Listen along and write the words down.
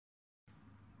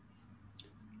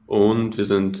Und wir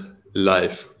sind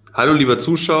live. Hallo lieber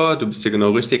Zuschauer, du bist hier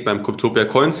genau richtig beim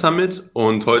Cryptopia Summit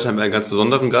und heute haben wir einen ganz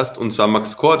besonderen Gast und zwar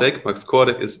Max Kordek. Max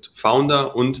Kordek ist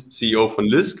Founder und CEO von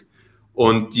Lisk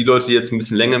und die Leute, die jetzt ein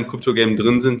bisschen länger im Krypto-Game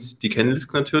drin sind, die kennen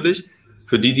Lisk natürlich.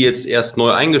 Für die, die jetzt erst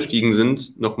neu eingestiegen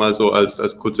sind, nochmal so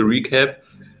als kurze Recap.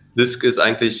 Lisk ist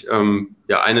eigentlich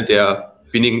eine der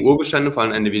wenigen Urgesteine, vor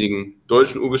allem eine der wenigen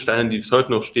deutschen Urgesteine, die bis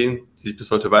heute noch stehen, die sich bis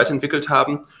heute weiterentwickelt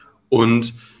haben.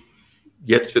 Und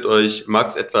jetzt wird euch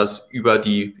Max etwas über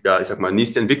die,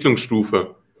 nächste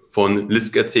Entwicklungsstufe von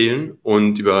Lisk erzählen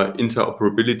und über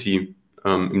Interoperability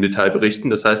im Detail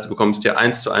berichten. Das heißt, du bekommst hier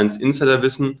 1:1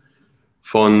 Insiderwissen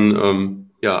von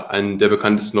einem der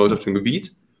bekanntesten Leute auf dem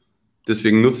Gebiet.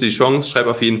 Deswegen nutze die Chance, schreib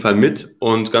auf jeden Fall mit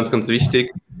und ganz, ganz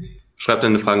wichtig, schreib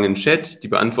deine Fragen in den Chat, die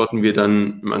beantworten wir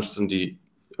dann im Anschluss an die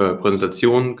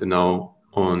Präsentation, genau.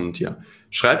 Und ja,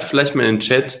 schreibt vielleicht mal in den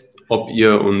Chat, ob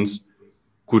ihr uns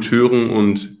gut hören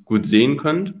und gut sehen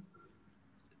könnt.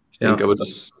 Ich denke aber,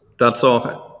 das... Dazu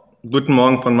auch guten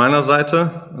Morgen von meiner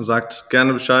Seite. Sagt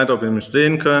gerne Bescheid, ob ihr mich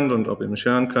sehen könnt und ob ihr mich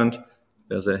hören könnt.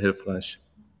 Wäre sehr hilfreich.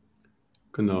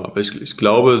 Genau, aber ich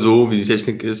glaube, so wie die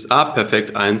Technik ist...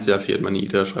 perfekt, 1, ja, Fiat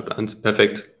Manita schreibt 1,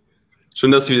 perfekt.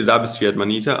 Schön, dass du wieder da bist, Fiat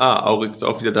Manita. Aurik ist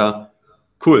auch wieder da.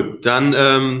 Cool, dann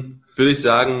würde ich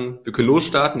sagen, wir können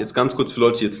losstarten. Jetzt ganz kurz für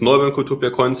Leute, die jetzt neu beim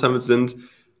Cryptopia Summit sind.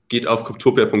 Geht auf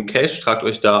cryptopia.cash, tragt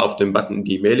euch da auf dem Button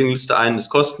die Mailingliste ein, ist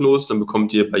kostenlos, dann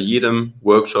bekommt ihr bei jedem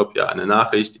Workshop ja eine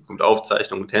Nachricht, ihr bekommt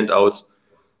Aufzeichnungen und Handouts.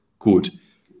 Gut,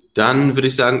 dann würde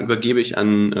ich sagen, übergebe ich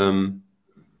an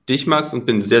dich, Max, und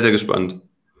bin sehr, sehr gespannt.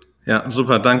 Ja,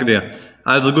 super, danke dir.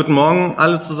 Also guten Morgen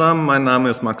alle zusammen, mein Name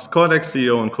ist Max Kordek,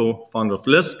 CEO und Co-Founder of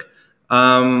Lisk.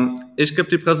 Ich gebe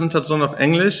die Präsentation auf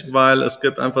Englisch, weil es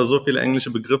gibt einfach so viele englische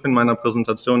Begriffe in meiner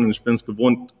Präsentation und ich bin es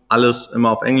gewohnt, alles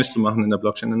immer auf Englisch zu machen in der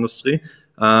Blockchain-Industrie.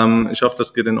 Ich hoffe,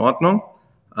 das geht in Ordnung.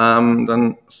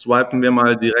 Dann swipen wir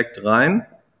mal direkt rein.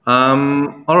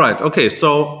 Alright, okay,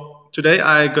 so today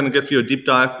I'm going to give you a deep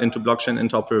dive into blockchain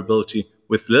interoperability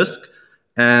with Lisk.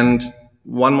 And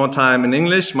one more time in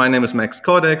English, my name is Max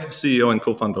Kordek, CEO and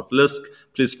co-founder of Lisk.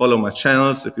 Please follow my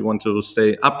channels if you want to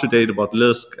stay up to date about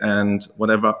Lisk and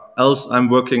whatever else I'm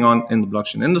working on in the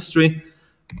blockchain industry.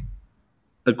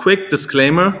 A quick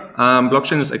disclaimer,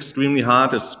 blockchain is extremely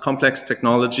hard, it's complex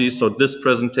technology, so this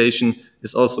presentation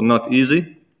is also not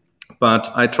easy,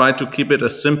 but I try to keep it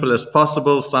as simple as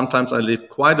possible. Sometimes I leave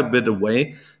quite a bit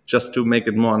away just to make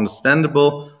it more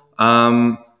understandable.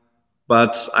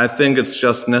 But I think it's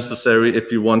just necessary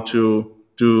if you want to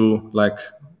do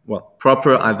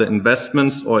proper either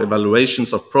investments or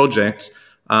evaluations of projects,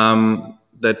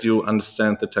 that you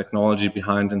understand the technology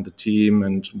behind in the team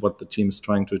and what the team is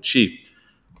trying to achieve.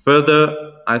 Further,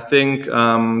 I think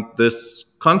this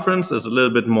conference is a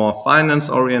little bit more finance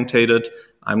orientated.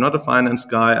 I'm not a finance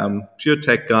guy, I'm a pure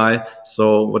tech guy.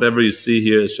 So whatever you see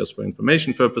here is just for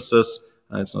information purposes.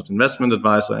 It's not investment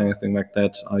advice or anything like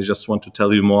that. I just want to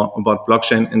tell you more about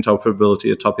blockchain interoperability,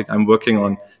 a topic I'm working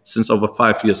on since over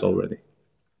 5 years already.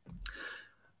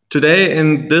 Today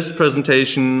in this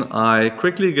presentation, I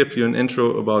quickly give you an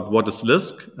intro about what is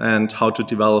Lisk and how to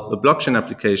develop a blockchain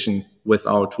application with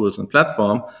our tools and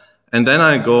platform. And then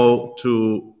I go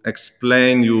to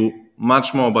explain you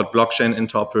much more about blockchain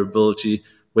interoperability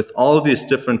with all these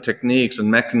different techniques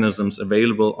and mechanisms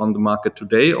available on the market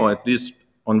today, or at least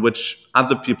on which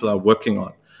other people are working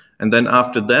on. And then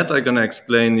after that, I'm going to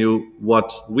explain you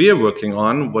what we are working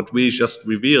on, what we just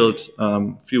revealed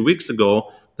a few weeks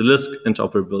ago, the Lisk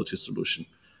interoperability solution.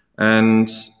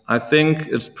 And I think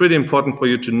it's pretty important for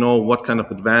you to know what kind of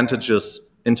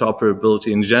advantages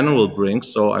interoperability in general brings.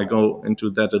 So I go into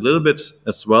that a little bit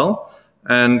as well.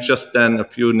 And just then a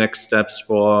few next steps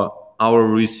for our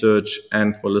research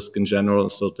and for Lisk in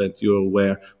general, so that you're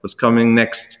aware what's coming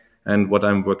next and what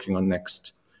I'm working on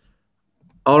next.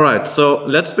 All right, so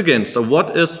let's begin. So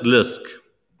what is Lisk?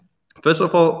 First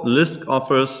of all, Lisk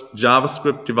offers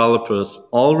JavaScript developers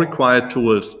all required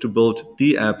tools to build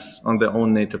dApps on their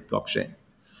own native blockchain.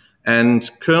 And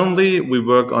currently we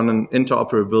work on an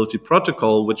interoperability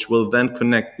protocol, which will then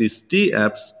connect these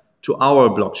dApps to our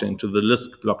blockchain, to the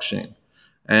Lisk blockchain.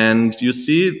 And you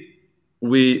see,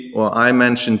 I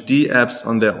mentioned dApps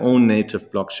on their own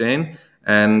native blockchain,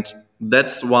 and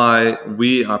that's why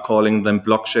we are calling them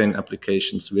blockchain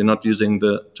applications. We're not using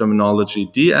the terminology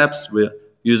dApps, we're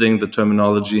using the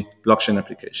terminology blockchain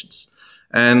applications.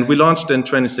 And we launched in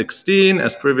 2016.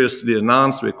 As previously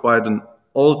announced, we acquired an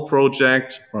old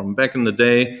project from back in the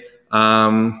day,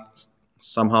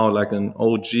 somehow like an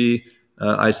OG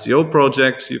ICO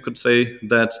project, you could say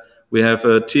that. We have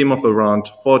a team of around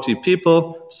 40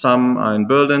 people. Some are in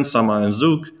Berlin, some are in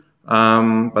Zug.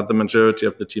 but the majority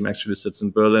of the team actually sits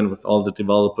in Berlin with all the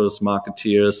developers,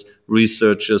 marketeers,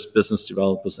 researchers, business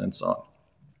developers, and so on.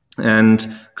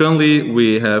 And currently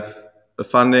we have a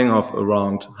funding of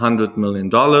around $100 million.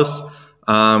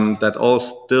 That all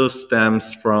still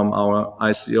stems from our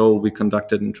ICO we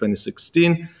conducted in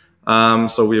 2016.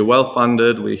 So we are well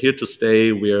funded, we're here to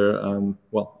stay, we're a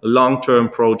long-term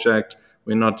project,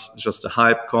 we're not just a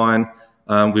hype coin.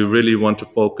 We really want to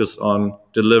focus on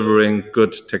delivering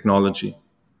good technology.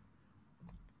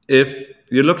 If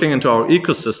you're looking into our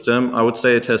ecosystem, I would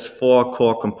say it has four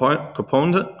core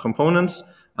components.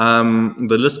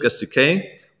 The Lisk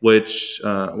SDK, which,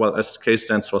 SDK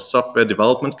stands for Software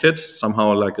Development Kit,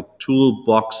 somehow like a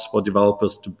toolbox for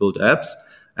developers to build apps.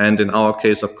 And in our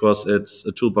case, of course, it's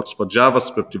a toolbox for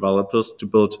JavaScript developers to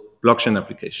build blockchain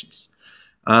applications.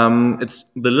 It's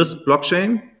the Lisk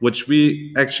blockchain, which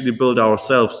we actually build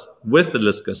ourselves with the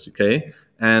Lisk SDK.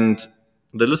 And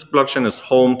the Lisk blockchain is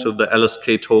home to the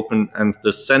LSK token and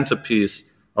the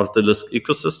centerpiece of the Lisk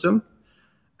ecosystem.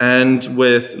 And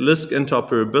with Lisk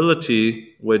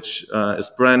Interoperability, which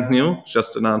is brand new,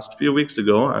 just announced a few weeks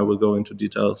ago, I will go into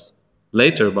details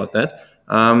later about that.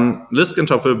 Lisk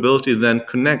Interoperability then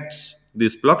connects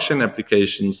these blockchain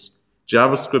applications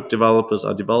JavaScript developers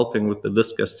are developing with the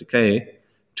Lisk SDK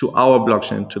to our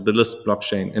blockchain, to the Lisk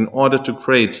blockchain, in order to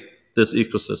create this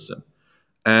ecosystem.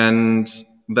 And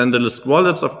then the Lisk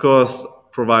wallets, of course,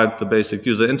 provide the basic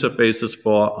user interfaces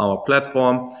for our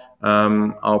platform.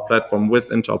 Our platform with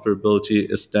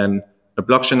interoperability is then a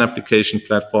blockchain application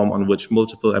platform on which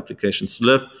multiple applications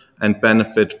live and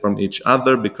benefit from each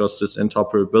other, because this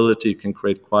interoperability can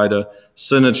create quite a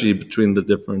synergy between the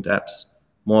different apps.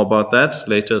 More about that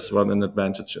later as well in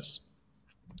advantages.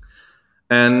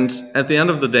 And at the end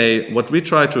of the day, what we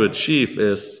try to achieve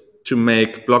is to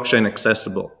make blockchain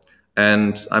accessible.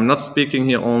 And I'm not speaking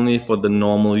here only for the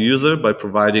normal user by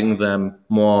providing them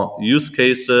more use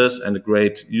cases and a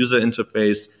great user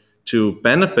interface to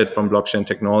benefit from blockchain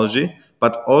technology,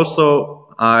 but also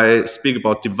I speak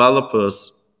about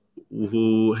developers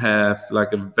who have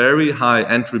like a very high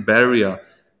entry barrier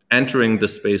entering the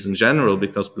space in general,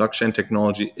 because blockchain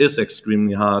technology is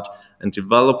extremely hard and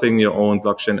developing your own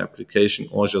blockchain application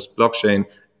or just blockchain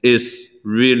is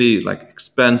really like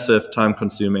expensive, time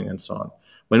consuming and so on.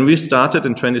 When we started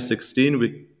in 2016,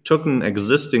 we took an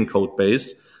existing code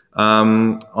base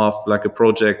of like a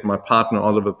project my partner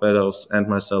Oliver Beddoes and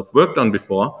myself worked on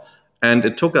before. And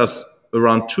it took us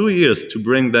around 2 years to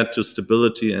bring that to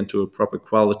stability and to a proper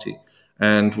quality.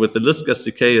 And with the Lisk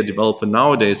SDK, a developer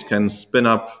nowadays can spin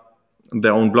up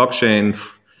their own blockchain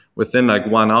within like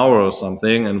 1 hour or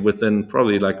something. And within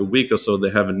probably like a week or so,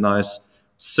 they have a nice,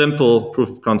 simple proof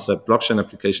of concept blockchain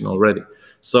application already.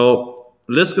 So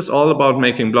Lisk is all about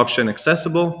making blockchain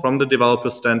accessible from the developer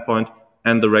standpoint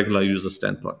and the regular user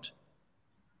standpoint.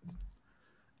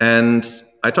 And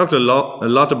I talked a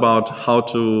lot about how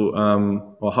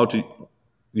to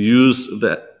use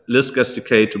the Lisk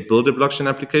SDK to build a blockchain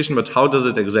application, but how does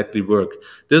it exactly work?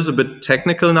 This is a bit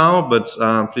technical now, but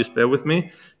please bear with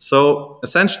me. So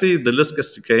essentially the Lisk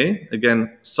SDK,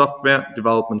 again, software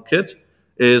development kit,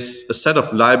 is a set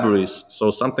of libraries.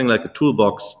 So something like a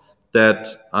toolbox that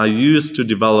are used to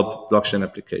develop blockchain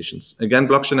applications. Again,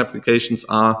 blockchain applications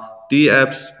are the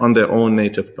apps on their own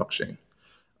native blockchain.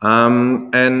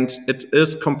 And it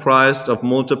is comprised of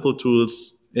multiple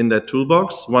tools in that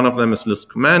toolbox. One of them is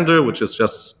Lisk Commander, which is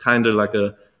just kind of like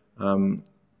a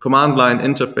command line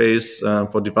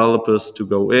interface for developers to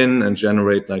go in and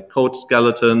generate like code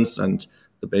skeletons and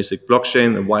the basic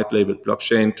blockchain, the white labeled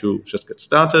blockchain to just get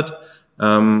started.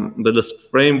 The Lisk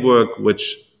framework,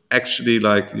 which actually,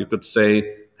 like you could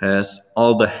say, has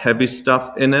all the heavy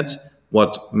stuff in it,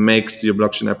 what makes your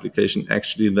blockchain application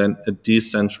actually then a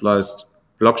decentralized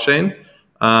blockchain.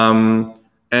 And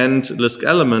Lisk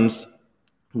Elements,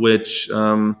 which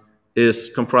is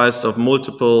comprised of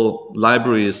multiple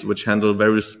libraries which handle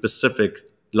very specific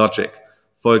logic.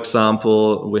 For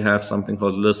example, we have something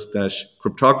called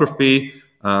Lisk-Cryptography,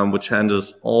 which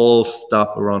handles all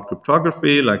stuff around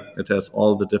cryptography, like it has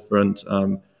all the different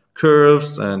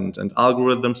curves and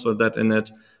algorithms for that in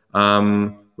it.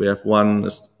 We have one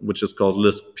which is called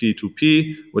Lisk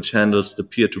P2P, which handles the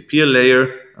peer-to-peer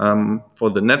layer for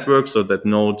the network so that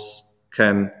nodes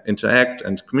can interact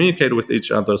and communicate with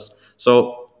each other.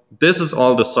 So this is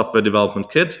all the software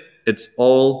development kit. It's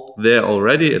all there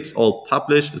already. It's all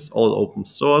published. It's all open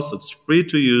source. It's free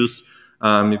to use.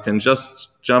 You can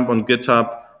just jump on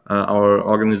GitHub, our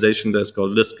organization that's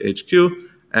called Lisk HQ,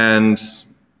 and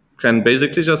can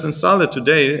basically just install it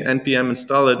today, npm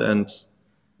install it, and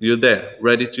you're there,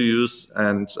 ready to use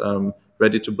and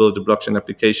ready to build a blockchain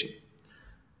application.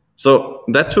 So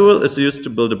that tool is used to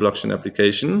build a blockchain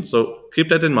application. So keep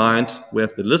that in mind. We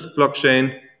have the Lisk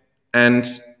blockchain and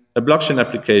a blockchain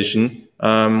application,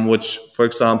 which, for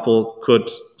example, could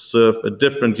serve a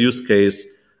different use case,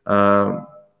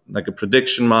 like a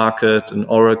prediction market, an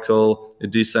oracle, a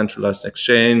decentralized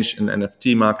exchange, an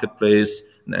NFT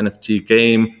marketplace, an NFT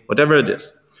game, whatever it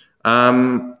is.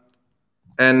 And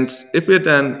if we're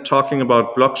then talking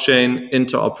about blockchain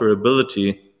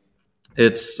interoperability,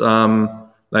 it's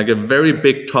like a very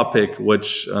big topic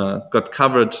which got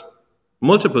covered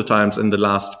multiple times in the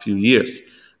last few years.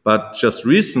 But just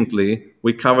recently,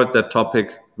 we covered that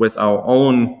topic with our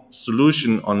own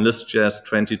solution on Lisk.js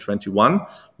 2021,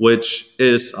 which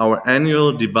is our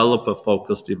annual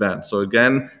developer-focused event. So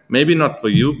again, maybe not for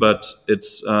you, but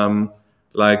it's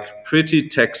like pretty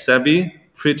tech-savvy,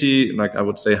 pretty, like I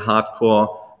would say, hardcore,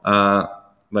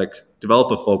 like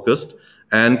developer-focused.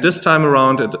 And this time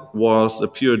around, it was a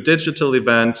pure digital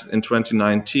event. In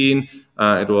 2019,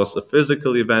 it was a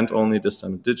physical event only, this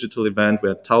time a digital event. We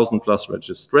had 1,000+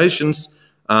 registrations.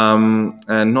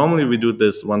 And normally we do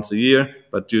this once a year,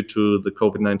 but due to the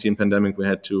COVID-19 pandemic, we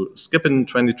had to skip it in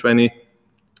 2020,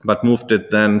 but moved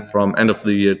it then from end of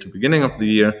the year to beginning of the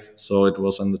year. So it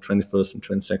was on the 21st and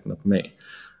 22nd of May.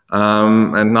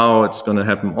 And now it's going to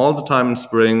happen all the time in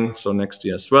spring, so next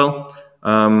year as well.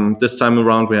 This time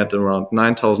around, we had around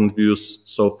 9,000 views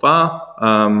so far,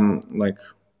 like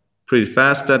pretty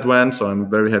fast that went, so I'm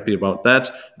very happy about that.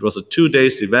 It was a 2-day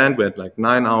event. We had like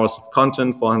 9 hours of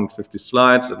content, 450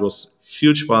 slides. It was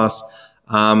huge for us.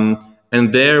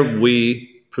 And there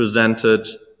we presented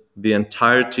the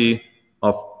entirety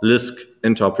of Lisk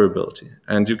interoperability.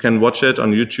 And you can watch it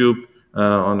on YouTube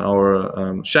on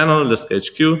our channel, Lisk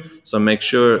HQ. So make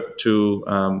sure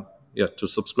to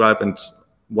subscribe and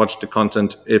watch the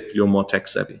content if you're more tech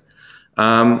savvy.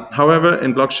 However,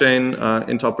 in blockchain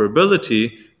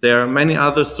interoperability, there are many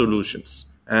other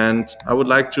solutions. And I would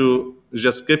like to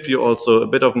just give you also a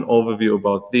bit of an overview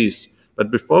about these.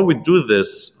 But before we do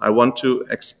this, I want to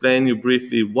explain you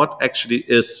briefly what actually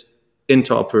is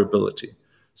interoperability.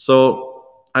 So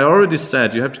I already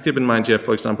said you have to keep in mind you have,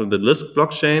 for example, the Lisk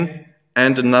blockchain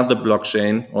and another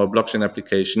blockchain or blockchain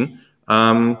application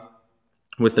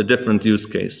with a different use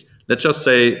case. Let's just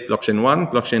say blockchain 1,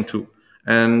 blockchain 2.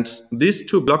 And these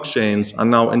two blockchains are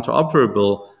now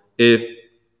interoperable if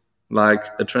like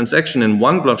a transaction in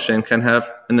one blockchain can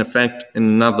have an effect in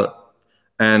another.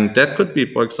 And that could be,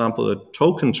 for example, a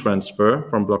token transfer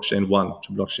from blockchain 1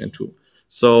 to blockchain 2.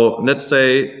 So let's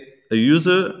say a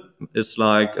user is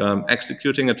like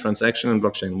executing a transaction in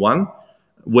blockchain 1,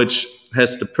 which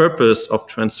has the purpose of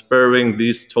transferring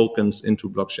these tokens into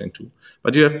blockchain 2.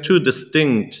 But you have two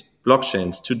distinct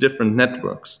blockchains, two different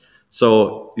networks.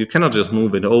 So you cannot just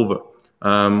move it over.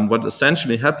 What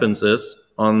essentially happens is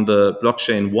on the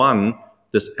blockchain 1,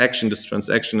 this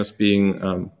transaction is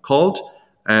being called.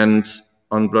 And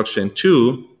on blockchain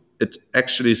 2, it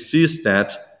actually sees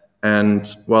that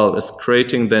and, well, is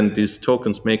creating then these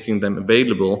tokens, making them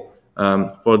available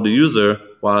for the user,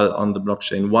 while on the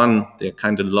blockchain 1, they're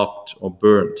kind of locked or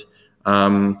burned.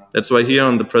 That's why here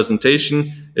on the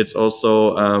presentation, it's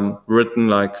also written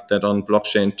like that on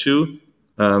blockchain 2,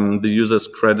 the users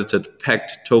credited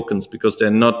pegged tokens because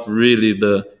they're not really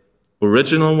the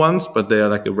original ones, but they are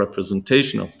like a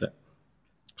representation of them.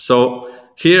 So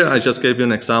here I just gave you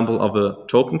an example of a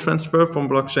token transfer from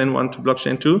blockchain 1 to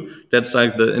blockchain 2. That's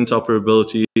like the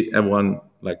interoperability everyone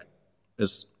like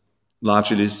is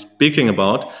largely speaking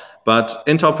about. But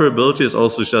interoperability is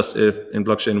also just if in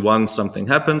blockchain 1 something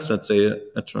happens, let's say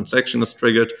a transaction is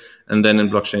triggered, and then in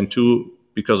blockchain 2,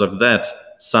 because of that,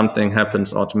 something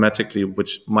happens automatically,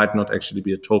 which might not actually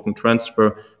be a token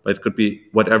transfer, but it could be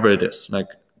whatever it is. Like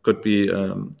it could be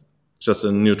just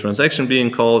a new transaction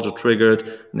being called or triggered,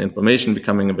 and information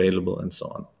becoming available, and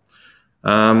so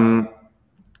on.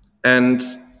 And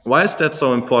why is that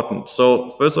so important?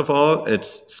 So first of all,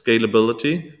 it's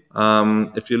scalability.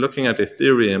 If you're looking at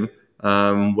Ethereum,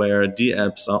 where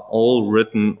dApps are all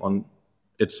written on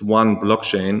its one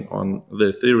blockchain, on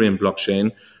the Ethereum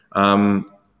blockchain,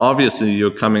 obviously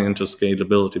you're coming into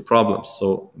scalability problems.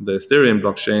 So the Ethereum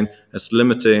blockchain is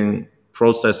limiting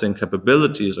processing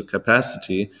capabilities or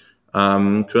capacity.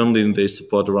 Currently they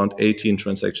support around 18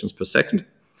 transactions per second.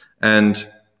 And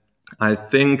I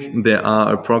think there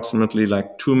are approximately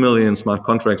like 2 million smart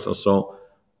contracts or so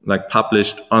like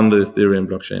published on the Ethereum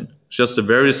blockchain. Just a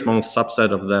very small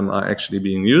subset of them are actually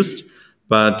being used,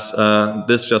 but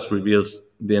this just reveals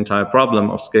the entire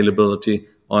problem of scalability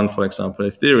on, for example,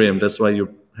 Ethereum. That's why you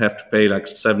have to pay like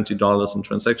 $70 in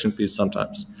transaction fees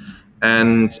sometimes.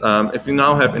 And if you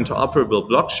now have interoperable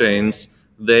blockchains,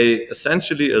 they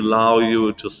essentially allow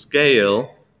you to scale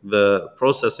the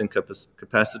processing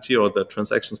capacity or the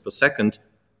transactions per second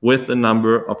with the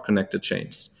number of connected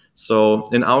chains. So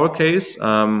in our case,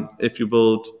 if you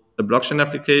build a blockchain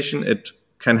application, it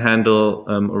can handle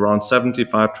around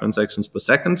 75 transactions per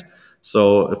second.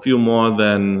 So a few more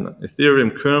than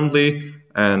Ethereum currently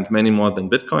and many more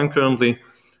than Bitcoin currently.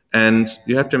 And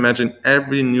you have to imagine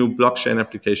every new blockchain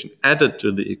application added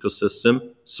to the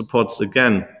ecosystem supports,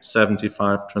 again,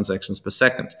 75 transactions per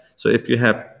second. So if you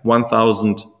have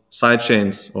 1,000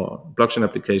 sidechains or blockchain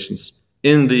applications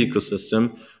in the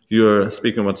ecosystem, you're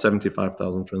speaking about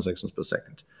 75,000 transactions per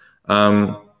second.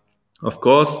 Of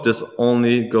course, this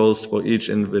only goes for each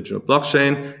individual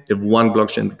blockchain. If one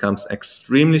blockchain becomes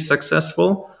extremely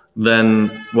successful,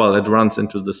 then, well, it runs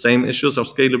into the same issues of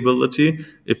scalability.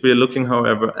 If we're looking,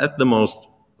 however, at the most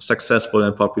successful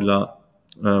and popular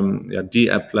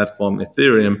DApp platform,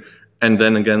 Ethereum, and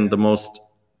then again, the most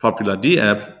popular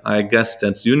DApp, I guess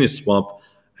that's Uniswap,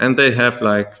 and they have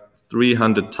like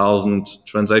 300,000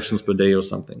 transactions per day or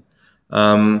something.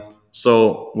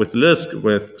 So with Lisk,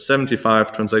 with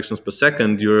 75 transactions per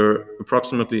second, you're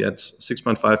approximately at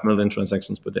 6.5 million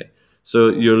transactions per day. So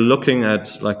you're looking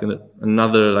at like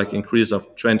another like increase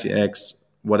of 20x,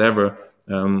 whatever,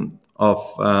 of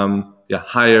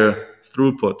higher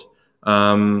throughput.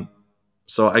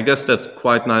 So I guess that's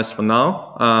quite nice for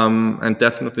now, and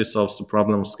definitely solves the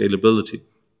problem of scalability.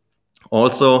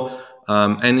 Also,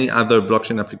 any other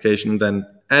blockchain application then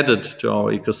added to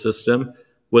our ecosystem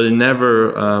will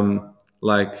never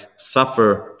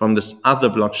suffer from this other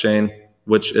blockchain,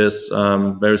 which is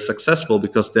very successful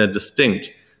because they're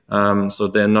distinct. So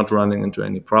they're not running into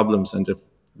any problems. And if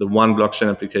the one blockchain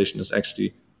application is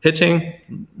actually hitting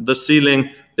the ceiling,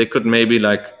 they could maybe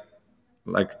like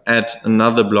add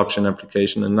another blockchain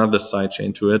application, another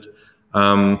sidechain to it,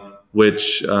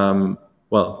 which,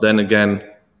 well, then again,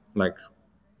 like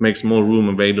makes more room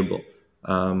available.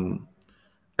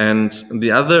 And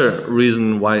the other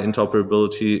reason why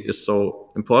interoperability is so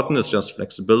important is just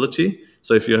flexibility.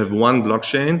 So if you have one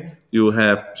blockchain, you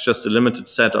have just a limited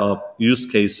set of use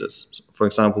cases. For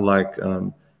example, like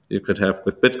you could have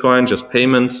with Bitcoin, just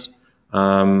payments,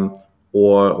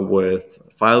 or with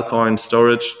Filecoin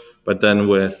storage. But then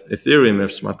with Ethereum, you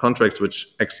have smart contracts,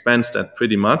 which expands that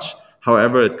pretty much.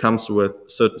 However, it comes with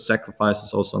certain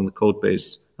sacrifices also on the code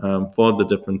base for the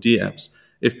different DApps.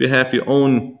 If you have your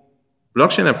own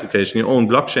blockchain application, your own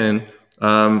blockchain,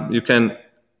 you can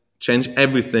change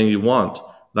everything you want.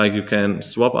 Like you can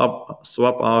swap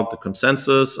out the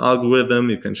consensus algorithm,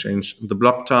 you can change the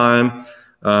block time.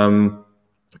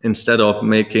 Instead of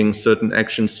making certain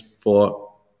actions for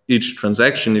each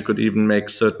transaction, you could even make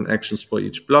certain actions for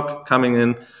each block coming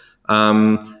in.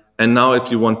 And now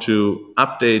if you want to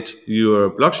update your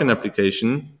blockchain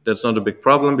application, that's not a big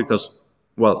problem because,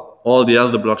 well, all the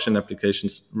other blockchain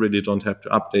applications really don't have to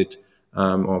update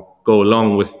or go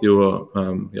along with your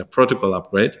protocol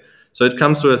upgrade. So it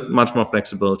comes with much more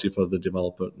flexibility for the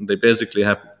developer. They basically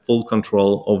have full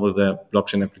control over their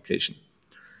blockchain application.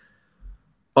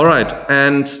 All right,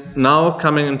 and now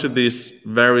coming into these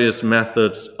various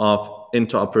methods of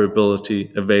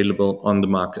interoperability available on the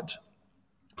market.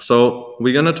 So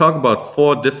we're going to talk about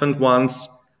 4 different ones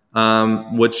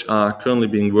which are currently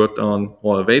being worked on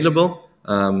or available.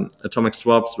 Atomic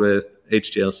swaps with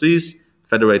HTLCs,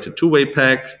 federated two-way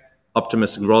peg,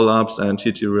 optimistic rollups, and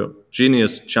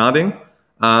heterogeneous sharding.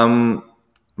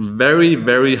 Very,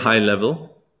 very high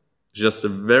level. Just a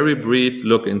very brief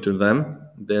look into them.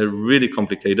 They're really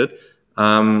complicated.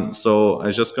 So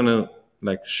I'm just gonna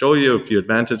show you a few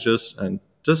advantages and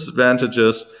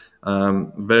disadvantages.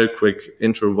 Very quick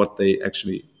intro what they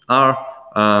actually are.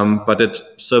 But it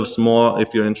serves more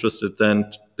if you're interested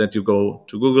then that you go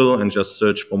to Google and just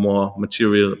search for more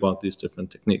material about these different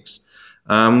techniques.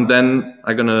 Then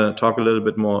I'm going to talk a little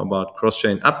bit more about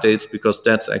cross-chain updates because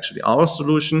that's actually our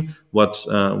solution, what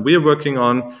we're working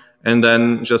on. And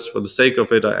then just for the sake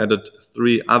of it, I added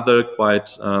 3 other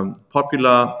quite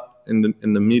popular in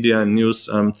the media and news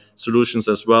solutions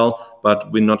as well.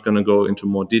 But we're not going to go into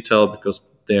more detail because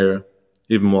they're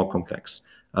even more complex,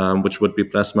 which would be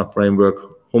Plasma Framework,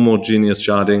 homogeneous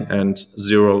sharding, and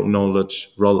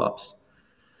zero-knowledge rollups.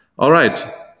 All right.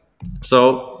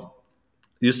 So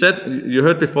you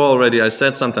heard before already, I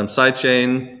said sometimes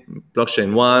sidechain,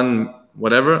 blockchain 1,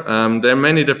 whatever. There are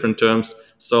many different terms.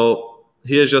 So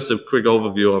here's just a quick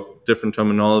overview of different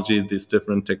terminology these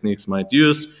different techniques might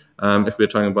use. If we're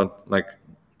talking about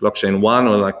blockchain 1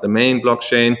 or the main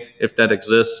blockchain, if that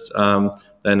exists,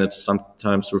 then it's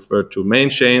sometimes referred to main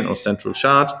chain or central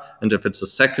shard. And if it's a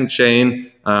second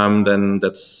chain, then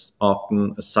that's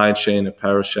often a side chain, a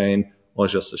parachain, or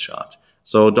just a shard.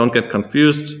 So don't get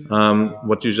confused.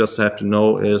 What you just have to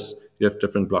know is you have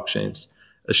different blockchains.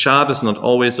 A shard is not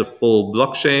always a full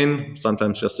blockchain,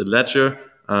 sometimes just a ledger,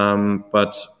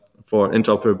 but for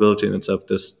interoperability in itself,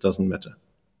 this doesn't matter.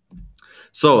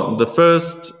 So the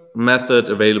first method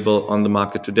available on the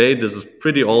market today, this is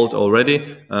pretty old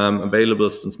already, available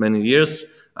since many years.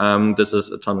 This is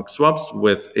atomic swaps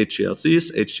with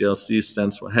HTLCs. HTLC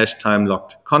stands for hash time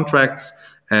locked contracts.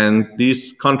 And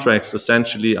these contracts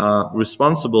essentially are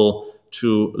responsible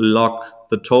to lock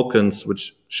the tokens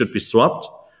which should be swapped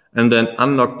and then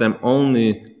unlock them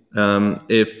only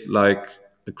if like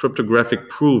a cryptographic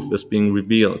proof is being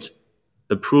revealed.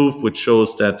 A proof which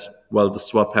shows that, well, the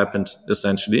swap happened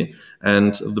essentially.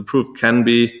 And the proof can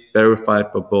be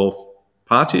verified by both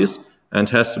parties and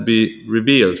has to be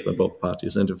revealed by both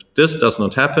parties. And if this does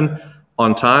not happen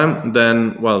on time,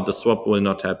 then, well, the swap will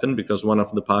not happen because one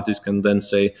of the parties can then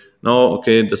say, no,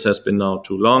 okay, this has been now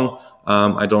too long.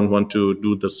 I don't want to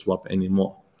do the swap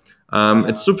anymore.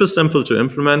 It's super simple to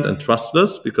implement and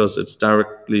trustless because it's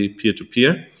directly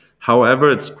peer-to-peer. However,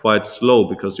 it's quite slow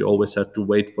because you always have to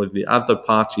wait for the other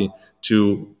party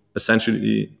to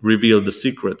essentially reveal the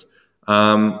secret.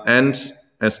 And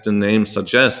as the name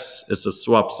suggests, it's a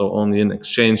swap, so only an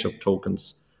exchange of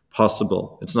tokens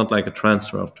possible. It's not like a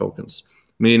transfer of tokens,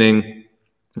 meaning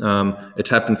it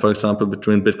happened, for example,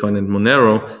 between Bitcoin and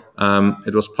Monero.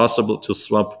 It was possible to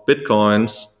swap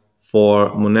Bitcoins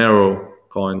for Monero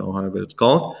coin, or however it's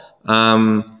called,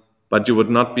 but you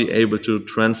would not be able to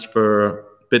transfer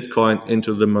Bitcoin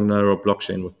into the Monero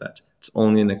blockchain with that. It's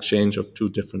only an exchange of two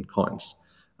different coins.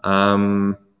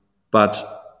 But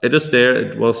it is there.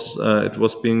 It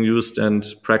was being used and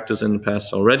practiced in the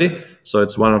past already. So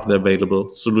it's one of the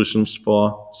available solutions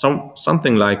for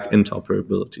something like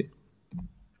interoperability.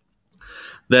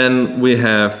 Then we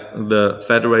have the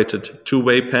federated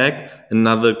two-way peg,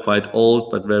 another quite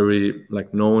old but very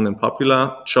like known and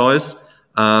popular choice.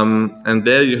 And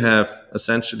there you have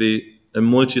essentially a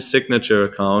multi-signature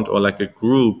account or like a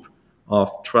group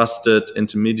of trusted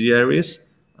intermediaries.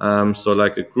 So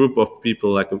like a group of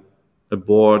people, like a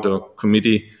board or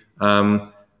committee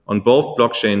on both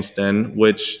blockchains then,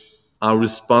 which are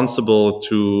responsible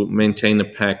to maintain a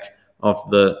peg of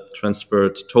the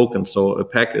transferred token. So a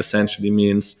peg essentially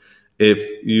means if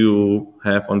you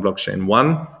have on blockchain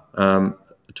 1 a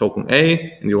token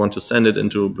A and you want to send it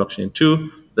into blockchain 2,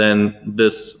 then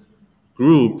this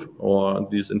group or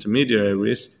these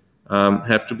intermediaries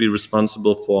have to be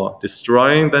responsible for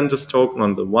destroying then this token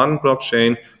on the one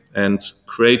blockchain and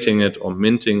creating it or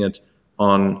minting it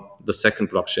on the second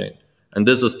blockchain. And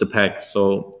this is the peg.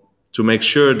 So to make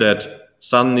sure that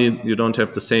suddenly you don't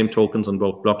have the same tokens on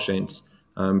both blockchains,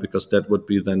 because that would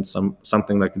be then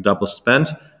something like a double spend,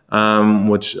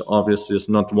 which obviously is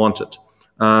not wanted.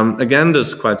 Again, this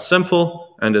is quite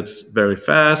simple and it's very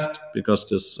fast because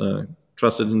this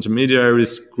trusted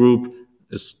intermediaries group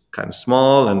is kind of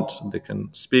small and they can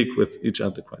speak with each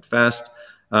other quite fast.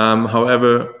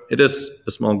 However, it is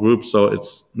a small group, so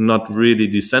it's not really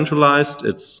decentralized.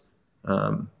 It's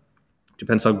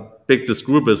depends how big this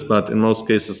group is, but in most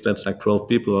cases that's like 12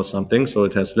 people or something, so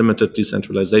it has limited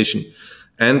decentralization.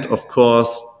 And of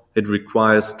course, it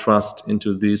requires trust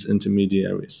into these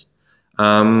intermediaries.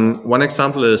 One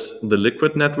example is the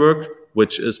Liquid network,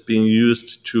 which is being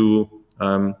used to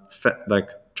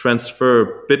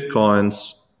transfer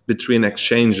Bitcoins between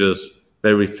exchanges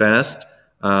very fast,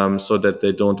 so that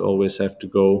they don't always have to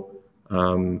go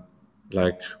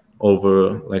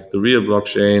over the real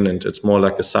blockchain, and it's more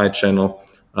like a side channel.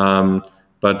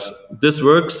 But this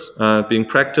works being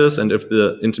practiced, and if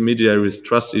the intermediaries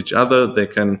trust each other, they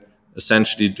can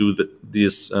essentially do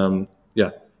these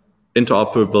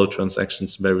interoperable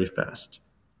transactions very fast.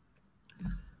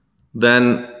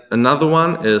 Then another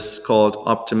one is called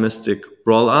optimistic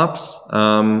rollups.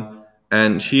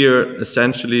 And here,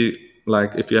 essentially,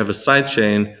 like if you have a side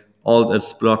chain, all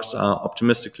its blocks are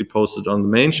optimistically posted on the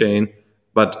main chain,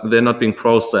 but they're not being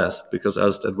processed because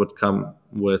else that would come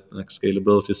with like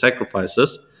scalability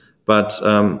sacrifices. But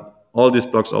all these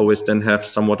blocks always then have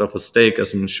somewhat of a stake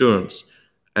as an insurance.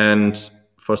 And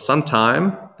for some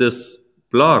time, this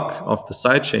block of the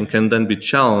sidechain can then be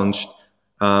challenged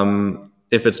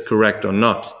if it's correct or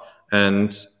not.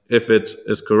 And if it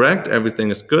is correct, everything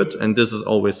is good. And this is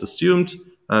always assumed.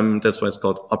 That's why it's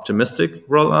called optimistic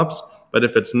rollups. But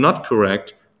if it's not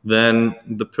correct, then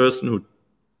the person who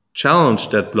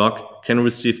challenged that block can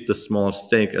receive the small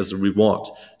stake as a reward.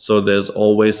 So there's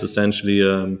always essentially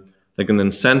like an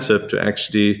incentive to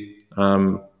actually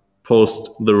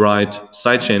post the right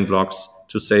sidechain blocks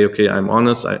to say, okay, I'm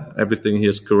honest, everything here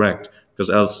is correct, because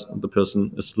else the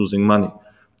person is losing money.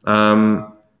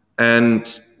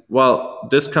 And well,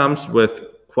 this comes with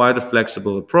quite a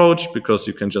flexible approach because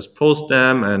you can just post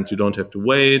them and you don't have to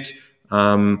wait.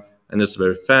 And it's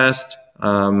very fast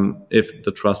if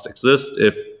the trust exists,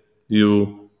 if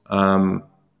you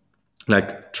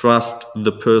trust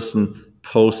the person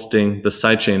posting the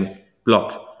sidechain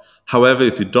block. However,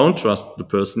 if you don't trust the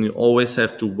person, you always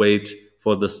have to wait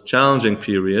for this challenging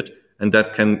period, and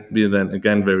that can be then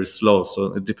again very slow.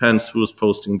 So it depends who's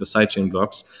posting the sidechain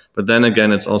blocks. But then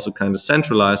again, it's also kind of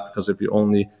centralized, because if you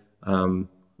only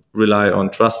rely on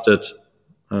trusted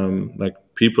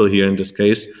people here in this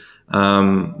case,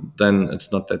 then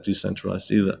it's not that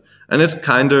decentralized either. And it's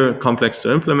kind of complex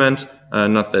to implement,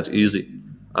 not that easy.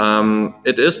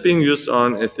 It is being used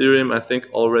on Ethereum, I think,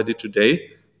 already today,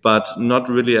 but not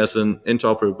really as an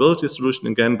interoperability solution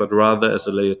again, but rather as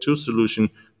a layer 2 solution.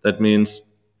 That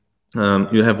means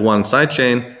you have one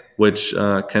sidechain which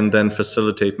can then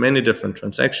facilitate many different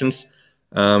transactions.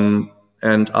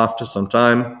 And after some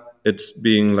time, it's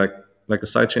being like a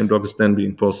sidechain block is then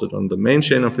being posted on the main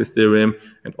chain of Ethereum,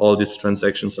 and all these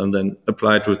transactions are then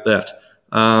applied with that.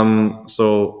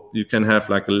 So you can have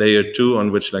like a layer 2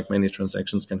 on which like many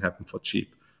transactions can happen for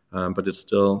cheap. But it's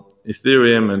still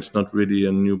Ethereum, and it's not really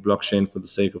a new blockchain for the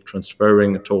sake of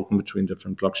transferring a token between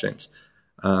different blockchains,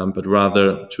 but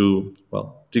rather to,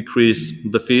 well, decrease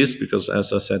the fees, because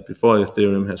as I said before,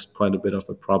 Ethereum has quite a bit of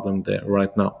a problem there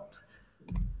right now.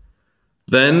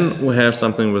 Then we have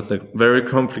something with a very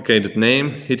complicated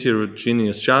name,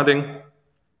 heterogeneous sharding.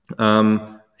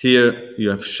 Here you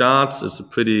have shards. It's a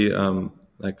pretty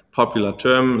popular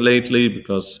term lately,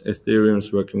 because Ethereum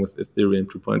is working with Ethereum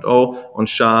 2.0 on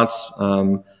shards,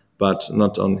 but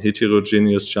not on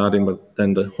heterogeneous sharding, but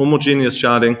then the homogeneous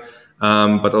sharding.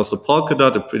 But also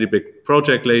Polkadot, a pretty big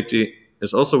project lately,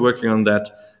 is also working on that.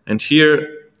 And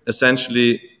here,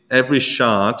 essentially, every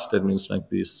shard, that means like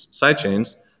these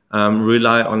sidechains,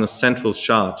 rely on a central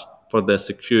shard for their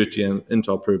security and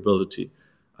interoperability.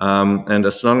 And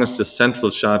as long as the central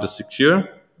shard is secure,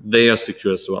 they are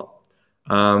secure as well.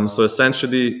 So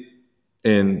essentially,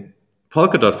 in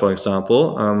Polkadot, for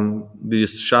example,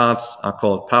 these shards are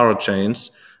called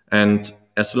parachains. And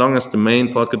as long as the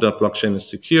main Polkadot blockchain is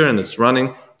secure and it's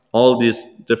running, all these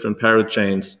different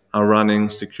parachains are running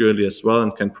securely as well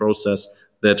and can process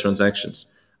their transactions.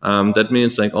 That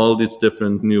means like all these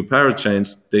different new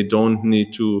parachains, they don't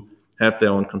need to have their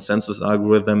own consensus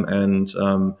algorithm and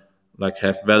like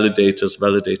have validators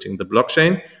validating the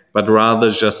blockchain, but rather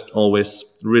just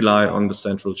always rely on the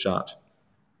central shard.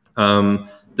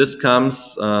 This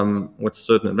comes with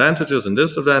certain advantages and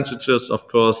disadvantages. Of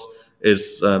course,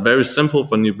 it's very simple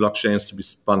for new blockchains to be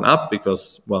spun up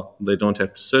because, well, they don't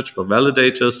have to search for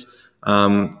validators,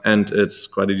 and it's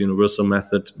quite a universal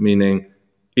method, meaning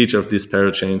each of these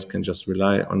parachains can just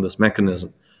rely on this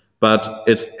mechanism. But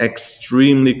it's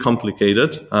extremely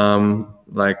complicated,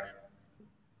 like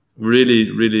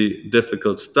really, really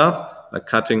difficult stuff, like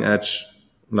cutting edge,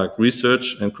 like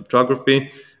research and cryptography.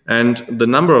 And the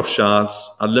number of shards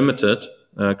are limited.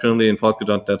 Currently in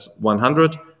Polkadot, that's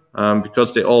 100,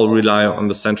 because they all rely on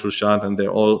the central shard and they're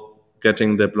all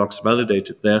getting their blocks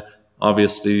validated there.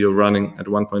 Obviously, you're running at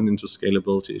one point into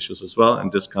scalability issues as well,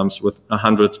 and this comes with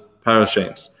 100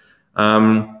 parachains.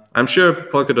 I'm sure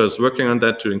Polkadot is working on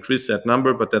that to increase that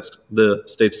number, but that's the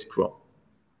status quo.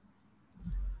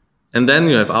 And then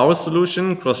you have our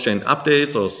solution, cross-chain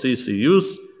updates or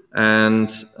CCUs. And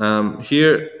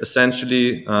here,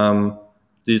 essentially,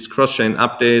 these cross-chain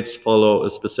updates follow a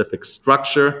specific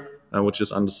structure, which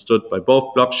is understood by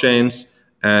both blockchains.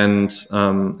 And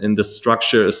in this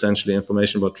structure, essentially,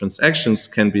 information about transactions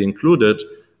can be included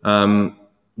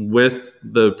with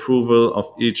the approval of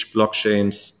each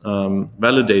blockchain's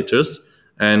validators.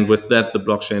 And with that, the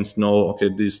blockchains know, okay,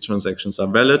 these transactions are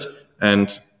valid,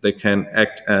 and they can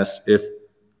act as if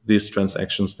these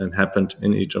transactions then happened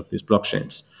in each of these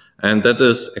blockchains. And that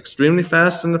is extremely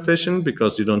fast and efficient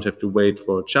because you don't have to wait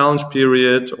for a challenge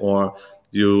period, or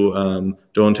you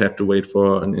don't have to wait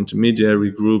for an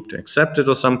intermediary group to accept it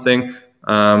or something,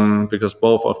 because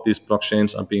both of these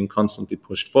blockchains are being constantly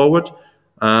pushed forward.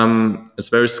 It's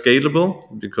very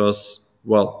scalable because,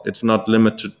 well, it's not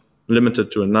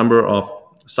limited to a number of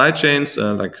sidechains.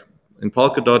 Like in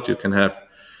Polkadot, you can have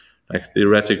like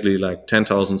theoretically like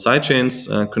 10,000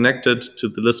 sidechains connected to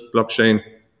the Lisk blockchain,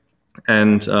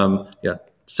 and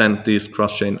send these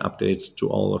cross-chain updates to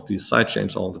all of these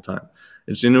sidechains all the time.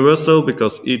 It's universal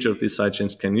because each of these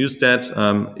sidechains can use that.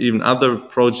 Even other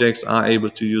projects are able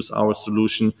to use our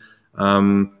solution,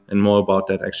 and more about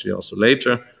that actually also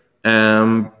later.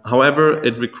 However,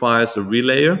 it requires a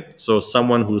relayer. So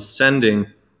someone who's sending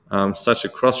such a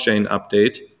cross-chain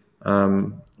update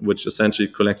which essentially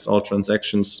collects all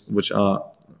transactions which are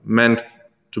meant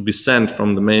to be sent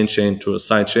from the main chain to a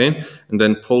side chain and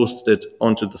then post it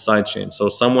onto the side chain. So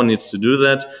someone needs to do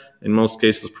that. In most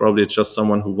cases, probably it's just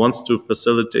someone who wants to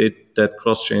facilitate that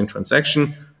cross-chain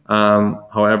transaction.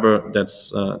 However,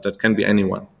 that can be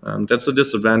anyone. That's a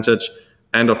disadvantage.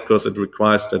 And of course, it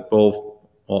requires that both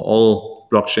or all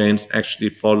blockchains actually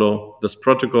follow this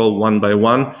protocol one by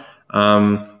one.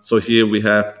 So here we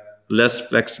have less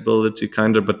flexibility,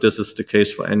 but this is the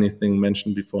case for anything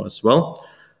mentioned before as well.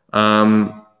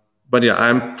 But yeah,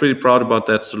 I'm pretty proud about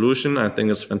that solution. I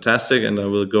think it's fantastic, and I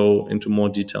will go into more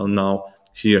detail now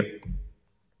here.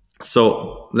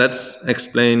 So let's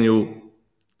explain you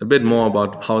a bit more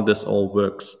about how this all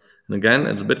works. And again,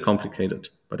 it's a bit complicated,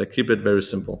 but I keep it very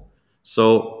simple.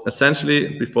 So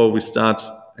essentially, before we start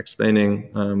explaining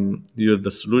you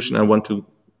the solution, I want to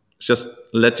just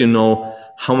let you know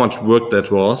how much work that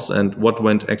was and what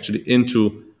went actually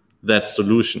into that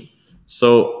solution.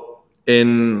 So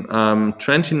in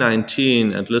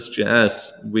 2019 at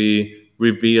Lisk.js, we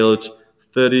revealed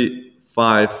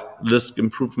 35 Lisk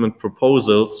improvement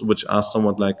proposals, which are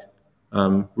somewhat like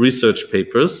research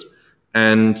papers.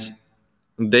 And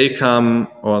they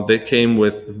came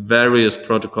with various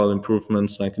protocol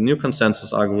improvements, like a new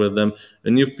consensus algorithm, a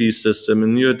new fee system, a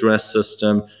new address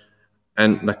system,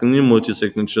 and like a new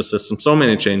multi-signature system, so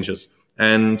many changes.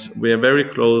 And we are very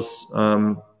close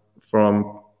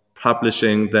from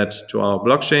publishing that to our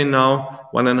blockchain now,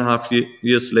 1.5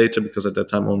 years later, because at that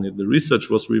time only the research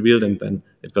was revealed, and then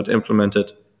it got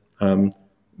implemented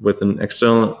with an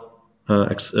external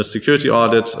security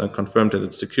audit, confirmed that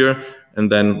it's secure, and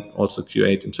then also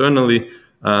QA'd internally.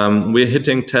 We're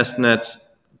hitting testnet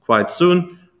quite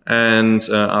soon, and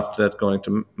after that going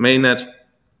to mainnet.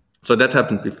 So that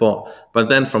happened before. But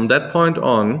then from that point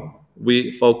on,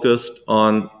 we focused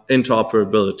on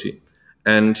interoperability.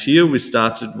 And here we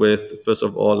started with, first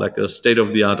of all, like a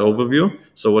state-of-the-art overview.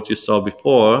 So what you saw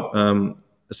before,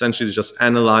 essentially just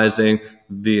analyzing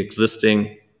the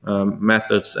existing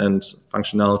methods and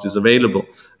functionalities available.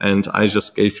 And I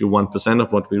just gave you 1%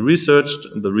 of what we researched.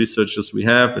 The researchers we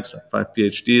have, it's like 5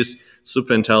 PhDs,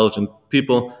 super intelligent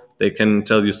people. They can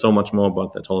tell you so much more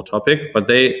about that whole topic, but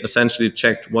they essentially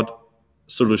checked what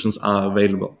solutions are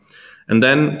available. And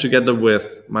then together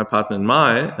with my partner and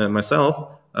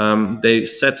myself, they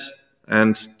sat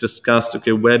and discussed,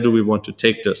 okay, where do we want to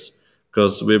take this?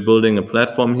 Because we're building a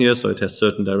platform here, so it has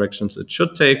certain directions it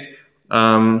should take.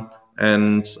 Well,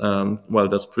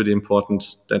 that's pretty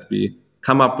important that we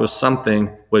come up with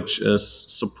something which is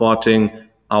supporting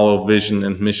our vision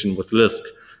and mission with Lisk.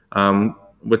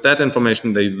 With that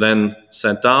information, they then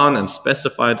sat down and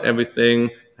specified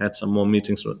everything, had some more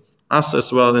meetings with us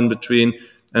as well in between,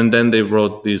 and then they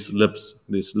wrote these LIPs,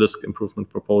 these Lisk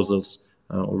improvement proposals,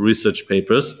 or research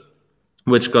papers,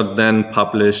 which got then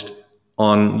published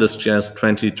on Lisk.js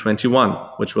 2021,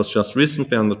 which was just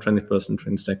recently on the 21st and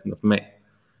 22nd of May.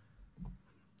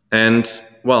 And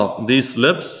well, these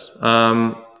LIPs,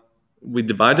 we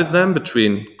divided them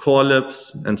between core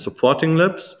LIPs and supporting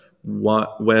LIPs,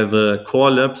 where the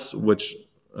core LIPs, which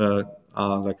are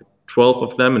like 12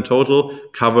 of them in total,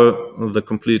 cover the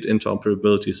complete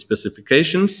interoperability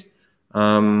specifications.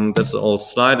 That's the old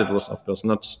slide. It was, of course,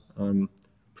 not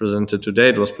presented today.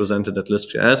 It was presented at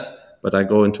Lisk.js, but I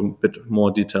go into a bit more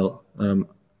detail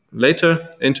later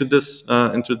into these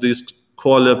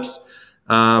core LIPs.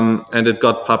 And it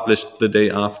got published the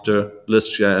day after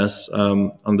Lisk.js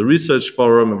on the research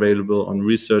forum, available on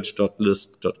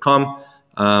research.lisk.com,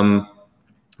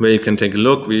 where you can take a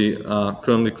look. We are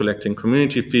currently collecting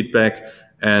community feedback,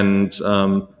 and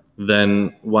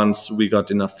then once we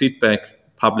got enough feedback,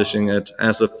 publishing it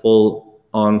as a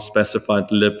full-on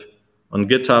specified lib on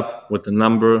GitHub with the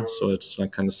number, so it's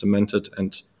like kind of cemented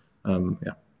and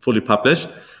fully published.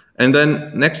 And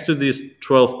then next to these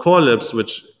 12 core libs,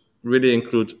 which really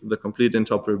include the complete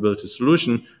interoperability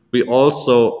solution, we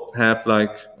also have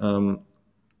like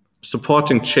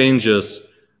supporting changes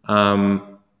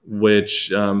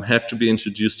which have to be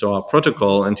introduced to our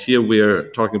protocol. And here we're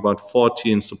talking about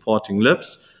 14 supporting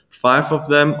libs. 5 of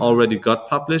them already got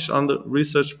published on the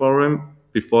research forum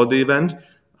before the event.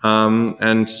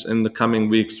 And in the coming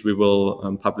weeks, we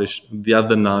will publish the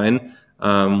other 9,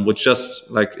 which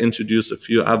just like introduce a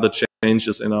few other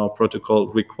changes in our protocol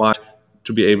required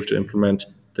to be able to implement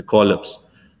the core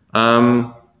libs.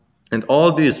 And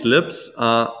all these libs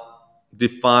are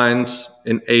defined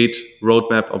in 8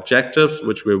 roadmap objectives,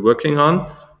 which we're working on.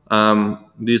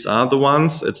 These are the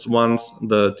ones. It's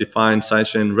the defined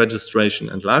sidechain registration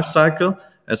and lifecycle.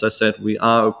 As I said, we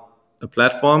are a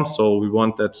platform, so we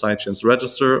want that sidechains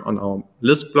register on our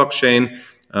Lisk blockchain.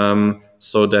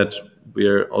 so that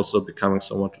we're also becoming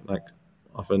somewhat like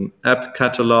of an app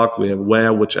catalog. We're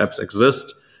aware which apps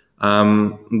exist.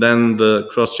 Then the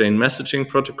cross-chain messaging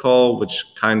protocol,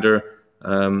 which kind of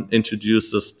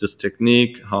introduces this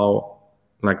technique, how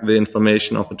like the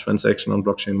information of a transaction on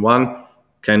blockchain 1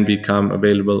 can become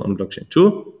available on blockchain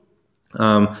 2.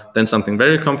 Then something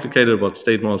very complicated about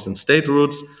state models and state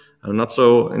roots, not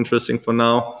so interesting for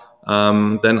now.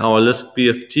 Then our Lisk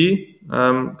BFT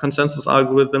consensus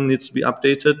algorithm needs to be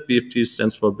updated. BFT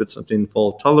stands for Byzantine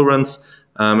fault tolerance.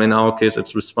 In our case,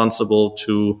 it's responsible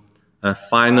to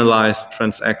finalize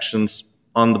transactions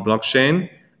on the blockchain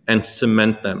and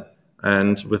cement them.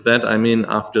 And with that, I mean,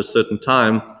 after a certain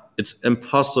time, it's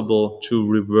impossible to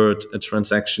revert a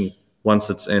transaction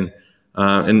once it's in.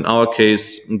 In our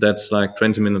case, that's like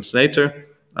 20 minutes later.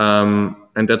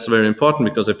 And that's very important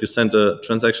because if you send a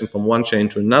transaction from one chain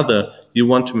to another, you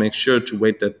want to make sure to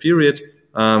wait that period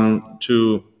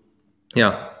to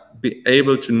be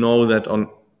able to know that on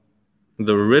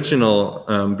the original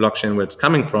blockchain where it's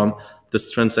coming from,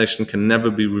 this transaction can never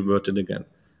be reverted again.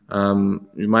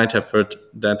 You might have heard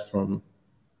that from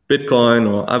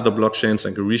Bitcoin or other blockchains,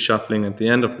 like a reshuffling at the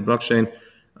end of the blockchain.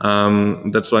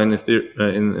 That's why in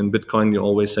Bitcoin, you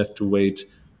always have to wait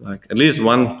like at least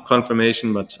one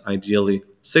confirmation, but ideally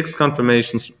 6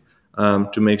 confirmations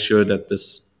to make sure that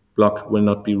this block will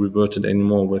not be reverted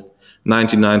anymore with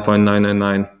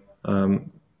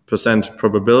 99.999%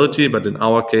 probability. But in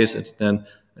our case, it's then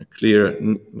a clear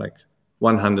like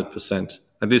 100%.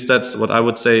 At least that's what I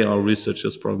would say. Our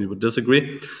researchers probably would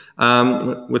disagree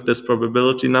with this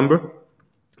probability number,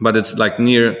 but it's like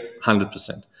near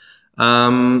 100%.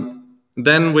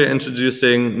 Then we're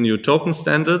introducing new token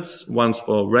standards, ones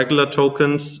for regular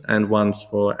tokens and ones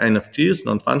for NFTs,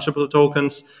 non-fungible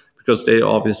tokens, because they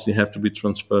obviously have to be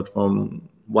transferred from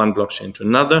one blockchain to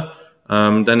another.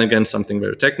 Then again, something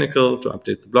very technical to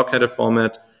update the block header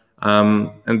format.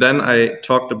 And then I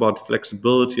talked about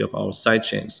flexibility of our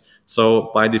sidechains. So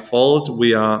by default,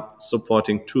 we are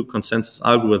supporting 2 consensus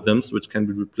algorithms, which can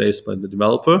be replaced by the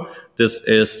developer. This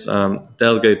is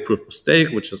delegate proof of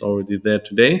stake, which is already there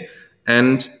today.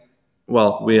 And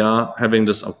well, we are having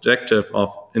this objective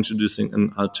of introducing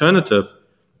an alternative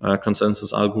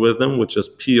consensus algorithm, which is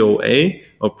POA,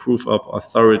 or proof of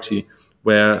authority,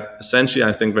 where essentially,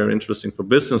 I think very interesting for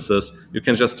businesses, you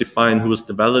can just define who is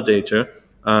the validator.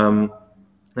 And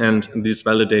these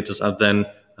validators are then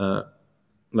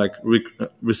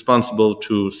responsible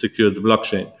to secure the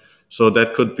blockchain. So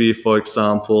that could be, for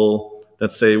example,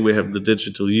 let's say we have the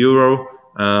digital euro,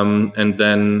 and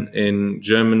then in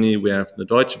Germany we have the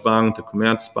Deutsche Bank, the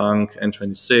Commerzbank,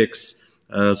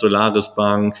 N26, Solaris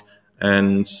Bank,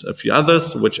 and a few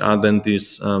others, which are then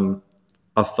these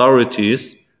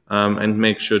authorities and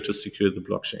make sure to secure the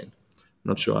blockchain.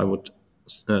 Not sure I would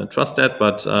trust that,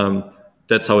 but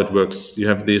that's how it works. You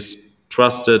have these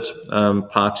trusted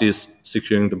parties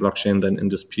securing the blockchain then in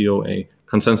this POA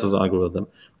consensus algorithm.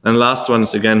 And last one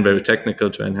is again very technical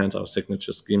to enhance our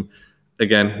signature scheme.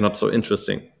 Again, not so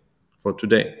interesting for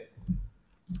today.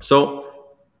 So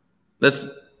let's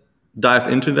dive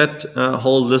into that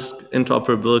whole Lisk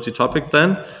interoperability topic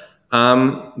then.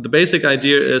 The basic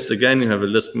idea is, again, you have a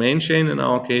Lisk main chain in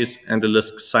our case and a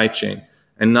Lisk sidechain.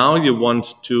 And now you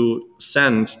want to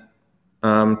send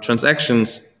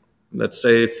transactions, let's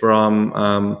say from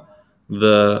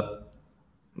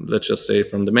let's just say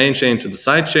from the main chain to the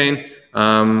side chain,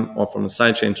 or from the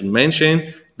side chain to the main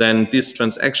chain, then these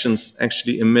transactions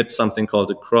actually emit something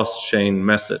called a cross-chain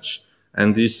message.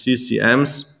 And these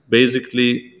CCMs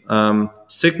basically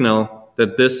signal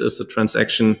that this is a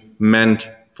transaction meant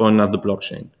for another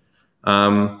blockchain.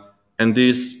 And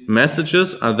these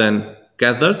messages are then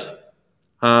gathered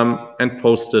and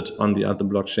posted on the other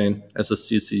blockchain as a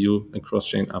CCU, a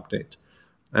cross-chain update.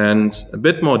 And a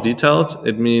bit more detailed,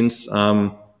 it means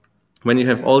when you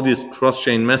have all these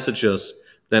cross-chain messages,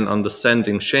 then on the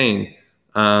sending chain,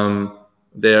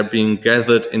 they are being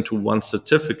gathered into one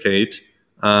certificate,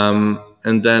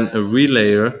 and then a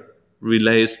relayer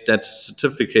relays that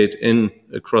certificate in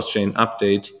a cross-chain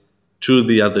update to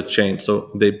the other chain.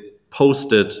 So they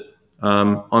post it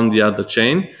on the other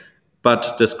chain,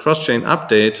 but this cross-chain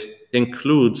update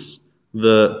includes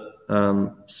the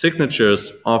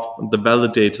signatures of the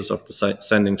validators of the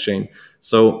sending chain.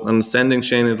 So on the sending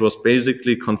chain, it was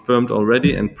basically confirmed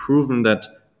already and proven that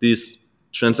these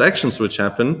transactions which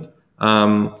happened,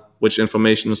 which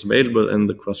information is available in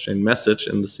the cross-chain message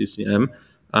in the CCM,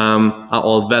 are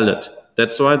all valid.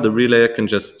 That's why the relayer can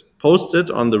just post it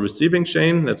on the receiving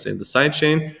chain, let's say the side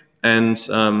chain, and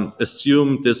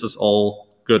assume this is all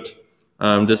good.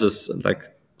 This is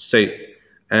like safe.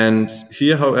 And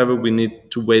here, however, we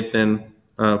need to wait then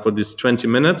for these 20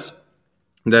 minutes,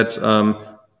 that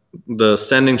the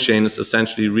sending chain is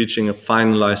essentially reaching a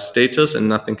finalized status and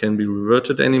nothing can be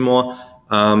reverted anymore.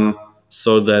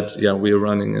 So that, yeah, we are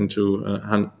running into,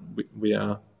 we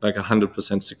are like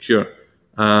 100% secure.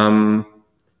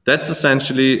 That's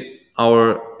essentially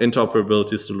our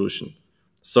interoperability solution.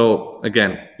 So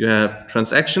again, you have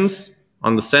transactions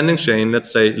on the sending chain,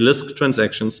 let's say Lisk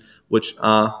transactions, which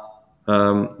are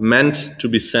meant to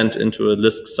be sent into a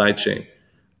Lisk sidechain.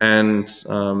 And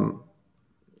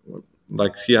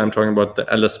like here, I'm talking about the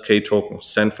LSK token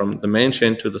sent from the main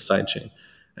chain to the sidechain.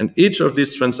 And each of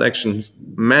these transactions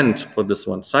meant for this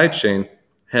one sidechain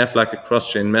have like a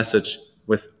cross-chain message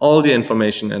with all the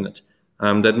information in it.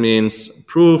 That means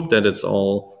proof that it's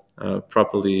all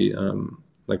properly,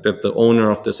 like that the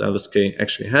owner of this LSK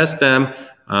actually has them,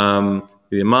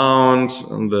 the amount,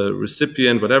 the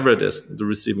recipient, whatever it is, the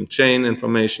receiving chain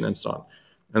information, and so on.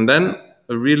 And then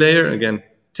a relayer, again,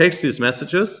 takes these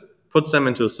messages, puts them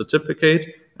into a certificate,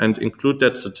 and include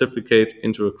that certificate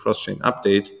into a cross-chain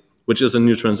update, which is a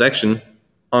new transaction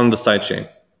on the sidechain,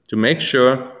 to make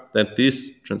sure that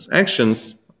these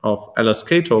transactions of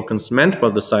LSK tokens meant for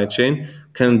the sidechain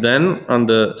can then on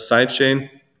the sidechain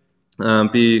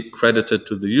be credited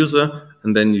to the user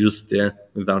and then used there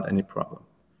without any problem.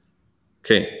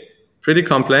 Okay, pretty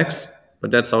complex, but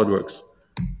that's how it works.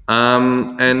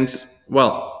 And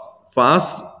well, for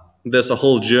us, there's a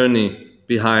whole journey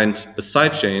behind a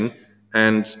sidechain,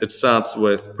 and it starts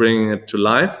with bringing it to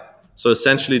life. So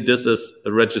essentially, this is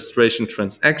a registration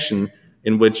transaction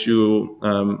in which you,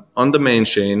 on the main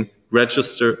chain,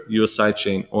 register your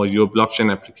sidechain or your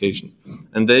blockchain application.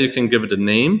 And there you can give it a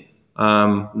name.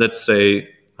 Let's say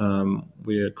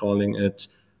we are calling it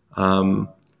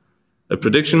a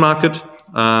prediction market.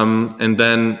 And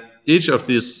then each of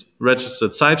these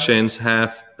registered sidechains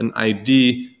have an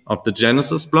ID of the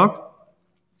Genesis block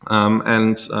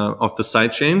and of the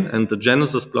sidechain. And the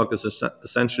Genesis block is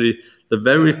essentially the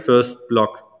very first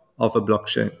block of a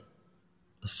blockchain.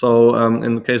 So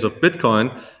in the case of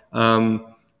Bitcoin,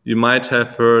 you might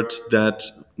have heard that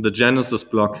the Genesis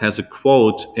block has a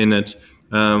quote in it,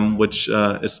 which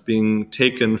is being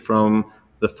taken from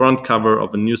the front cover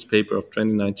of a newspaper of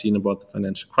 2019 about the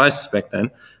financial crisis back then.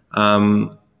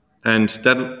 And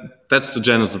that's the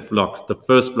Genesis block, the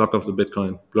first block of the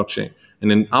Bitcoin blockchain.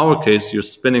 And in our case, you're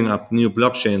spinning up new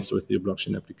blockchains with your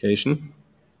blockchain application.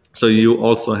 So you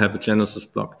also have a Genesis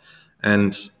block.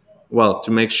 And well, to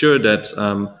make sure that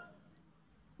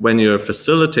when you're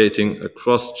facilitating a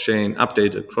cross-chain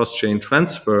update, a cross-chain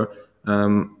transfer,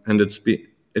 and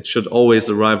it should always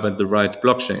arrive at the right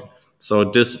blockchain. So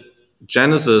this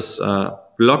Genesis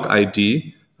block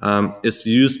ID is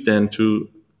used then to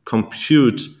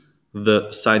compute the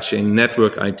sidechain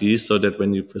network ID, so that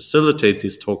when you facilitate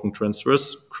these token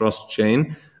transfers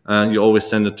cross-chain, you always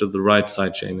send it to the right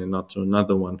sidechain and not to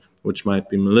another one, which might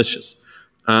be malicious.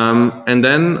 And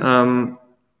then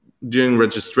during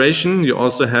registration, you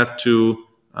also have to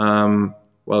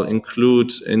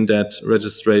include in that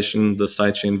registration the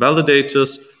sidechain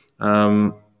validators,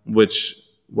 which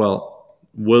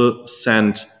will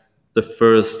send the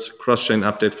first cross-chain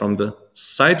update from the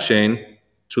sidechain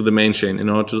to the main chain in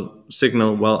order to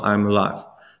signal, well, I'm alive.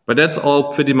 But that's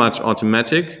all pretty much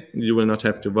automatic. You will not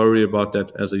have to worry about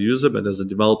that as a user, but as a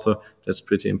developer, that's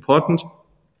pretty important.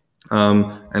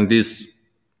 And these,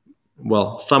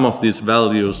 some of these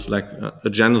values, like a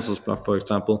Genesis block, for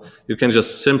example, you can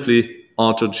just simply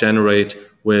auto-generate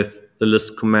with the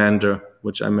Lisk commander,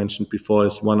 which I mentioned before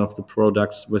is one of the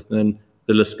products within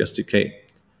the Lisk SDK.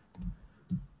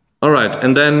 All right,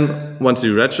 and then once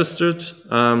you registered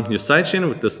your sidechain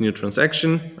with this new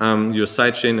transaction, your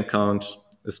sidechain account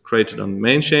is created on the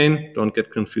main chain. Don't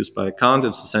get confused by account.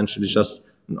 It's essentially just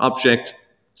an object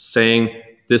saying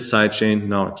this sidechain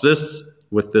now exists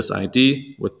with this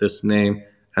ID, with this name,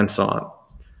 and so on.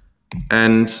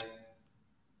 And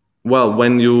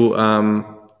when you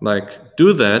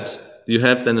do that, you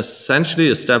have then essentially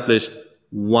established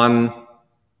one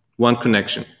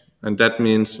connection. And that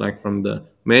means from the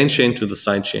main chain to the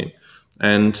side chain.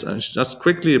 And just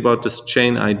quickly about this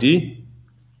chain ID,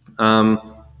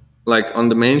 on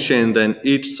the main chain, then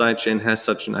each side chain has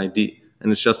such an ID,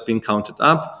 and it's just being counted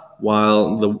up,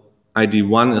 while the ID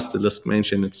 1 is the Lisk main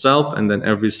chain itself, and then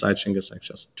every side chain gets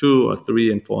just 2 or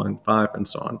 3 and 4 and 5 and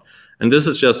so on. And this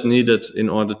is just needed in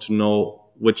order to know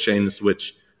which chain is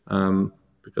which,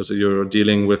 because you're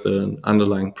dealing with an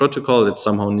underlying protocol, it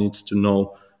somehow needs to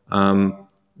know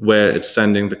where it's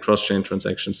sending the cross-chain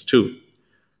transactions to.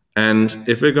 And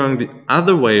if we're going the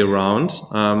other way around,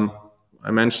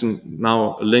 I mentioned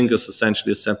now a link is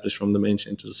essentially established from the main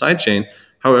chain to the side chain.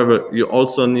 However, you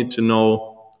also need to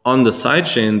know on the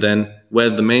sidechain then where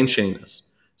the main chain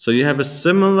is. So you have a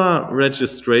similar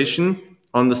registration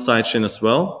on the sidechain as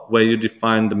well, where you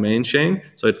define the main chain.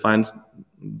 So it finds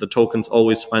the tokens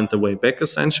always find the way back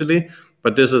essentially,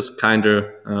 but this is kind of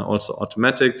also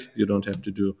automatic. You don't have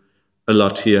to do a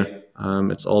lot here.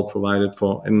 It's all provided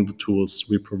for in the tools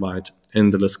we provide in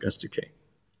the Lisk SDK.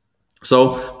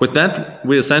 So with that,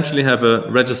 we essentially have a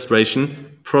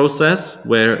registration process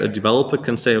where a developer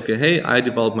can say, okay, hey, I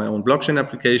developed my own blockchain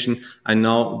application. I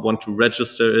now want to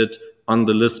register it on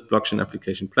the Lisk blockchain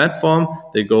application platform.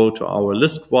 They go to our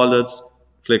Lisk wallets,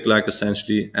 click like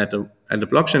essentially add a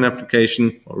blockchain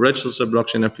application or register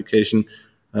blockchain application,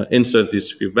 insert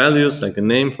these few values like a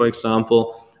name, for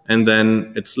example, and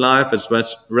then it's live, it's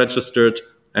registered,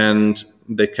 and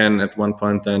they can at one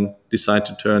point then decide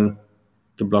to turn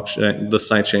the blockchain, the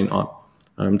sidechain on.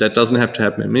 That doesn't have to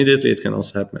happen immediately. It can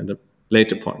also happen at a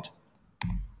later point.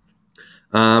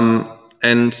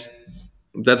 And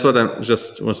that's what I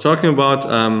just was talking about.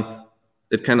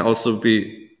 It can also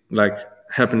be like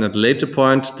happen at a later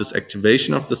point, this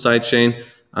activation of the sidechain.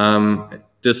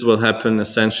 This will happen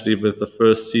essentially with the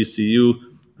first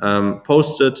CCU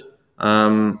posted,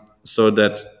 so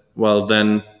that, well,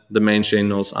 then the main chain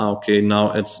knows, okay,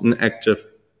 now it's an active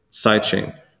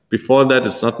sidechain. Before that,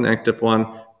 it's not an active one,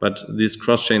 but these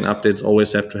cross-chain updates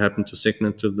always have to happen to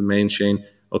signal to the main chain,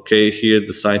 okay, here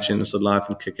the sidechain is alive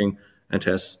and kicking and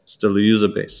has still a user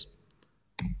base.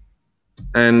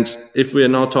 And if we are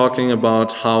now talking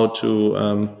about how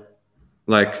to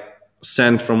like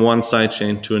send from one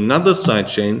sidechain to another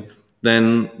sidechain,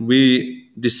 then we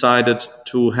decided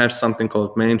to have something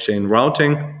called main chain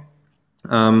routing.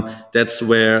 That's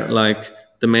where like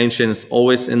the main chain is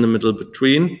always in the middle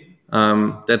between.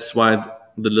 That's why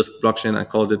the Lisk blockchain, I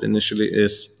called it initially,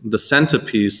 is the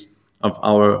centerpiece of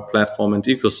our platform and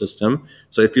ecosystem.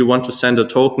 So if you want to send a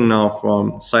token now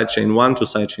from sidechain 1 to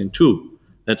sidechain 2,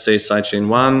 let's say sidechain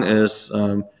 1 is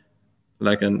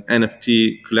like an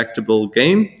NFT collectible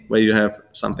game where you have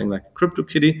something like a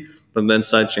CryptoKitty, but then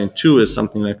sidechain 2 is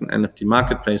something like an NFT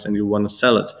marketplace and you want to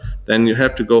sell it. Then you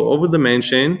have to go over the main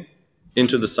chain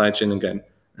into the sidechain again.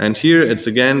 And here it's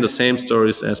again the same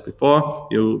stories as before.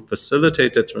 You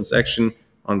facilitate the transaction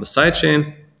on the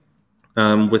sidechain.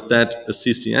 With that, a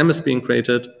CCM is being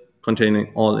created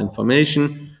containing all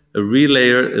information. A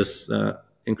relayer is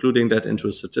including that into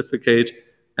a certificate,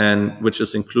 and which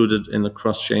is included in the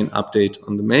cross-chain update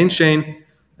on the main chain.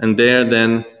 And there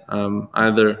then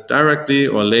either directly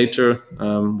or later,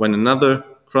 when another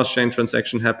cross-chain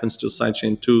transaction happens to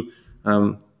sidechain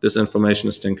 2, this information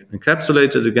is then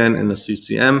encapsulated again in a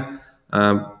CCM,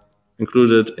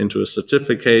 included into a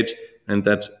certificate, and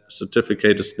that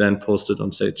certificate is then posted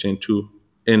on sidechain 2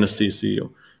 in a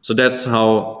CCU. So that's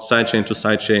how sidechain to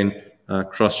sidechain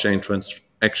cross-chain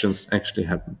transactions actually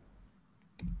happen.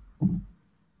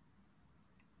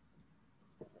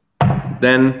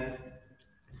 Then,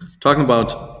 talking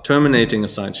about terminating a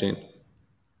sidechain,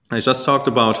 I just talked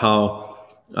about how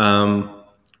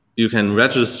you can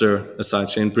register a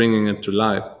sidechain, bringing it to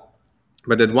life.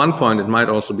 But at one point, it might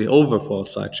also be over for a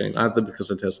sidechain, either because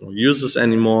it has no users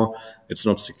anymore, it's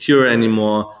not secure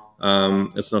anymore,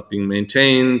 it's not being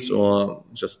maintained, or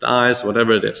just dies,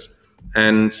 whatever it is.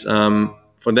 And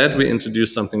for that, we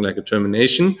introduce something like a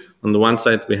termination. On the one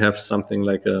side, we have something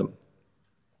like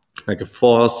a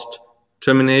forced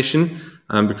termination,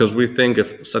 because we think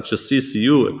if such a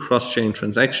CCU, a cross-chain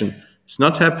transaction, is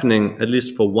not happening at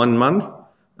least for 1 month,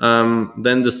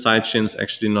 then the sidechain is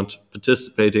actually not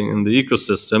participating in the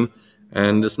ecosystem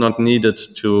and is not needed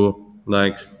to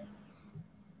like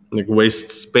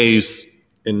waste space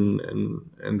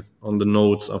on the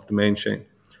nodes of the main chain.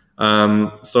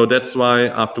 So that's why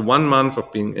after 1 month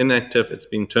of being inactive, it's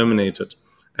being terminated.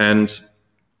 And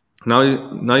now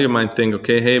you might think,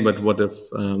 okay, hey, but what if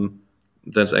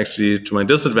that's actually to my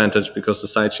disadvantage because the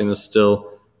sidechain is still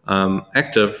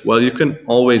active? Well, you can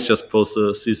always just post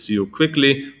a CCU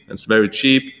quickly. It's very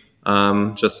cheap.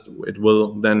 It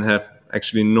will then have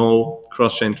actually no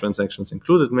cross-chain transactions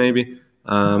included maybe.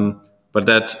 But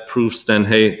that proves then,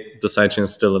 hey, the sidechain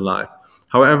is still alive.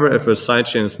 However, if a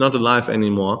sidechain is not alive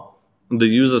anymore, the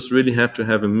users really have to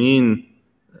have a means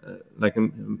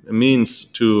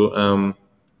to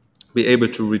be able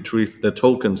to retrieve their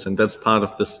tokens. And that's part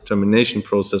of this termination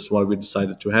process why we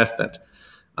decided to have that.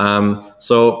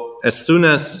 So as soon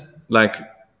as like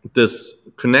this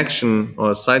connection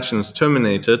or sidechain is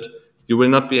terminated, you will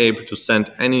not be able to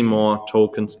send any more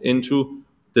tokens into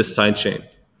this sidechain.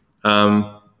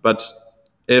 But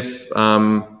if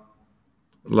the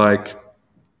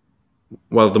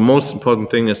most important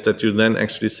thing is that you then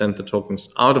actually send the tokens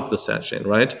out of the sidechain,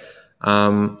 right?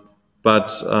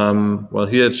 But well,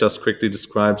 here it just quickly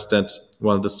describes that,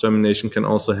 well, this termination can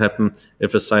also happen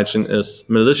if a sidechain is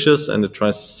malicious and it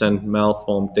tries to send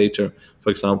malformed data. For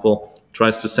example,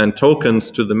 tries to send tokens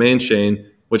to the main chain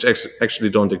which actually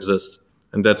don't exist.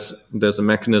 And there's a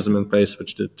mechanism in place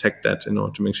which detect that in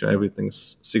order to make sure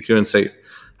everything's secure and safe.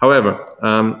 However,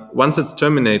 once it's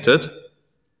terminated,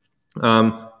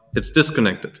 it's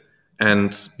disconnected.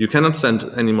 And you cannot send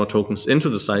any more tokens into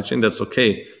the sidechain. That's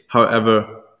okay.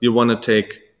 However, you want to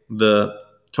take the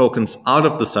tokens out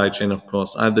of the sidechain, of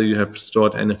course. Either you have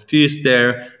stored NFTs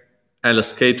there,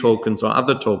 LSK tokens, or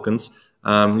other tokens.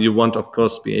 You want, of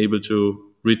course, be able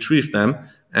to retrieve them.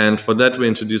 And for that, we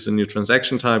introduce a new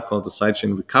transaction type called the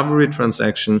sidechain recovery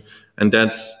transaction. And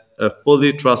that's a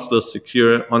fully trustless,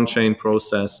 secure, on-chain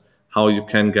process how you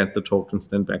can get the tokens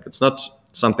then back. It's not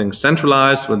something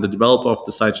centralized when the developer of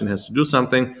the sidechain has to do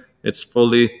something. It's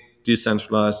fully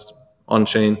decentralized,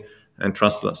 on-chain, and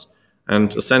trustless.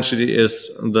 And essentially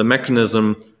is the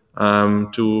mechanism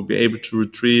to be able to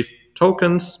retrieve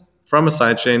tokens from a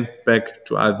sidechain back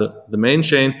to either the main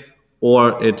chain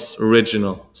or its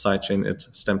original sidechain it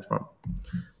stemmed from.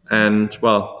 And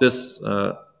well, this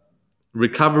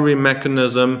recovery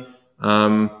mechanism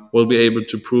will be able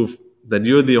to prove that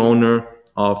you're the owner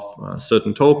of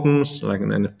certain tokens, like an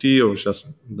NFT or just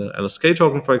the LSK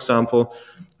token, for example.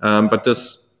 But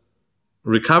this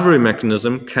recovery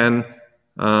mechanism can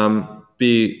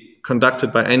be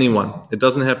conducted by anyone. It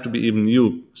doesn't have to be even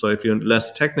you. So if you're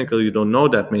less technical, you don't know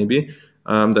that maybe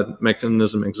that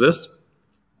mechanism exists.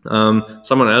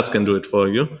 Someone else can do it for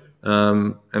you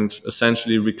and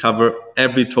essentially recover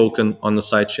every token on the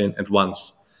sidechain at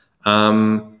once.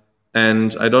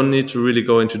 And I don't need to really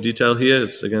go into detail here.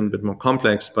 It's, again, a bit more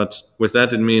complex. But with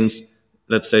that, it means,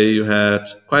 let's say you had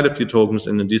quite a few tokens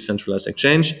in a decentralized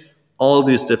exchange. All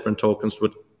these different tokens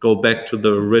would go back to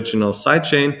the original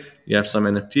sidechain. You have some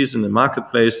NFTs in the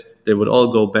marketplace. They would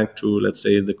all go back to, let's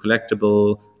say, the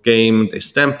collectible game they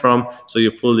stem from. So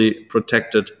you're fully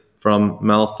protected from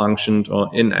malfunctioned or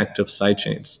inactive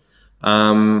sidechains.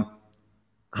 However,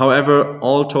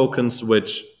 all tokens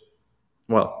which,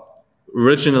 well,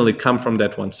 originally come from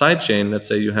that one sidechain, let's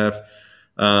say you have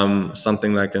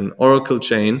something like an Oracle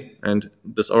chain, and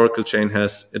this Oracle chain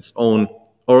has its own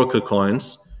Oracle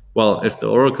coins. Well, if the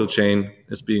Oracle chain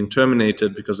is being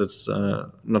terminated because it's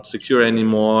not secure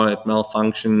anymore, it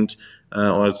malfunctioned,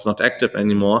 or it's not active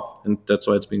anymore, and that's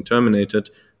why it's being terminated,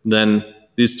 then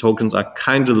these tokens are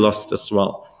kind of lost as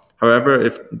well. However,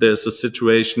 if there's a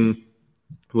situation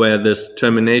where this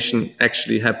termination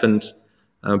actually happened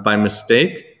by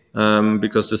mistake,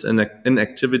 because this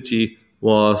inactivity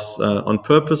was on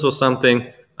purpose or something,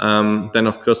 then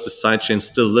of course the sidechain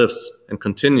still lives and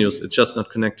continues. It's just not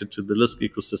connected to the Lisk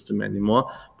ecosystem anymore.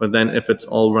 But then if it's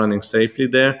all running safely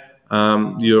there,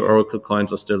 your Oracle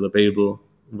coins are still available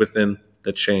within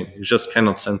the chain. You just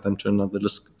cannot send them to another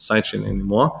Lisk sidechain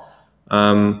anymore.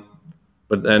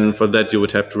 But then for that, you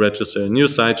would have to register a new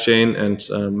sidechain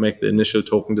and make the initial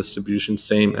token distribution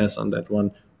same as on that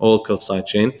one Oracle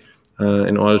sidechain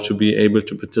in order to be able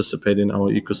to participate in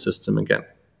our ecosystem again.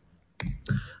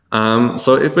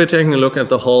 So if we're taking a look at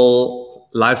the whole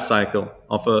life cycle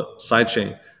of a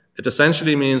sidechain, it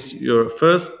essentially means you're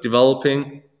first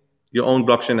developing your own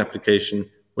blockchain application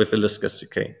with the Lisk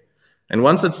SDK. And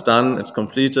once it's done, it's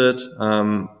completed,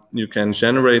 you can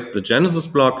generate the Genesis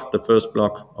block, the first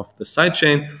block of the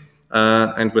sidechain.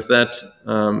 And with that,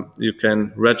 you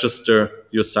can register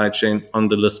your sidechain on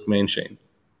the Lisk main chain.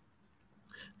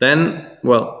 Then,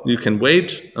 well, you can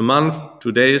wait a month,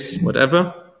 2 days,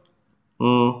 whatever,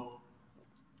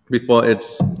 before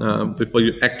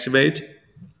you activate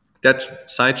that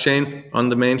sidechain on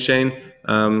the main chain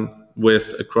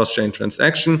with a cross-chain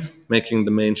transaction, making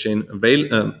the main chain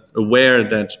aware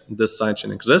that this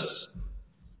sidechain exists.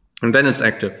 And then it's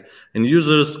active. And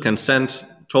users can send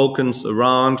tokens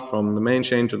around from the main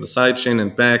chain to the sidechain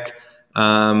and back.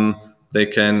 They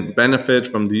can benefit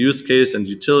from the use case and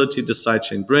utility the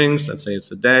sidechain brings. Let's say it's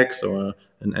a DEX or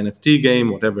an NFT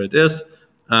game, whatever it is,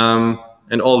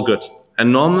 and all good.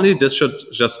 And normally this should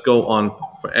just go on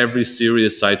for every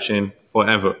serious sidechain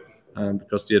forever,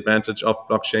 because the advantage of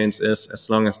blockchains is as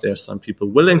long as there's some people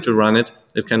willing to run it,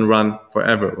 it can run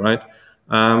forever, right?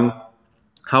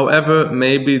 However,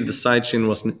 maybe the sidechain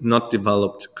was not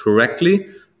developed correctly,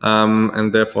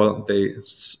 and therefore they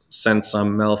sent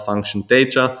some malfunctioned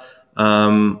data,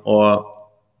 or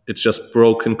it's just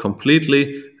broken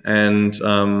completely, and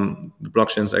the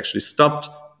blockchain is actually stopped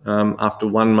after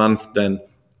 1 month. Then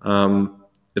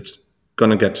it's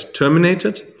gonna get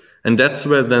terminated, and that's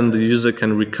where then the user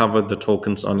can recover the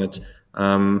tokens on it.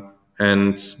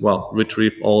 and well,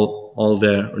 retrieve all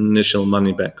their initial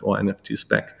money back or NFTs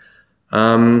back.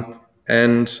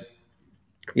 And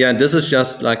yeah, this is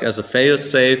just like as a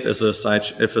fail-safe, if a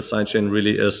sidechain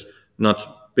really is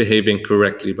not behaving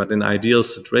correctly. But in ideal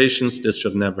situations, this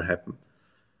should never happen.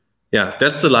 Yeah,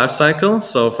 that's the life cycle.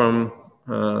 So from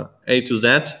A to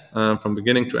Z, from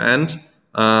beginning to end.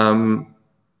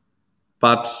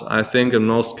 But I think in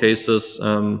most cases,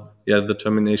 the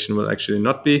termination will actually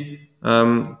not be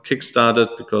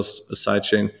kickstarted, because a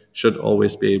sidechain should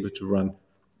always be able to run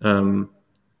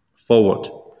forward.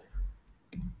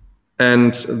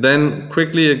 And then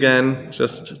quickly again,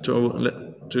 just to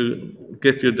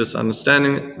give you this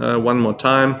understanding one more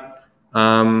time.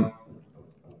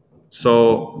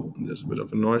 So there's a bit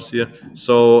of a noise here.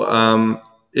 So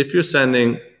if you're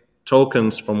sending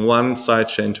tokens from one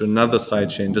sidechain to another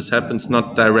sidechain, this happens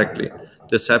not directly.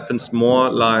 This happens more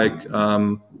like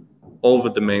over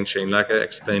the main chain, like I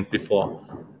explained before.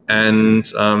 And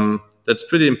that's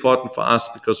pretty important for us,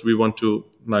 because we want to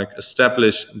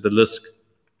establish the Lisk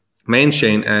main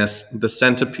chain as the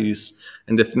centerpiece.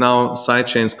 And if now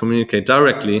sidechains communicate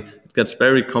directly, it gets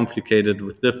very complicated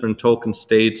with different token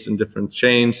states in different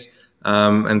chains.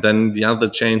 And then the other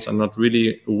chains are not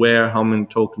really aware how many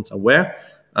tokens are where.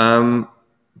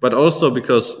 But also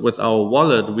because with our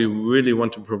wallet, we really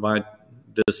want to provide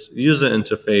this user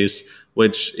interface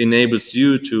which enables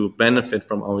you to benefit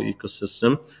from our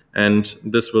ecosystem. And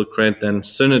this will create then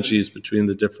synergies between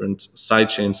the different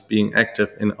sidechains being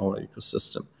active in our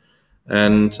ecosystem.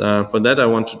 And for that, I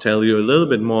want to tell you a little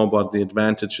bit more about the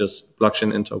advantages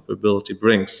blockchain interoperability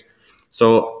brings.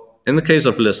 So in the case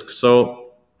of Lisk,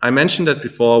 so I mentioned that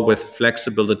before with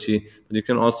flexibility, but you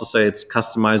can also say it's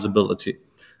customizability.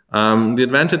 The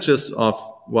advantages of,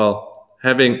 well,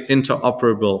 having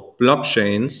interoperable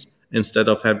blockchains instead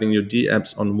of having your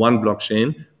dApps on one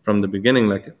blockchain from the beginning,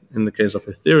 like in the case of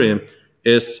Ethereum,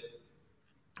 is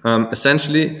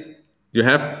essentially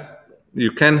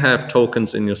you can have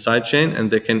tokens in your sidechain, and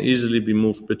they can easily be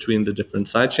moved between the different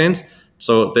sidechains.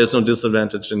 So there's no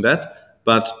disadvantage in that.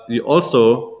 But you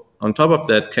also, on top of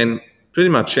that, can pretty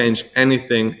much change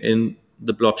anything in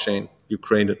the blockchain you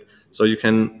created. So you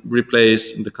can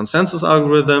replace the consensus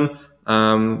algorithm.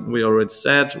 We already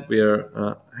said we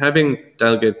are having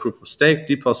delegate proof of stake,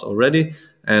 DPoS already,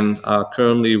 and are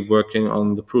currently working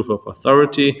on the proof of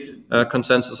authority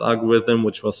consensus algorithm,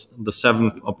 which was the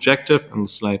 7th objective on the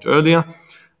slide earlier.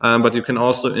 But you can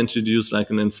also introduce like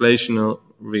an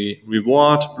inflationary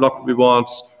reward, block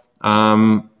rewards,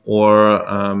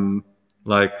 or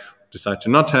like decide to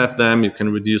not have them. You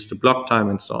can reduce the block time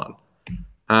and so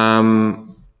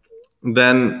on.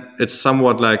 Then it's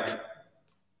somewhat like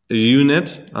a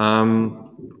unit.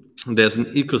 There's an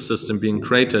ecosystem being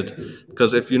created,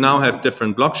 because if you now have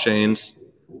different blockchains,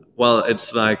 well,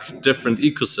 it's like different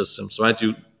ecosystems, right?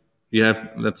 You have,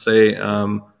 let's say,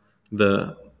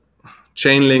 the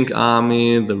Chainlink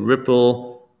army, the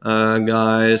Ripple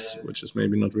guys, which is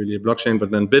maybe not really a blockchain, but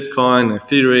then Bitcoin,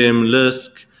 Ethereum,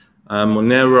 Lisk,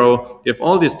 Monero. You have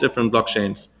all these different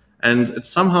blockchains, and it's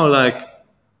somehow like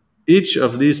each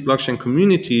of these blockchain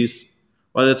communities,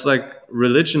 well, it's like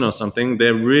religion or something.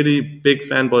 They're really big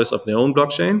fanboys of their own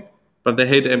blockchain, but they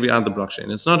hate every other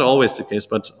blockchain. It's not always the case,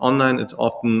 but online it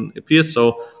often appears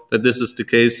so that this is the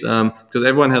case, because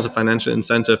everyone has a financial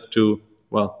incentive to,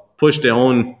 well, push their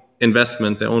own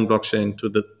investment, their own blockchain to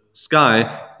the sky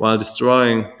while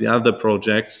destroying the other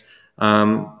projects.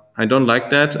 I don't like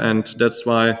that, and that's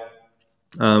why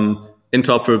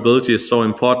interoperability is so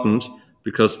important,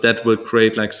 because that will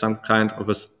create like some kind of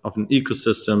an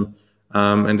ecosystem.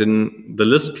 And in the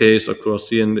Lisk case, of course,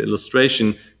 here in the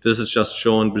illustration, this is just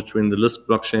shown between the Lisk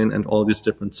blockchain and all these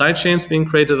different sidechains being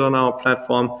created on our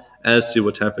platform. Else you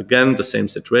would have, again, the same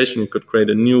situation. You could create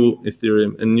a new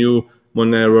Ethereum, a new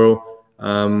Monero,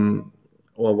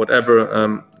 or whatever,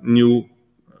 a new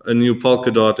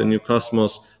Polkadot, a new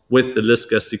Cosmos with the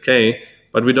Lisk SDK,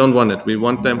 but we don't want it. We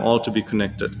want them all to be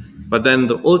connected. But then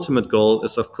the ultimate goal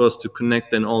is, of course, to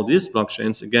connect then all these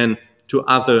blockchains, again, to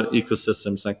other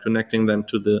ecosystems, like connecting them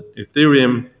to the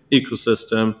Ethereum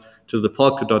ecosystem, to the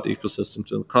Polkadot ecosystem,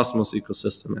 to the Cosmos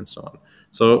ecosystem, and so on.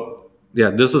 So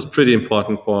yeah, this is pretty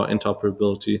important for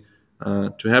interoperability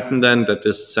to happen then, that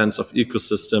this sense of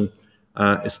ecosystem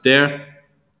is there.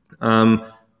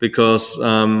 Because,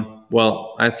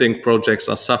 well, I think projects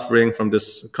are suffering from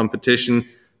this competition,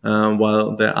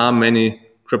 while there are many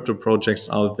crypto projects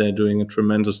out there doing a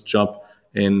tremendous job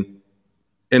in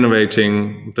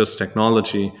innovating this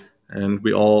technology, and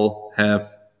we all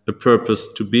have a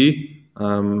purpose to be.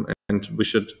 And and we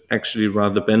should actually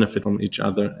rather benefit from each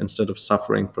other instead of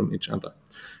suffering from each other.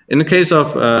 In the case of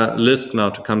Lisk, now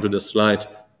to come to this slide,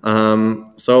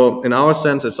 so in our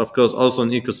sense, it's of course also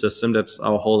an ecosystem. That's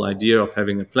our whole idea of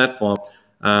having a platform.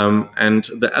 And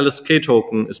the LSK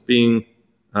token is being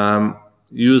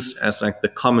used as like the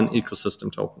common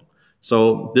ecosystem token.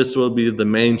 So this will be the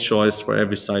main choice for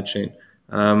every sidechain.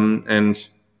 And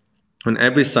on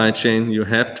every sidechain, you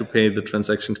have to pay the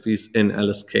transaction fees in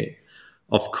LSK.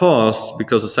 Of course,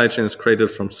 because the sidechain is created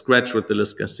from scratch with the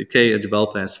Lisk SDK, a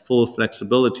developer has full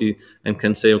flexibility and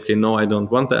can say, okay, no, I don't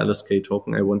want the LSK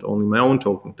token. I want only my own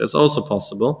token. That's also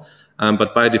possible.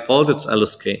 But by default, it's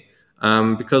LSK.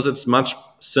 Because it's much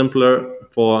simpler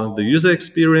for the user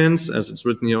experience. As it's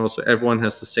written here also, everyone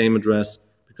has the same address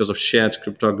because of shared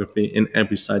cryptography in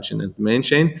every sidechain and the main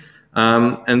chain.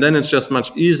 And then it's just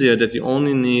much easier that you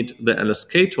only need the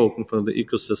LSK token for the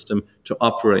ecosystem to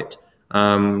operate.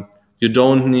 You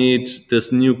don't need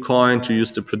this new coin to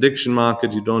use the prediction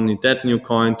market. You don't need that new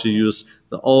coin to use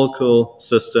the Oracle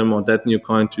system or that new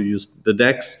coin to use the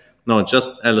DEX. No, just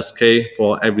LSK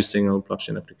for every single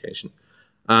blockchain application.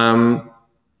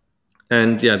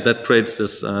 And yeah, that creates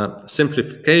this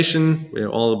simplification. We're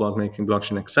all about making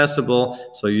blockchain accessible.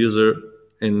 So a user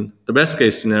in the best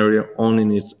case scenario only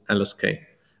needs LSK.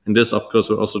 And this, of course,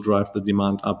 will also drive the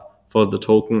demand up for the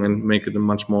token and make it a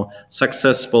much more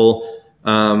successful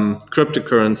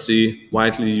cryptocurrency,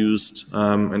 widely used,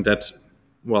 and that,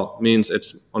 well, means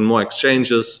it's on more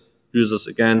exchanges. Users,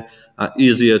 again, are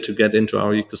easier to get into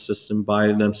our ecosystem, buy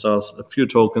themselves a few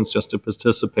tokens just to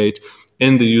participate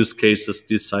in the use cases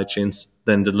these sidechains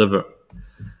then deliver.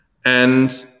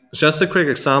 And just a quick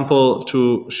example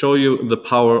to show you the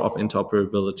power of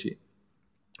interoperability.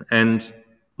 And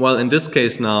well, in this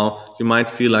case now, you might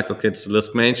feel like, okay, it's the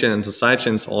Lisk main chain and the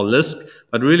sidechain is all Lisk,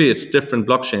 but really it's different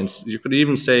blockchains. You could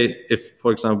even say if,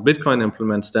 for example, Bitcoin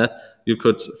implements that, you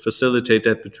could facilitate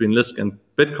that between Lisk and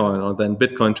Bitcoin, or then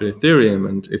Bitcoin to Ethereum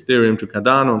and Ethereum to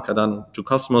Cardano and Cardano to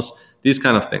Cosmos, these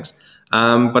kind of things.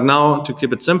 But now to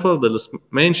keep it simple, the Lisk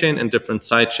main chain and different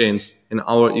sidechains in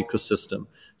our ecosystem.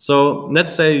 So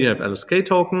let's say you have LSK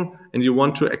token and you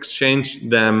want to exchange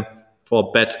them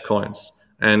for BET coins.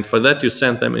 And for that, you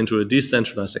send them into a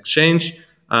decentralized exchange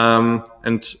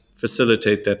and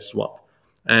facilitate that swap.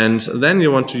 And then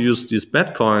you want to use these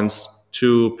BET coins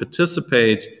to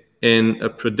participate in a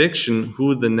prediction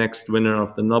who the next winner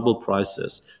of the Nobel Prize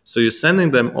is. So you're sending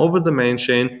them over the main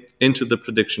chain into the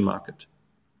prediction market.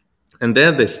 And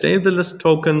there they stay, the Lisk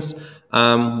tokens,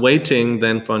 waiting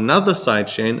then for another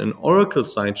sidechain, an Oracle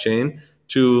sidechain,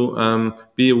 to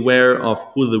be aware of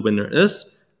who the winner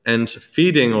is, and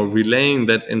feeding or relaying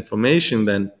that information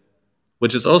then,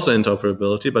 which is also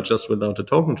interoperability, but just without a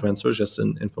token transfer, just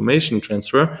an information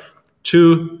transfer,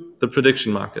 to the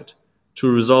prediction market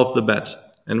to resolve the bet.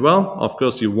 And well, of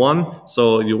course, you won.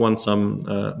 So you won some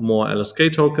more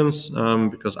LSK tokens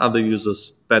because other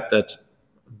users bet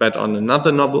on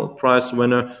another Nobel Prize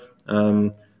winner.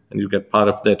 And you get part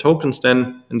of their tokens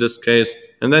then, in this case.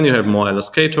 And then you have more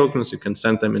LSK tokens. You can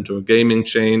send them into a gaming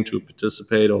chain to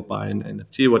participate or buy an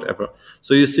NFT, whatever.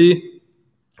 So you see,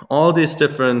 all these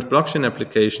different blockchain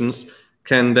applications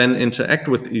can then interact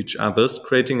with each other,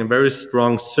 creating a very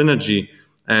strong synergy.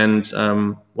 And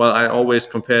well, I always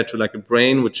compare it to like a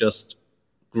brain which just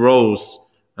grows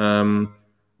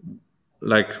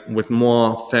like with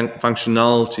more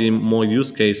functionality, more use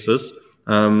cases.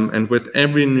 And with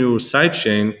every new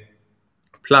sidechain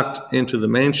plugged into the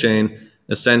main chain,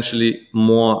 essentially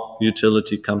more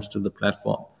utility comes to the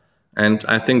platform. And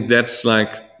I think that's like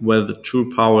where the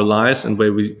true power lies, and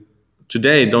where we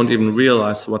today don't even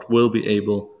realize what will be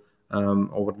able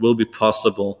or what will be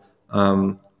possible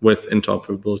with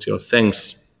interoperability, or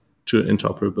thanks to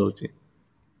interoperability.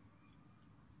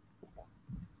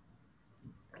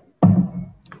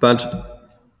 But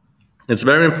it's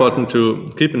very important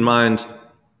to keep in mind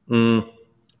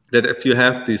that if you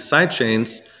have these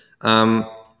sidechains,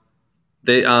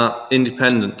 they are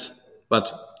independent,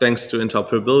 but thanks to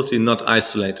interoperability, not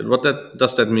isolated. What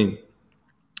does that mean?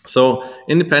 So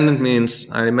independent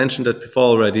means, I mentioned that before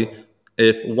already,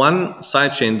 if one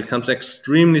sidechain becomes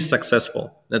extremely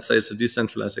successful, let's say it's a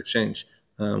decentralized exchange,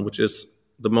 which is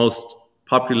the most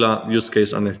popular use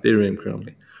case on Ethereum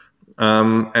currently,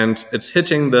 and it's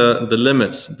hitting the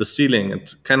limits, the ceiling.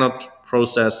 It cannot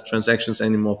process transactions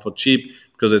anymore for cheap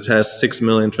because it has 6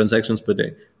 million transactions per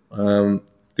day,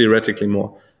 theoretically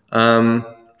more.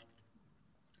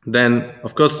 Then,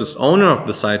 of course, this owner of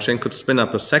the sidechain could spin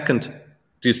up a second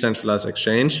decentralized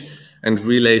exchange and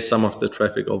relay some of the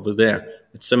traffic over there.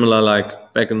 It's similar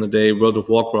like back in the day, World of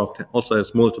Warcraft also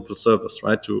has multiple servers,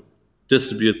 right, to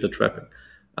distribute the traffic.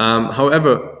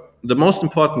 However, the most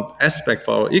important aspect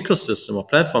for our ecosystem or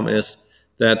platform is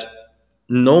that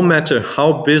no matter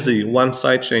how busy one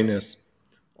sidechain is,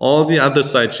 all the other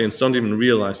sidechains don't even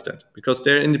realize that because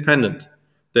they're independent.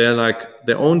 They're like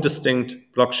their own distinct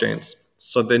blockchains.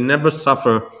 So they never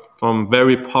suffer from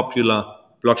very popular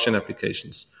blockchain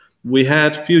applications. We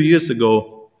had a few years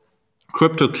ago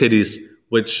CryptoKitties,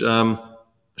 which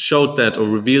showed that or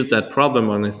revealed that problem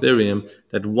on Ethereum,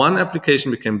 that one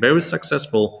application became very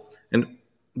successful and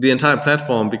the entire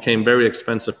platform became very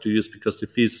expensive to use because the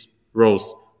fees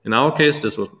rose. In our case,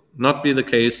 this would not be the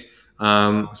case.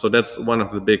 So that's one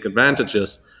of the big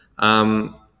advantages.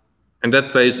 And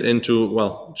that plays into,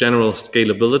 well, general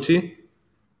scalability.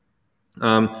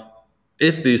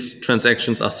 If these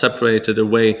transactions are separated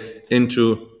away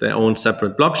into their own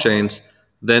separate blockchains,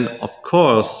 then of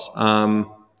course,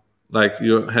 like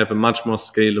you have a much more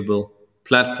scalable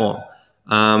platform.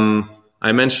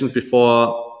 I mentioned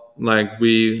before, like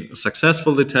we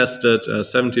successfully tested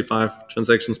 75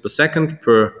 transactions per second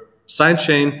per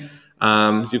sidechain.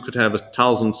 You could have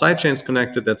 1,000 sidechains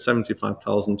connected. That's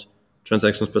 75,000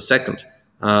 transactions per second.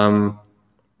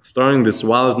 Throwing these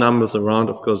wild numbers around,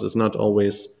 of course, is not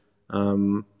always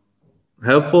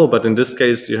helpful. But in this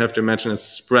case, you have to imagine it's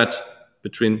spread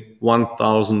between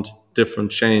 1,000 different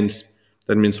chains.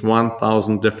 That means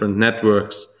 1,000 different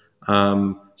networks.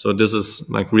 So this is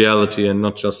like reality and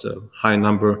not just a high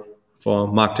number for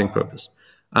marketing purpose.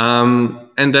 And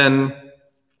then,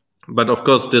 but of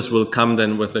course, this will come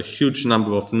then with a huge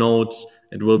number of nodes.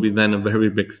 It will be then a very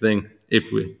big thing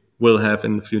if we will have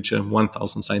in the future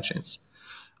 1,000 sidechains.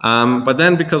 But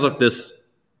then because of this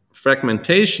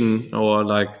fragmentation or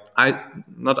like,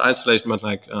 not isolation, but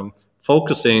like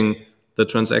focusing the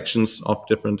transactions of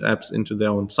different apps into their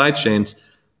own sidechains,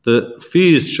 the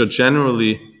fees should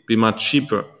generally be much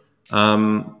cheaper.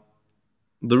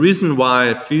 The reason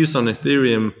why fees on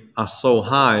Ethereum are so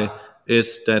high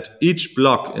is that each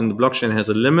block in the blockchain has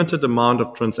a limited amount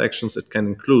of transactions it can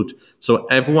include. So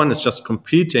everyone is just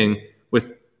competing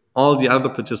with all the other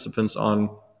participants on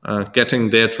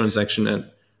getting their transaction in.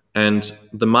 And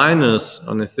the miners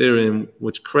on Ethereum,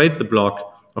 which create the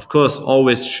block, of course,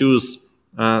 always choose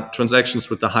transactions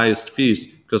with the highest fees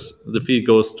because the fee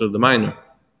goes to the miner.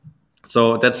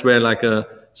 So that's where like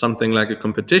something like a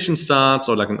competition starts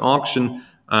or like an auction,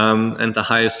 and the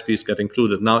highest fees get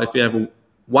included. Now, if you have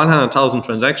 100,000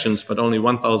 transactions, but only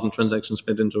 1,000 transactions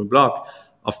fit into a block,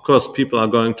 of course, people are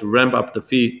going to ramp up the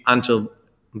fee until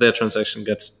their transaction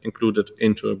gets included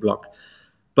into a block.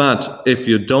 But if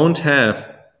you don't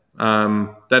have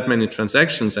that many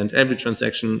transactions and every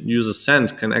transaction users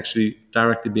send can actually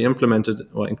directly be implemented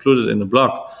or included in the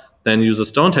block, then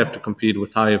users don't have to compete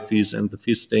with higher fees and the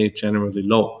fees stay generally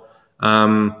low.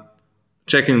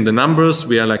 Checking the numbers,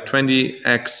 we are like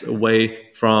 20x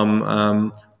away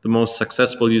from the most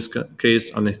successful use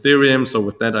case on Ethereum. So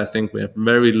with that, I think we have a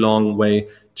very long way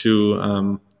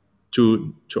to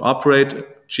operate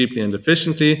cheaply and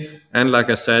efficiently. And like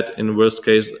I said, in the worst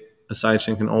case, a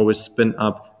sidechain can always spin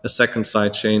up a second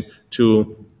sidechain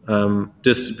to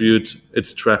distribute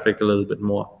its traffic a little bit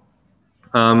more.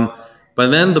 But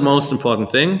then the most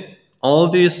important thing, all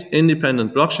these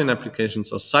independent blockchain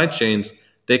applications or sidechains,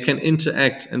 they can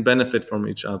interact and benefit from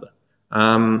each other.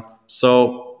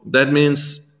 So that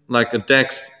means like a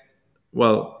DEX,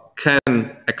 well,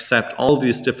 can accept all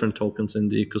these different tokens in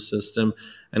the ecosystem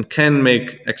and can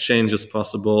make exchanges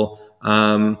possible.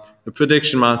 The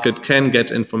prediction market can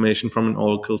get information from an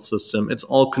oracle system. It's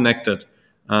all connected.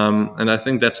 And I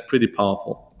think that's pretty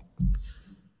powerful.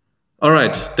 All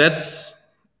right, that's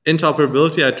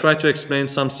interoperability. I tried to explain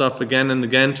some stuff again and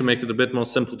again to make it a bit more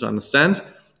simple to understand.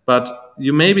 But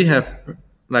you maybe have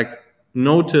like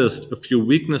noticed a few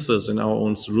weaknesses in our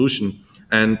own solution.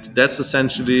 And that's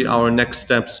essentially our next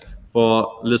steps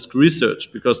for Lisk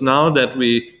research, because now that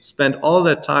we spent all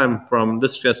that time from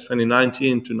Lisk.js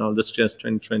 2019 to now Lisk.js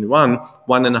 2021,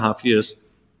 1.5 years,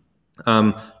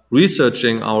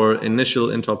 researching our initial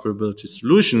interoperability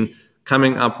solution,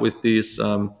 coming up with these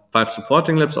 5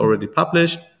 supporting libs already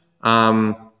published,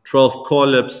 12 core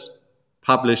libs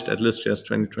published at Lisk.js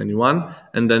 2021,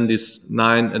 and then these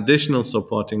 9 additional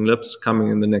supporting libs coming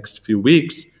in the next few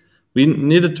weeks. We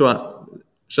needed to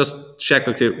just check,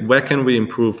 okay, where can we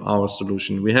improve our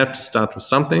solution? We have to start with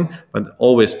something, but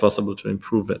always possible to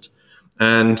improve it.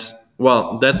 And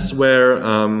well, that's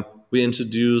where we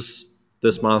introduce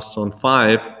this milestone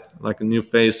 5, like a new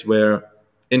phase where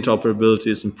interoperability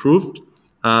is improved.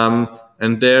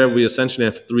 And there we essentially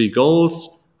have 3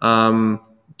 goals.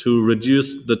 To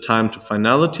reduce the time to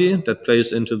finality that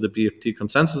plays into the BFT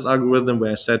consensus algorithm,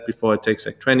 where I said before it takes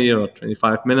like 20 or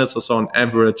 25 minutes or so on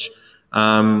average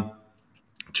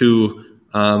to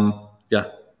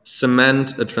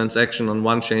cement a transaction on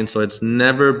one chain, so it's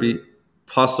never be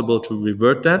possible to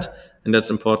revert that. And that's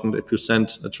important if you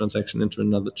send a transaction into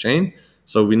another chain.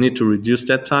 So we need to reduce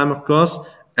that time, of course.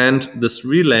 And this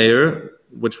relayer,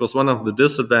 which was one of the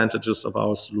disadvantages of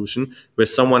our solution, where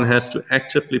someone has to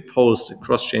actively post a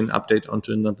cross-chain update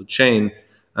onto another chain,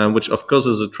 which of course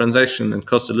is a transaction and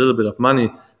costs a little bit of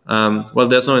money. Well,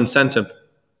 there's no incentive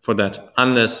for that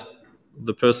unless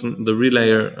the person, the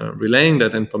relayer relaying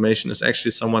that information is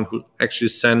actually someone who actually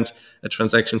sent a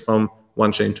transaction from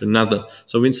one chain to another.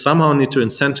 So we somehow need to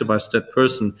incentivize that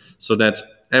person so that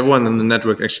everyone in the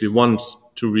network actually wants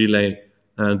to relay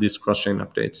these cross-chain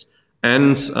updates.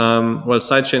 And well,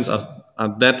 sidechains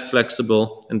are that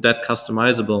flexible and that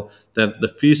customizable that the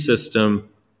fee system,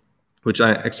 which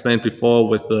I explained before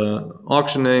with the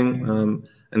auctioning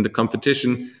and the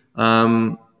competition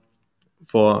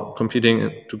for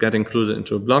competing to get included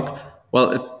into a block,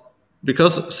 well,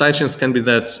 because sidechains can be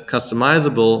that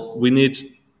customizable, we need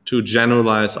to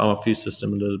generalize our fee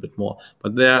system a little bit more.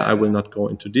 But there I will not go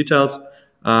into details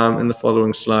in the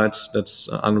following slides. That's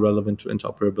unrelevant to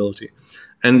interoperability.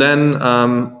 And then,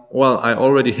 well, I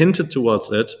already hinted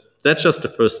towards it. That's just the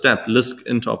first step, Lisk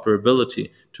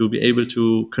interoperability, to be able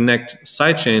to connect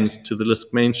sidechains to the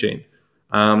Lisk main chain.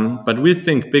 But we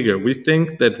think bigger. We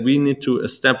think that we need to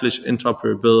establish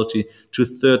interoperability to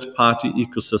third-party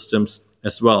ecosystems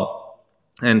as well.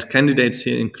 And candidates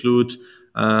here include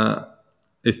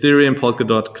Ethereum,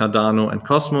 Polkadot, Cardano, and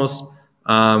Cosmos.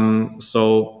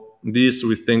 So these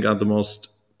we think are the most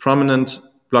prominent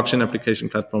blockchain application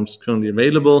platforms currently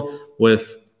available,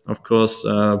 with, of course,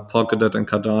 Polkadot and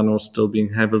Cardano still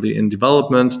being heavily in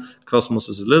development. Cosmos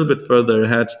is a little bit further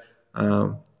ahead,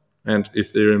 and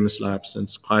Ethereum is live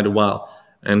since quite a while.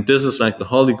 And this is like the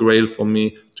holy grail for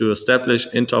me, to establish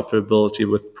interoperability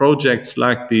with projects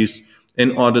like these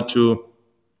in order to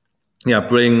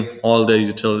bring all their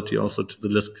utility also to the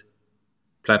Lisk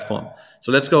platform.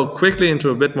 So let's go quickly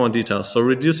into a bit more detail. So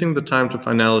reducing the time to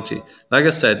finality. Like I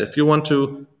said, if you want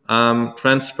to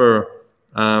transfer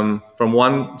from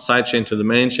one sidechain to the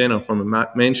main chain, or from a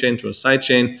main chain to a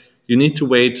sidechain, you need to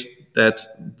wait that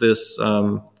this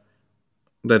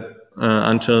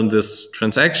until these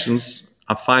transactions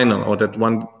are final, or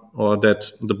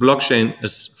that the blockchain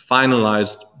is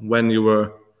finalized when you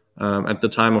were at the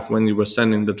time of when you were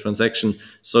sending the transaction,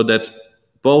 so that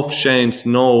both chains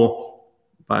know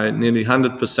by nearly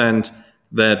 100%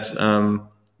 that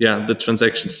the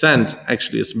transaction sent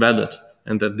actually is valid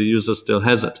and that the user still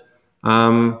has it.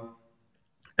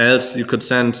 Else you could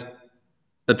send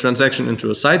a transaction into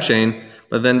a sidechain,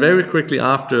 but then very quickly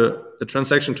after, a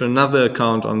transaction to another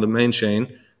account on the main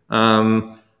chain,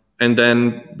 and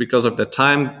then because of that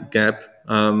time gap,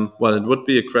 well, it would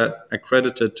be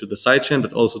accredited to the sidechain,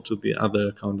 but also to the other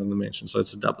account on the main chain. So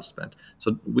it's a double spend.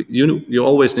 So you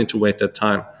always need to wait that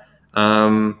time.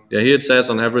 Here it says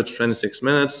on average 26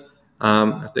 minutes.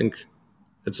 I think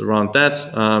it's around that,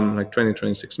 like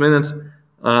 26 minutes.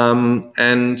 We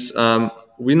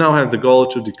now have the goal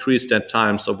to decrease that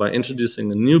time. So by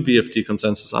introducing a new BFT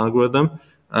consensus algorithm,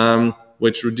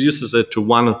 which reduces it to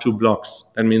 1 or 2 blocks,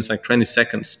 that means like 20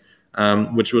 seconds,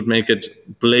 which would make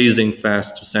it blazing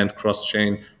fast to send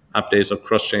cross-chain updates or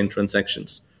cross-chain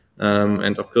transactions.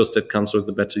 And of course, that comes with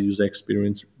a better user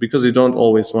experience, because you don't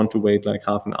always want to wait like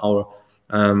half an hour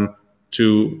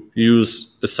to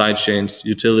use the sidechain's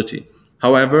utility.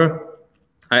 However,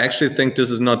 I actually think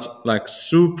this is not like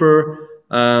super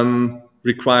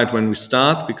required when we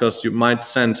start, because you might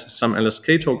send some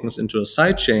LSK tokens into a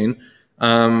sidechain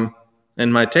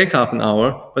and might take half an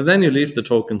hour, but then you leave the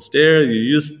tokens there, you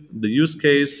use the use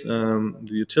case, the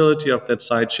utility of that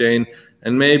sidechain,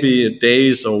 and maybe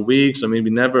days or weeks or maybe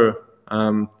never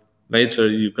later,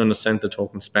 you're going to send the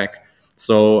tokens back.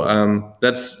 So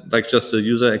that's like just a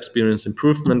user experience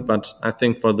improvement, but I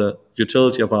think for the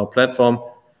utility of our platform,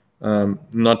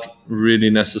 not really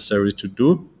necessary to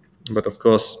do, but of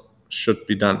course should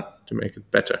be done to make it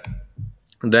better.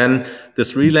 Then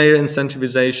this relayer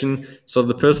incentivization. So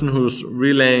the person who's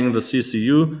relaying the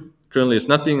CCU currently is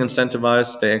not being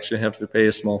incentivized. They actually have to pay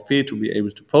a small fee to be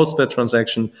able to post that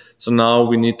transaction. So now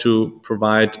we need to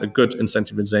provide a good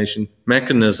incentivization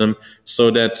mechanism so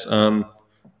that,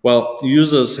 well,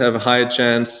 users have a higher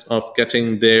chance of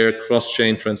getting their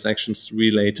cross-chain transactions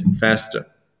relayed faster.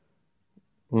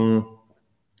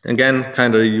 Again,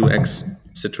 kind of a UX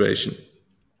situation.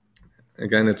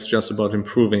 Again, it's just about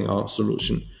improving our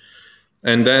solution.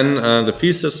 And then the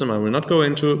fee system I will not go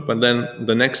into, but then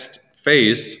the next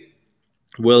phase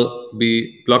will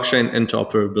be blockchain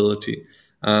interoperability.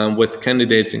 with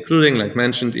candidates including, like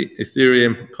mentioned,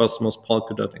 Ethereum, Cosmos,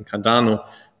 Polkadot, and Cardano,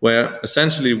 where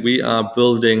essentially we are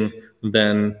building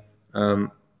then our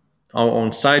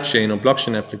own sidechain or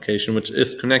blockchain application, which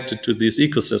is connected to these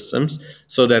ecosystems,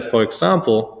 so that, for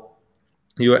example,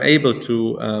 you are able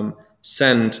to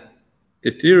send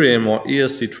Ethereum or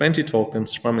ERC20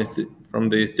 tokens from the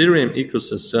Ethereum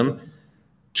ecosystem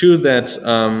to that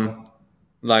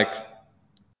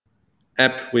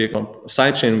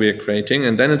sidechain we are creating,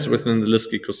 and then it's within the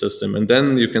Lisk ecosystem, and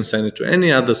then you can send it to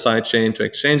any other sidechain to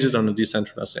exchange it on a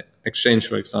decentralized exchange,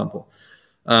 for example.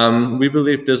 We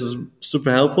believe this is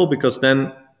super helpful because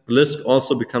then Lisk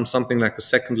also becomes something like a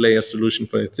second layer solution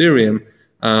for Ethereum,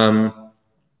 and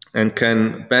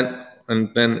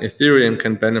then Ethereum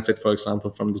can benefit, for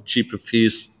example, from the cheaper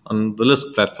fees on the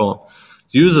Lisk platform.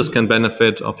 Users can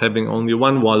benefit of having only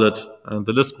one wallet,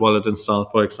 the Lisk wallet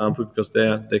installed, for example, because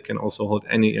there they can also hold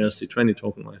any ERC20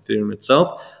 token on Ethereum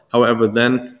itself. However,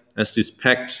 then as these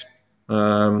packed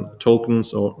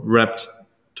tokens or wrapped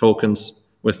tokens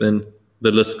within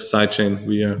the Lisk sidechain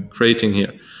we are creating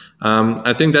here.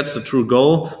 I think that's the true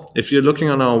goal. If you're looking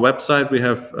on our website, we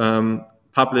have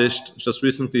published just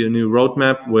recently a new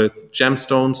roadmap with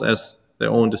gemstones as their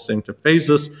own distinctive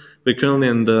phases. We're currently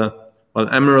in the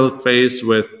Emerald phase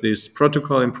with these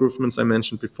protocol improvements I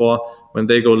mentioned before. When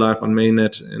they go live on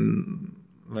mainnet in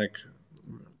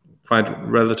quite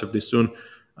relatively soon,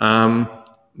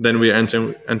 then we are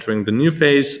entering the new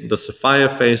phase, the Sapphire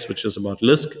phase, which is about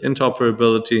Lisk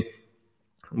interoperability,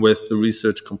 with the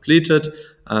research completed.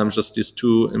 Just these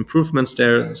two improvements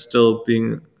there still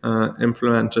being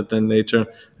implemented then later.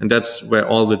 And that's where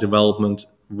all the development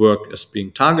work is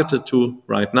being targeted to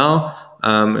right now,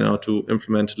 to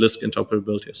implement Lisk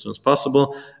interoperability as soon as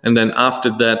possible. And then after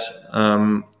that,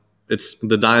 it's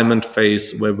the diamond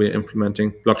phase where we're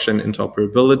implementing blockchain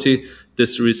interoperability.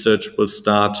 This research will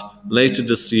start later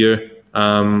this year.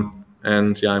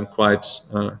 And yeah, I'm quite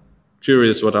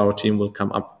curious what our team will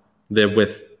come up there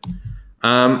with.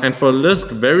 And for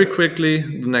Lisk, very quickly,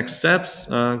 the next steps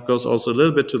goes also a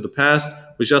little bit to the past.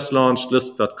 We just launched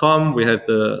Lisk.com. We had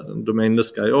the domain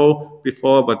Lisk.io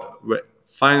before, but we're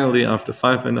finally, after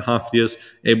 5.5 years,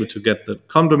 able to get the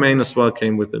 .com domain as well.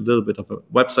 Came with a little bit of a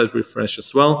website refresh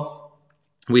as well.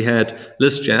 We had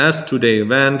Lisk.js, two-day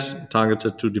event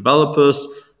targeted to developers.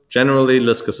 Generally,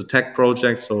 Lisk is a tech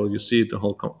project, so you see the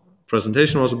whole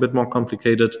presentation was a bit more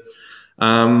complicated.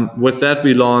 With that,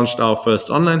 we launched our first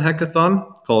online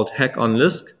hackathon called Hack on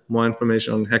Lisk. More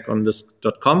information on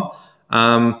hackonlisk.com,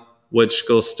 which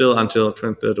goes still until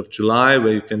 23rd of July,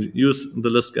 where you can use the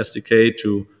Lisk SDK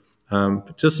to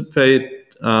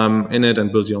participate in it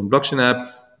and build your own blockchain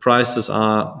app. Prices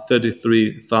are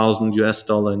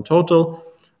 $33,000 in total.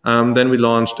 Then we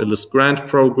launched a Lisk grant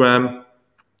program,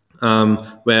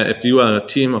 where if you are a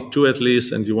team of 2 at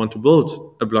least and you want to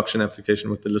build a blockchain application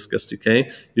with the Lisk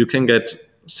SDK, you can get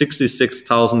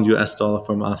 $66,000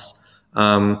 from us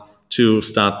to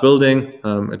start building.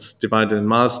 It's divided in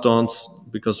milestones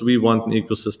because we want an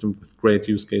ecosystem with great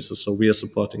use cases. So we are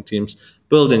supporting teams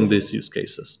building these use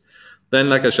cases. Then,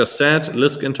 like I just said,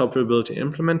 Lisk interoperability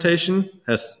implementation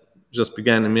has just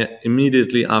began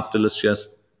immediately after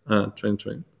Lisk.js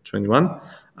 2021.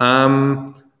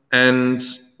 And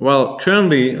well,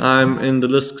 currently I'm in the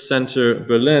Lisk Center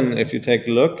Berlin. If you take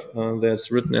a look,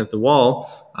 that's written at the wall.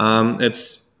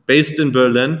 It's based in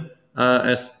Berlin,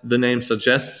 as the name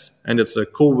suggests, and it's a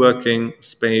co-working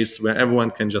space where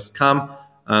everyone can just come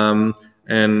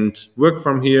and work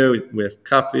from here. We have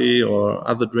coffee or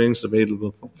other drinks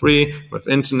available for free. We have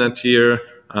internet here,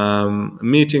 a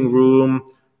meeting room,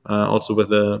 also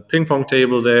with a ping pong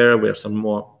table there. We have some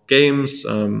more games.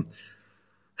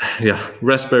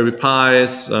 Raspberry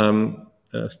Pis, a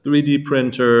 3D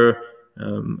printer,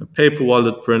 a paper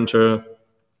wallet printer.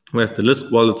 We have the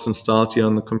Lisk wallets installed here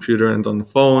on the computer and on the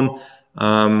phone.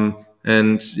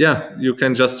 And yeah, you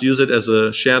can just use it as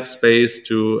a shared space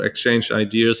to exchange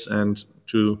ideas and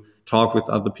to talk with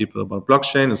other people about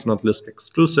blockchain. It's not Lisk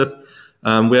exclusive.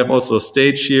 We have also a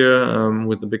stage here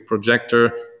with a big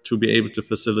projector to be able to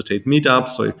facilitate meetups.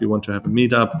 So if you want to have a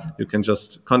meetup, you can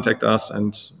just contact us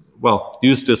and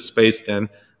use this space then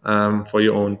for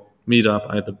your own meetup,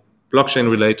 either blockchain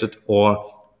related or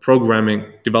programming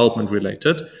development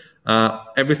related.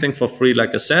 Everything for free,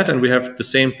 like I said, and we have the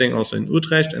same thing also in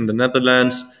Utrecht in the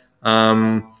Netherlands.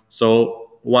 So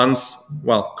once,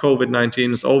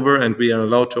 COVID-19 is over and we are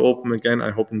allowed to open again,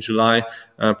 I hope in July,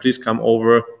 please come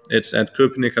over. It's at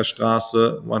Köpenicker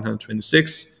Straße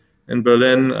 126 in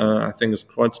Berlin. I think it's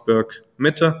Kreuzberg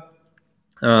Mitte.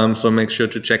 So make sure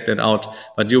to check that out,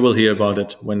 but you will hear about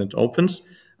it when it opens.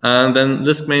 And then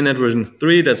Lisk mainnet version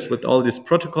 3, that's with all these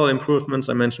protocol improvements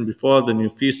I mentioned before, the new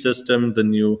fee system, the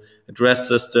new address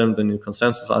system, the new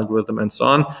consensus algorithm, and so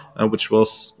on, which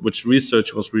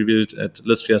research was revealed at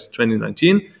Lisk.js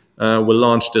 2019, will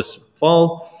launch this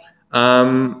fall.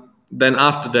 Then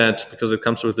after that, because it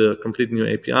comes with a complete new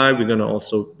API, we're going to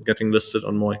also getting listed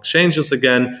on more exchanges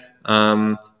again,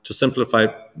 to simplify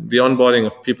the onboarding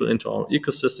of people into our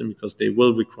ecosystem, because they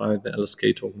will require the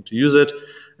LSK token to use it.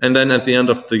 And then at the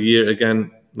end of the year, again,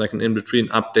 like an in-between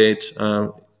update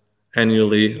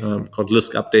annually called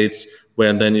Lisk Updates,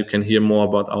 where then you can hear more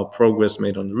about our progress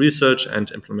made on the research and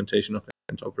implementation of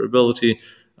interoperability,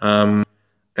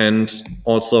 and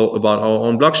also about our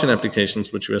own blockchain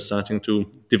applications, which we are starting to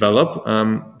develop.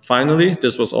 Finally,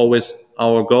 this was always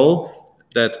our goal,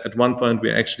 that at one point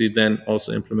we're actually then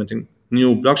also implementing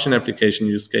new blockchain application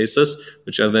use cases,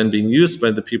 which are then being used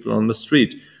by the people on the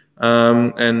street,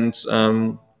 and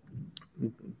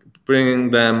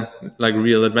bringing them like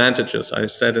real advantages. I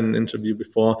said in an interview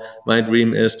before, my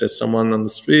dream is that someone on the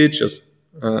street just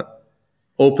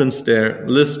opens their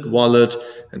Lisk wallet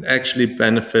and actually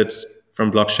benefits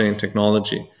from blockchain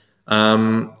technology.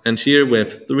 And here we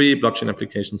have 3 blockchain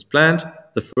applications planned.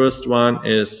 The first one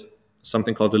is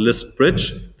something called the Lisk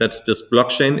Bridge. That's this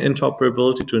blockchain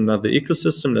interoperability to another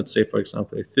ecosystem. Let's say, for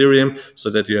example, Ethereum, so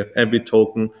that you have every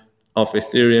token of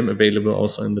Ethereum available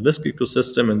also in the Lisk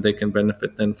ecosystem, and they can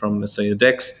benefit then from, let's say, a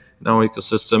DEX in our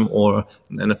ecosystem or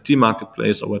an NFT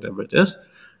marketplace or whatever it is.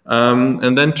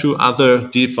 And then 2 other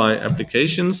DeFi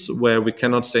applications where we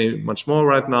cannot say much more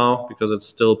right now because it's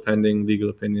still pending legal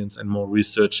opinions and more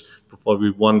research before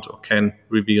we want or can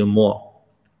reveal more.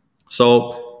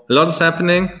 So a lot is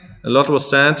happening. A lot was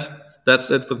said.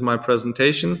 That's it with my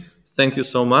presentation. Thank you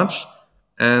so much.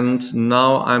 And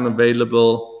now I'm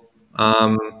available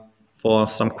for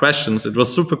some questions. It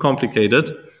was super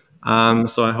complicated.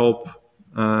 So I hope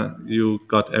you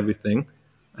got everything.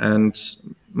 And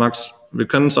Max, wir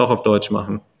können es auch auf Deutsch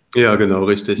machen. Ja, genau,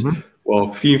 richtig.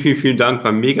 Wow, vielen Dank.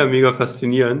 War mega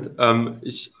faszinierend.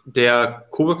 Der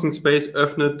Coworking Space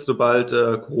öffnet, sobald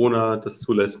Corona das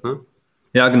zulässt, ne?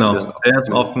 Ja, genau. Ja. Der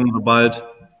ist offen, sobald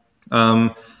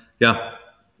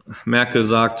Merkel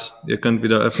sagt, ihr könnt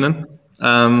wieder öffnen.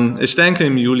 Ich denke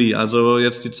im Juli, also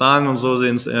jetzt die Zahlen und so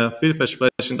sehen sehr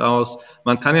vielversprechend aus.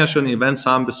 Man kann ja schon Events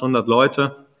haben bis 100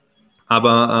 Leute,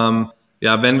 aber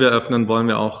wenn wir öffnen, wollen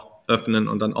wir auch öffnen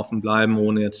und dann offen bleiben,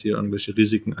 ohne jetzt hier irgendwelche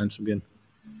Risiken einzugehen.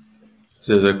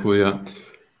 Sehr cool, ja.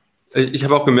 Ich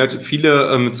habe auch gemerkt,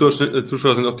 viele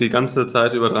Zuschauer sind auch die ganze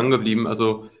Zeit über dran geblieben,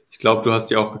 also ich glaube, du hast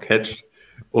die auch gecatcht.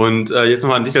 Und jetzt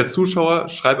nochmal an dich als Zuschauer,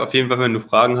 schreib auf jeden Fall, wenn du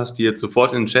Fragen hast, die jetzt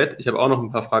sofort in den Chat. Ich habe auch noch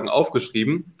ein paar Fragen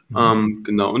aufgeschrieben.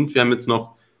 Genau, und wir haben jetzt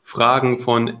noch Fragen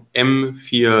von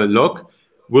M4Log.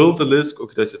 Will the Lisk,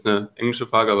 okay, das ist jetzt eine englische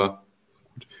Frage, aber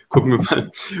gut, gucken wir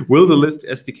mal. Will the Lisk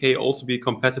SDK also be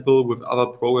compatible with other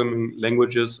programming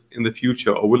languages in the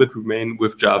future, or will it remain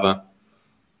with Java?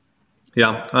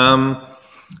 Ja,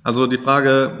 also die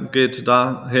Frage geht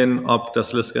dahin, ob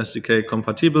das Lisk SDK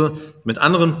kompatibel mit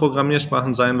anderen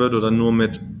Programmiersprachen sein wird oder nur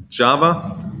mit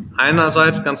Java.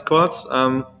 Einerseits ganz kurz,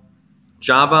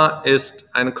 Java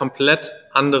ist eine komplett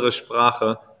andere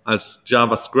Sprache als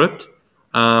JavaScript.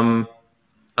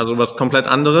 Also was komplett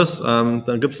anderes.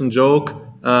 Da gibt es einen Joke,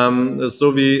 ist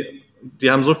so wie, die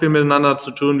haben so viel miteinander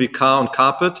zu tun wie Car und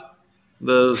Carpet.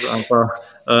 Das ist einfach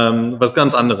was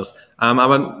ganz anderes.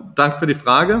 Aber danke für die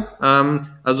Frage.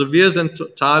 Also wir sind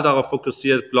total darauf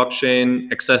fokussiert, Blockchain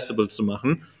accessible zu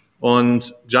machen.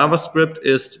 Und JavaScript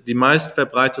ist die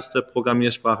meistverbreiteste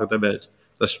Programmiersprache der Welt.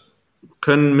 Das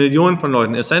können Millionen von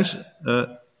Leuten.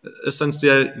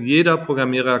 Essentiell jeder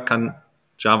Programmierer kann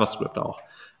JavaScript auch.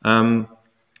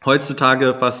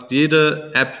 Heutzutage fast jede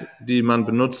App, die man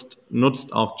benutzt,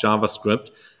 nutzt auch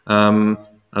JavaScript.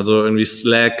 Also irgendwie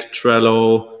Slack,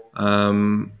 Trello,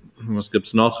 was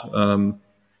gibt's noch?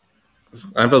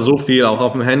 Einfach so viel, auch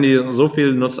auf dem Handy, so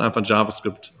viel nutzt einfach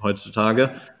JavaScript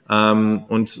heutzutage.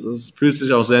 Und es fühlt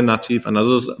sich auch sehr nativ an.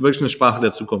 Also es ist wirklich eine Sprache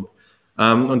der Zukunft.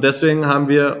 Und deswegen haben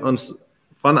wir uns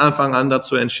von Anfang an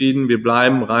dazu entschieden, wir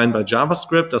bleiben rein bei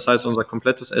JavaScript. Das heißt, unser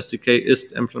komplettes SDK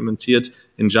ist implementiert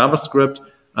in JavaScript,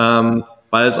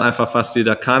 weil es einfach fast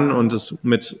jeder kann und es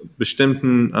mit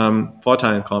bestimmten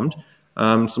Vorteilen kommt.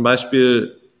 Zum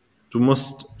Beispiel, du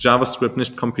musst JavaScript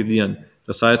nicht kompilieren.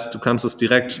 Das heißt, du kannst es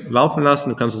direkt laufen lassen,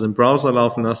 du kannst es im Browser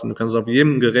laufen lassen, du kannst es auf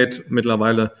jedem Gerät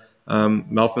mittlerweile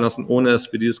laufen lassen, ohne es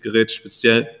für dieses Gerät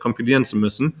speziell kompilieren zu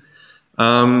müssen.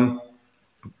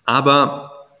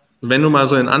 Aber wenn du mal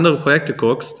so in andere Projekte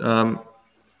guckst, ein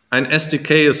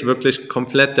SDK ist wirklich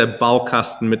komplett der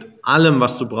Baukasten mit allem,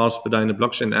 was du brauchst für deine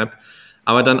Blockchain-App.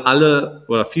 Aber dann alle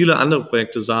oder viele andere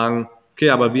Projekte sagen, okay,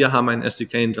 aber wir haben ein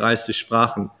SDK in 30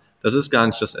 Sprachen. Das ist gar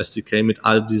nicht das SDK mit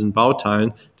all diesen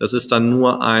Bauteilen. Das ist dann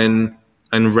nur ein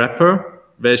Wrapper,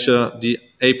 welcher die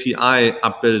API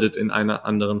abbildet in einer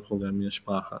anderen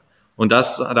Programmiersprache. Und da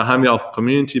haben wir auch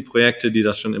Community-Projekte, die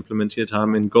das schon implementiert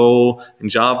haben, in Go, in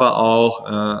Java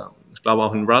auch, ich glaube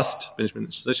auch in Rust, bin ich mir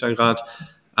nicht sicher gerade.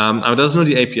 Aber das ist nur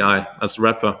die API als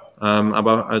Wrapper.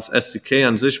 Aber als SDK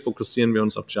an sich fokussieren wir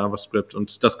uns auf JavaScript.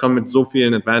 Und das kommt mit so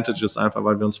vielen Advantages einfach,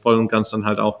 weil wir uns voll und ganz dann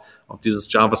halt auch auf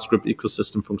dieses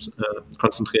JavaScript-Ecosystem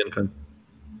konzentrieren können.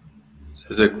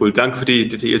 Sehr, sehr cool. Danke für die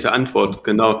detaillierte Antwort.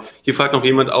 Genau. Hier fragt noch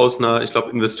jemand aus einer, ich glaube,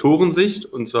 Investorensicht.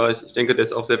 Und zwar, ich denke, der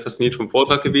ist auch sehr fasziniert vom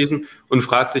Vortrag gewesen und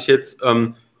fragt sich jetzt,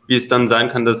 wie es dann sein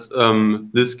kann, dass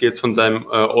Lisk jetzt von seinem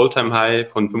All-Time-High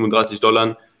von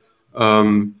 $35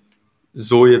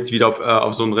 so jetzt wieder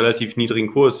auf so einen relativ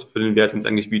niedrigen Kurs für den Wert, den es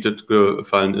eigentlich bietet,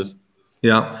 gefallen ist.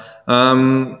 Ja,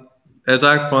 er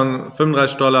sagt von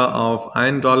 $35 auf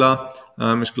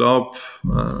 $1. Ich glaube,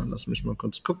 lass mich mal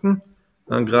kurz gucken.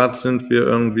 Gerade sind wir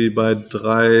irgendwie bei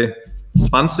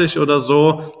 3,20 oder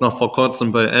so, noch vor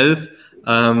kurzem bei 11.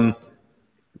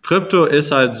 Krypto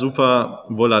ist halt super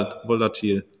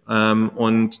volatil.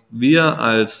 Und wir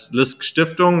als Lisk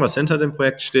Stiftung, was hinter dem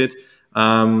Projekt steht,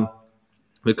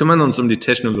 wir kümmern uns um die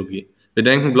Technologie. Wir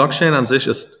denken, Blockchain an sich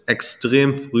ist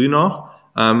extrem früh noch.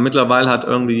 Mittlerweile hat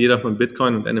irgendwie jeder von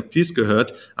Bitcoin und NFTs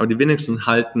gehört, aber die wenigsten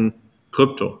halten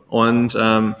Krypto. Und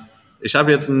ich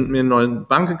habe jetzt mir einen neuen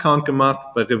Bankaccount gemacht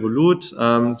bei Revolut.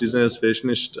 Die sind jetzt vielleicht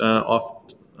nicht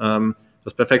oft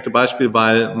das perfekte Beispiel,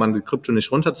 weil man die Krypto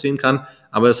nicht runterziehen kann,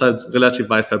 aber es ist halt relativ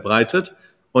weit verbreitet.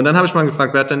 Und dann habe ich mal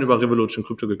gefragt, wer hat denn über Revolut schon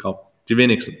Krypto gekauft? Die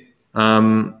wenigsten.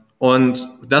 Und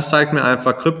das zeigt mir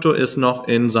einfach, Krypto ist noch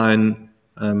in seinen,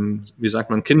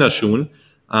 Kinderschuhen.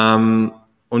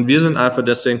 Und wir sind einfach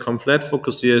deswegen komplett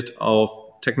fokussiert auf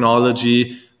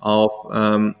Technology, auf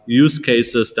Use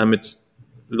Cases, damit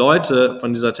Leute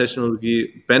von dieser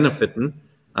Technologie benefiten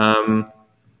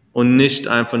und nicht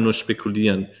einfach nur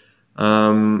spekulieren.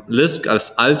 Lisk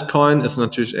als Altcoin ist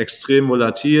natürlich extrem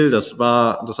volatil. Das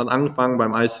hat angefangen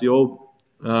beim ICO,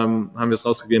 haben wir es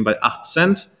rausgegeben bei 8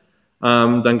 Cent.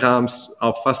 Dann kam es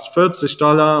auf fast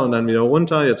 $40 und dann wieder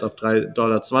runter, jetzt auf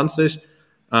 $3,20.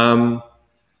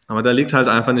 Aber da liegt halt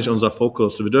einfach nicht unser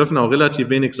Fokus. Wir dürfen auch relativ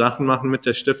wenig Sachen machen mit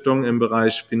der Stiftung im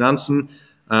Bereich Finanzen.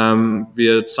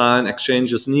 Wir zahlen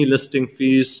Exchanges nie Listing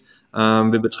Fees.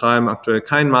 Wir betreiben aktuell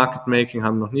kein Market Making,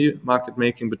 haben noch nie Market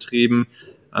Making betrieben.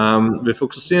 Wir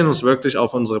fokussieren uns wirklich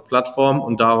auf unsere Plattform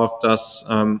und darauf, dass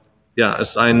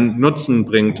es einen Nutzen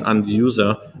bringt an die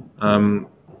User,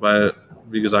 weil,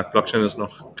 wie gesagt, Blockchain ist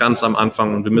noch ganz am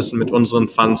Anfang und wir müssen mit unseren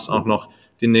Funds auch noch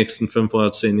die nächsten 5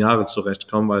 oder 10 Jahre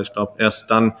zurechtkommen, weil ich glaube, erst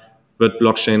dann wird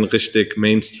Blockchain richtig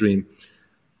Mainstream.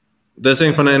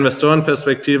 Deswegen von der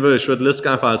Investorenperspektive, ich würde Lisk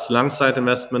einfach als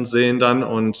Langzeitinvestment sehen dann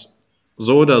und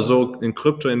so oder so in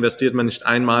Krypto investiert man nicht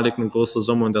einmalig eine große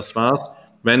Summe und das war's.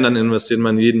 Wenn, dann investiert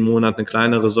man jeden Monat eine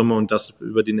kleinere Summe und das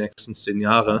über die nächsten 10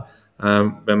 Jahre,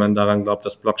 wenn man daran glaubt,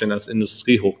 dass Blockchain als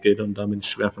Industrie hochgeht und da bin ich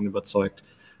schwer von überzeugt.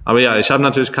 Aber ja, ich habe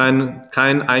natürlich keinen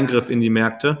Eingriff in die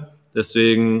Märkte,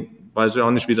 deswegen weiß ich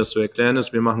auch nicht, wie das zu erklären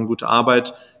ist. Wir machen gute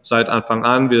Arbeit seit Anfang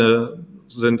an. Wir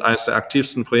sind eines der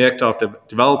aktivsten Projekte auf der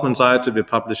Development-Seite. Wir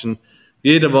publishen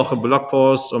jede Woche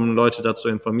Blogposts, um Leute dazu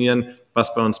informieren,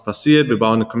 was bei uns passiert. Wir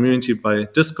bauen eine Community bei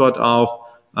Discord auf.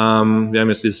 Wir haben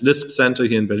jetzt dieses Lisk Center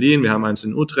hier in Berlin. Wir haben eins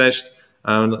in Utrecht.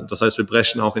 Das heißt, wir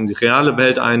brechen auch in die reale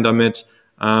Welt ein damit.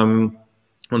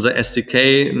 Unser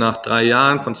SDK nach 3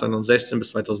 Jahren, von 2016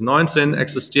 bis 2019,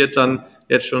 existiert dann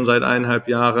jetzt schon seit 1,5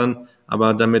 Jahren.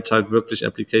 Aber damit halt wirklich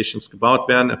Applications gebaut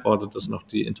werden, erfordert es noch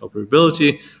die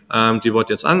Interoperability. Die wird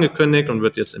jetzt angekündigt und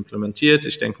wird jetzt implementiert.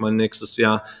 Ich denke mal, nächstes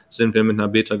Jahr sind wir mit einer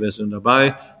Beta-Version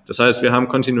dabei. Das heißt, wir haben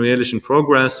kontinuierlichen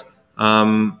Progress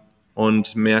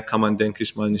und mehr kann man, denke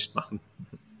ich mal, nicht machen.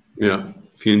 Ja,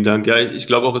 vielen Dank. Ja, ich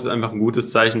glaube auch, es ist einfach ein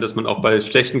gutes Zeichen, dass man auch bei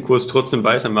schlechtem Kurs trotzdem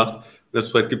weitermacht. Das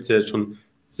Projekt gibt es ja jetzt schon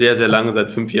sehr, sehr lange, seit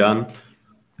 5 Jahren.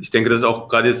 Ich denke, das ist auch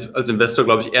gerade jetzt als Investor,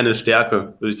 glaube ich, eher eine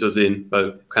Stärke, würde ich so sehen.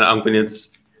 Weil, keine Ahnung, wenn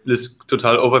jetzt Lisk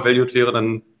total overvalued wäre,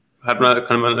 dann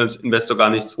kann man als Investor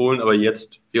gar nichts holen. Aber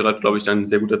jetzt wäre, glaube ich, dann ein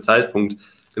sehr guter Zeitpunkt.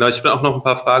 Genau, ich habe auch noch ein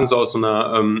paar Fragen so aus so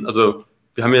einer, also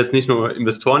wir haben jetzt nicht nur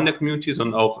Investoren in der Community,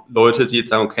 sondern auch Leute, die jetzt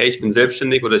sagen, okay, ich bin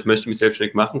selbstständig oder ich möchte mich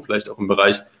selbstständig machen, vielleicht auch im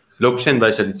Bereich Blockchain, weil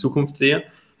ich da die Zukunft sehe.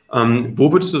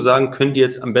 Wo würdest du sagen, können die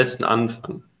jetzt am besten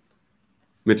anfangen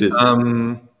mit Lisk?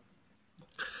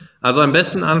 Also am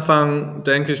besten anfangen,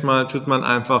 denke ich mal, tut man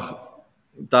einfach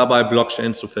dabei,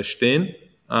 Blockchain zu verstehen.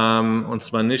 Und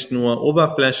zwar nicht nur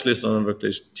oberflächlich, sondern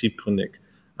wirklich tiefgründig.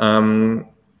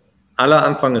 aller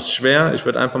Anfang ist schwer. Ich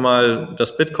würde einfach mal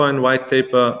das Bitcoin White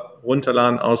Paper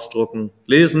runterladen, ausdrucken,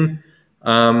 lesen,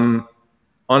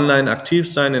 online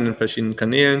aktiv sein in den verschiedenen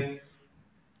Kanälen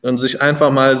und sich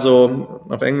einfach mal so,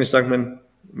 auf Englisch sagt man,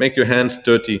 make your hands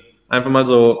dirty. Einfach mal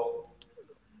so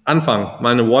anfangen,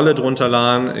 mal eine Wallet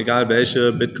runterladen, egal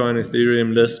welche, Bitcoin,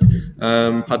 Ethereum, Lisk,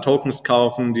 ein paar Tokens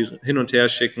kaufen, die hin und her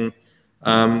schicken.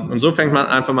 Und so fängt man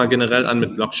einfach mal generell an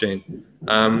mit Blockchain.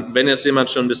 Wenn jetzt jemand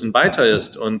schon ein bisschen weiter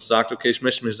ist und sagt, okay, ich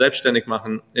möchte mich selbstständig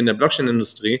machen in der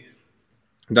Blockchain-Industrie,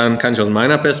 dann kann ich aus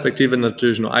meiner Perspektive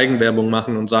natürlich nur Eigenwerbung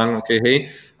machen und sagen, okay,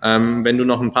 hey, wenn du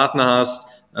noch einen Partner hast,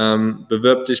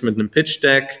 bewirb dich mit einem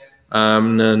Pitch-Deck,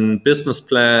 einen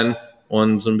Businessplan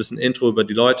und so ein bisschen Intro über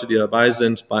die Leute, die dabei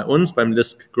sind bei uns, beim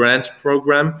Lisk Grant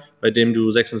Program, bei dem du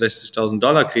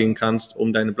 $66.000 kriegen kannst,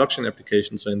 um deine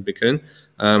Blockchain-Application zu entwickeln.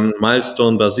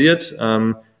 Milestone-basiert.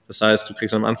 Das heißt, du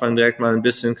kriegst am Anfang direkt mal ein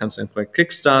bisschen, kannst dein Projekt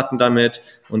kickstarten damit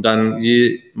und dann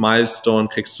je Milestone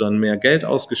kriegst du dann mehr Geld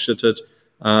ausgeschüttet.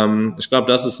 Ich glaube,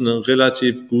 das ist ein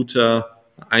relativ guter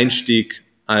Einstieg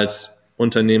als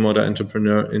Unternehmer oder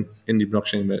Entrepreneur in die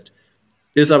Blockchain-Welt.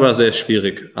 Ist aber sehr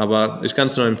schwierig, aber ich kann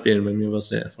es nur empfehlen, bei mir war es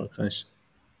sehr erfolgreich.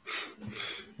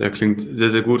 Ja, klingt sehr,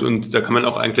 sehr gut und da kann man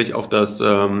auch eigentlich auf das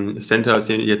Center, das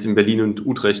ihr jetzt in Berlin und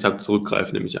Utrecht habt,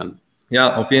 zurückgreifen, nehme ich an.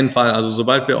 Ja, auf jeden Fall. Also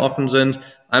sobald wir offen sind,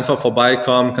 einfach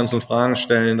vorbeikommen, kannst uns Fragen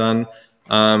stellen dann,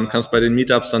 kannst bei den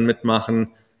Meetups dann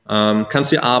mitmachen,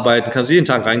 kannst hier arbeiten, kannst jeden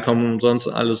Tag reinkommen und sonst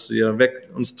alles hier weg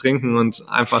uns trinken und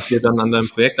einfach hier dann an deinem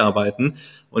Projekt arbeiten.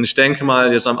 Und ich denke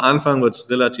mal, jetzt am Anfang wird es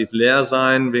relativ leer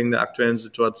sein wegen der aktuellen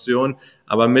Situation,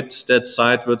 aber mit der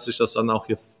Zeit wird sich das dann auch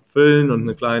hier füllen und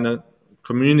eine kleine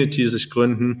Community sich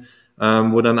gründen,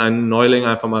 wo dann ein Neuling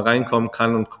einfach mal reinkommen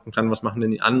kann und gucken kann, was machen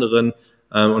denn die anderen,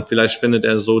 und vielleicht findet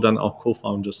er so dann auch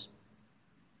Co-Founders.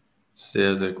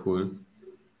 Sehr, sehr cool.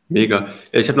 Mega.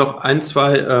 Ja, ich habe noch ein,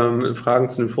 zwei Fragen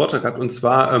zu dem Vortrag gehabt und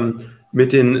zwar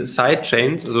mit den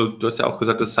Sidechains. Also du hast ja auch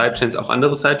gesagt, dass Sidechains auch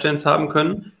andere Sidechains haben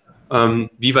können.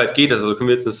 Wie weit geht das? Also können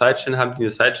wir jetzt eine Sidechain haben, die eine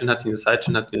Sidechain hat, die eine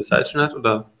Sidechain hat, die eine Sidechain hat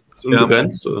oder ist es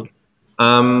unbegrenzt? Ja. Oder?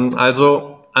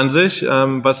 Also an sich,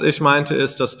 was ich meinte,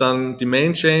 ist, dass dann die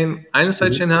Mainchain eine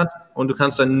Sidechain hat und du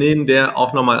kannst dann neben der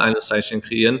auch nochmal eine Sidechain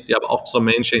kreieren, die aber auch zur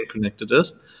Mainchain connected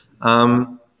ist,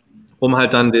 um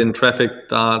halt dann den Traffic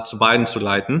da zu beiden zu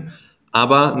leiten.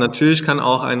 Aber natürlich kann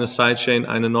auch eine Sidechain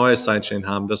eine neue Sidechain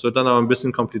haben. Das wird dann aber ein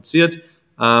bisschen kompliziert,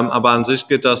 aber an sich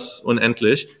geht das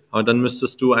unendlich. Aber dann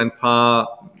müsstest du ein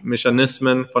paar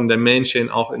Mechanismen von der Mainchain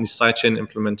auch in die Sidechain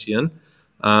implementieren.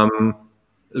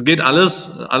 Es geht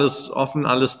alles offen,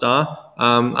 alles da,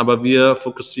 aber wir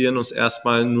fokussieren uns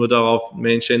erstmal nur darauf,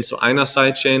 Mainchain zu einer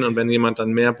Sidechain und wenn jemand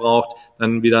dann mehr braucht,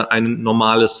 dann wieder eine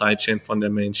normale Sidechain von der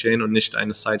Mainchain und nicht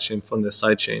eine Sidechain von der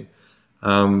Sidechain.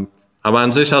 Aber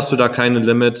an sich hast du da keine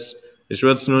Limits. Ich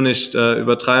würde es nur nicht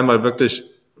übertreiben, weil wirklich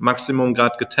Maximum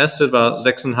gerade getestet war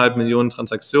 6,5 Millionen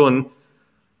Transaktionen.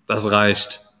 Das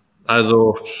reicht.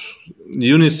 Also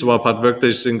Uniswap hat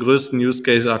wirklich den größten Use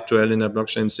Case aktuell in der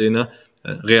Blockchain-Szene.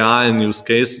 Realen Use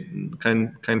Case,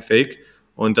 kein Fake.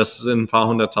 Und das sind ein paar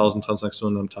 100.000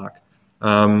 Transaktionen am Tag.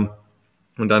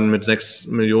 Und dann mit 6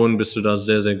 Millionen bist du da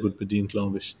sehr, sehr gut bedient,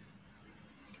 glaube ich.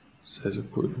 Sehr, sehr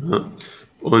cool. Ja.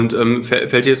 Und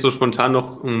fällt dir jetzt so spontan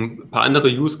noch ein paar andere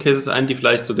Use Cases ein, die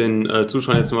vielleicht so den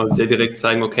Zuschauern jetzt mal sehr direkt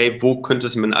zeigen, okay, wo könnte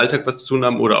es in meinem Alltag was zu tun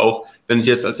haben? Oder auch, wenn ich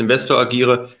jetzt als Investor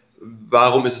agiere,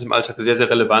 warum ist es im Alltag sehr,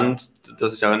 sehr relevant,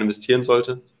 dass ich daran investieren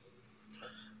sollte?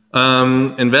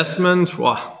 Investment,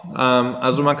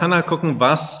 also man kann halt gucken,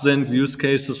 was sind Use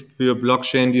Cases für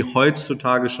Blockchain, die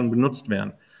heutzutage schon benutzt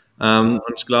werden.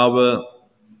 Und ich glaube,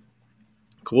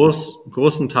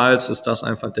 großenteils ist das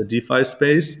einfach der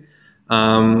DeFi-Space.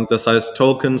 Das heißt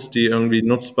Tokens, die irgendwie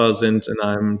nutzbar sind in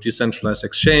einem Decentralized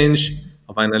Exchange,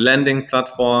 auf einer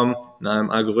Lending-Plattform, in einem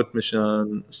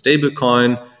algorithmischen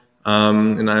Stablecoin,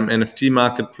 in einem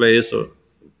NFT-Marketplace.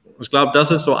 Ich glaube, das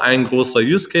ist so ein großer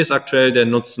Use Case aktuell, der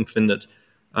Nutzen findet.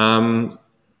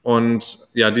 Und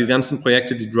ja, die ganzen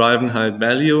Projekte, die driven halt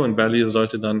Value und Value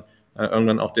sollte dann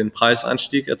irgendwann auch den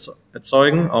Preisanstieg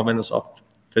erzeugen, auch wenn es oft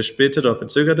verspätet oder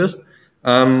verzögert ist.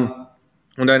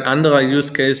 Und ein anderer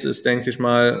Use Case ist, denke ich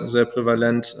mal, sehr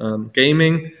prävalent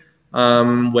Gaming, da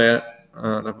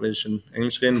will ich in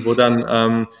Englisch reden, wo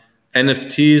dann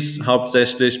NFTs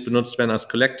hauptsächlich benutzt werden als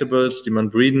Collectibles, die man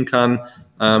breeden kann,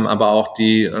 aber auch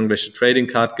die irgendwelche Trading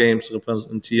Card Games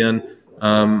repräsentieren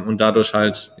und dadurch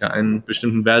halt ja einen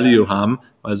bestimmten Value haben,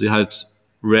 weil sie halt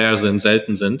rare sind,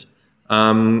 selten sind.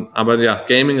 Aber ja,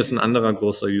 Gaming ist ein anderer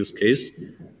großer Use Case.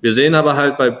 Wir sehen aber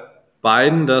halt bei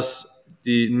beiden, dass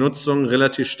die Nutzung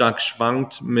relativ stark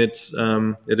schwankt mit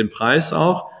dem Preis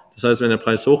auch. Das heißt, wenn der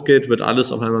Preis hochgeht, wird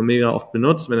alles auf einmal mega oft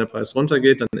benutzt. Wenn der Preis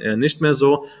runtergeht, dann eher nicht mehr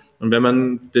so. Und wenn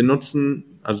man den Nutzen,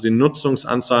 also die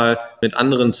Nutzungsanzahl mit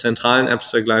anderen zentralen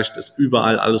Apps vergleicht, ist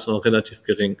überall alles noch relativ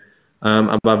gering.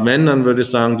 Aber wenn, dann würde ich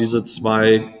sagen, diese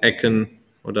zwei Ecken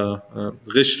oder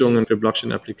Richtungen für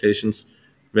Blockchain-Applications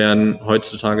werden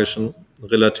heutzutage schon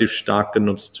relativ stark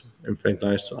genutzt im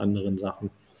Vergleich zu anderen Sachen.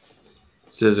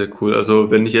 Sehr, sehr cool.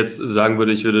 Also wenn ich jetzt sagen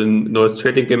würde, ich würde ein neues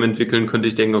Trading-Game entwickeln, könnte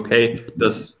ich denken, okay,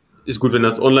 das ist gut, wenn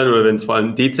das online oder wenn es vor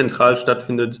allem dezentral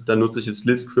stattfindet, dann nutze ich jetzt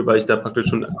Lisk für, weil ich da praktisch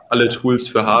schon alle Tools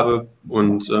für habe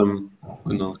und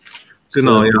genau.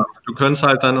 Genau, ja. Du könntest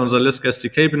halt dann unser Lisk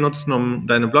SDK benutzen, um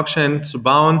deine Blockchain zu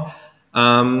bauen,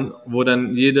 wo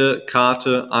dann jede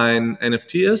Karte ein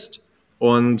NFT ist.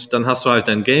 Und dann hast du halt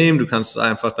dein Game, du kannst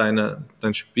einfach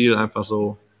dein Spiel einfach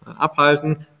so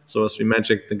abhalten, sowas wie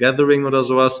Magic the Gathering oder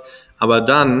sowas. Aber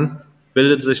dann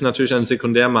bildet sich natürlich ein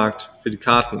Sekundärmarkt für die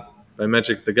Karten. Bei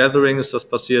Magic the Gathering ist das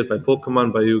passiert, bei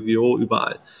Pokémon, bei Yu-Gi-Oh!,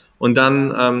 überall. Und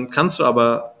dann kannst du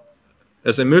aber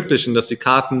es ermöglichen, dass die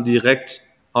Karten direkt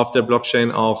auf der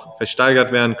Blockchain auch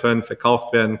versteigert werden können,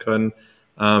 verkauft werden können.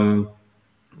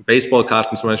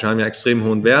 Baseballkarten zum Beispiel haben ja extrem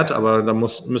hohen Wert, aber da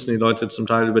müssen die Leute zum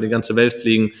Teil über die ganze Welt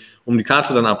fliegen, um die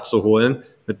Karte dann abzuholen.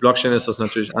 Mit Blockchain ist das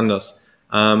natürlich anders.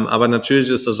 Aber natürlich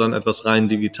ist das dann etwas rein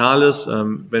Digitales.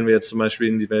 Wenn wir jetzt zum Beispiel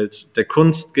in die Welt der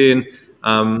Kunst gehen,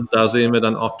 da sehen wir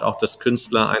dann oft auch, dass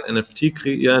Künstler ein NFT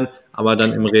kreieren, aber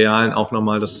dann im Realen auch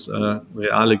nochmal das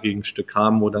reale Gegenstück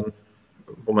haben,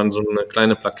 wo man so eine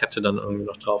kleine Plakette dann irgendwie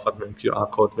noch drauf hat mit einem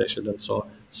QR-Code, welche dann zu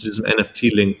diesem NFT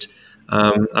linkt.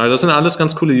 Aber das sind alles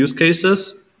ganz coole Use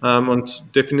Cases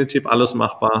und definitiv alles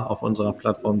machbar auf unserer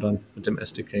Plattform dann mit dem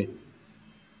SDK.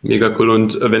 Mega cool.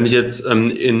 Und wenn ich jetzt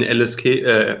in LSK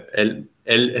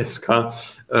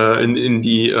in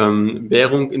die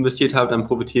Währung investiert habe, dann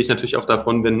profitiere ich natürlich auch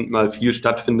davon, wenn mal viel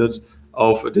stattfindet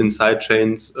auf den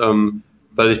Sidechains,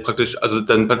 weil ich praktisch, also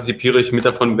dann partizipiere ich mit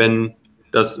davon, wenn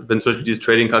zum Beispiel dieses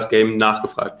Trading Card Game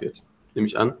nachgefragt wird, nehme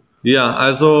ich an. Ja,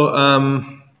 also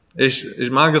ich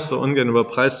mag es so ungern über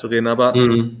Preis zu reden, aber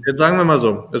jetzt sagen wir mal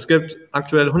so, es gibt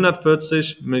aktuell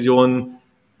 140 Millionen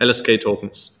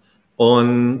LSK-Tokens.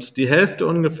 Und die Hälfte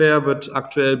ungefähr wird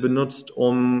aktuell benutzt,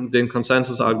 um den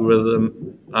Consensus-Algorithm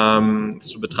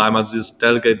zu betreiben, also dieses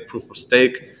Delegate Proof of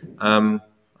Stake.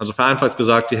 Also vereinfacht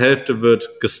gesagt, die Hälfte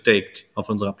wird gestaked auf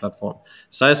unserer Plattform.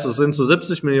 Das heißt, es sind so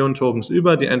 70 Millionen Tokens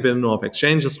über, die entweder nur auf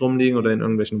Exchanges rumliegen oder in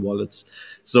irgendwelchen Wallets.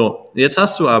 So, jetzt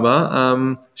hast du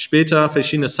aber später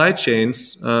verschiedene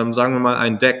Sidechains, sagen wir mal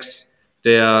ein DEX,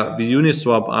 der wie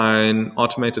Uniswap ein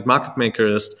Automated Market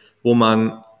Maker ist, wo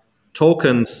man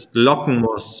Tokens locken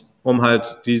muss, um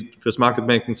halt die fürs Market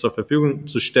Making zur Verfügung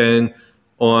zu stellen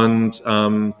und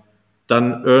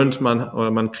dann earnt man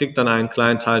oder man kriegt dann einen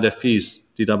kleinen Teil der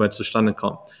Fees, die dabei zustande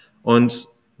kommen. Und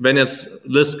wenn jetzt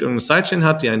Lisk irgendeine Sidechain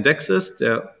hat, die ein DEX ist,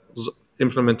 der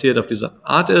implementiert auf diese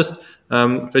Art ist,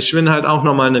 verschwinden halt auch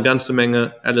nochmal eine ganze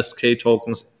Menge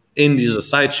LSK-Tokens in diese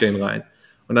Sidechain rein.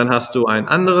 Und dann hast du ein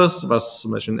anderes, was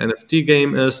zum Beispiel ein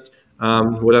NFT-Game ist,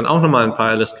 wo dann auch nochmal ein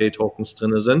paar LSK-Tokens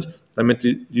drin sind, damit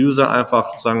die User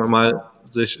einfach, sagen wir mal,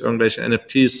 sich irgendwelche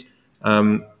NFTs,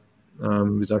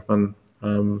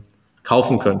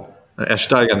 kaufen können,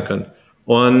 ersteigern können.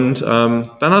 Und dann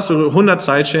hast du 100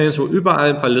 Sidechains, wo überall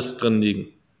ein paar Lists drin liegen.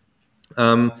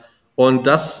 Und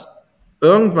das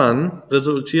irgendwann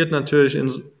resultiert natürlich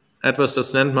in etwas,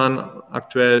 das nennt man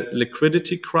aktuell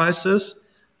Liquidity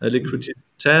Crisis,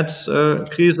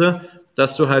 Liquiditätskrise,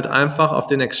 dass du halt einfach auf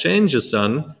den Exchanges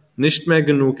dann nicht mehr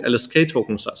genug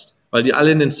LSK-Tokens hast, weil die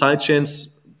alle in den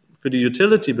Sidechains für die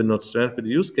Utility benutzt werden, für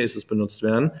die Use Cases benutzt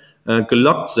werden,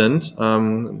 gelockt sind.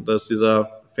 Das ist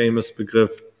dieser famous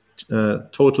Begriff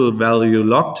Total Value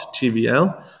Locked,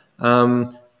 TVL.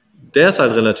 Der ist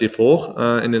halt relativ hoch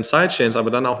in den Sidechains,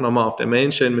 aber dann auch nochmal auf der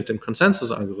Mainchain mit dem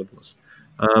Consensus-Algorithmus.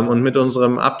 Und mit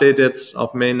unserem Update jetzt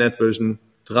auf Mainnet Version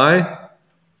 3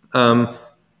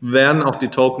 werden auch die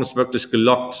Tokens wirklich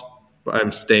gelockt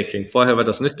beim Staking. Vorher war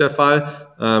das nicht der Fall.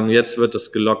 Jetzt wird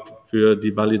es gelockt für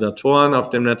die Validatoren auf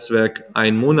dem Netzwerk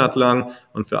 1 Monat lang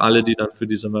und für alle, die dann für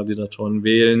diese Validatoren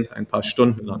wählen, ein paar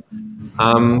Stunden lang.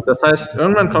 Das heißt,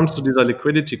 irgendwann kommst du zu dieser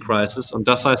Liquidity Crisis und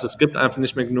das heißt, es gibt einfach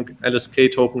nicht mehr genug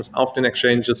LSK-Tokens auf den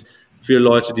Exchanges für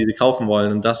Leute, die kaufen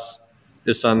wollen. Und das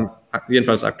ist dann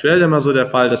jedenfalls aktuell immer so der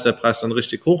Fall, dass der Preis dann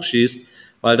richtig hochschießt,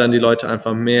 weil dann die Leute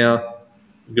einfach mehr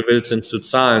gewillt sind zu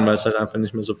zahlen, weil es halt einfach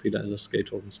nicht mehr so viele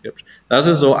LSK-Tokens gibt. Das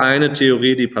ist so eine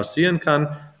Theorie, die passieren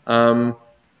kann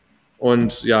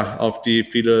und ja, auf die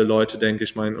viele Leute, denke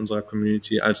ich mal, in unserer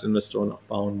Community als Investoren auch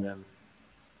bauen werden.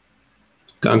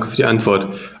 Danke für die Antwort.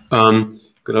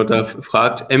 Genau, da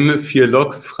fragt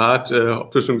M4Log,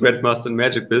 ob du schon Grandmaster in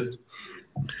Magic bist.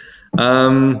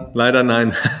 Leider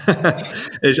nein.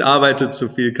 Ich arbeite zu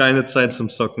viel, keine Zeit zum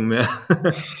Zocken mehr.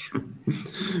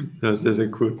 Ja, sehr,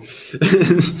 sehr cool.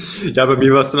 Ja, bei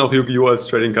mir war es dann auch Yu-Gi-Oh! Als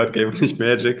Trading Card Game, nicht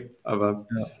Magic, aber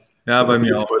ja, bei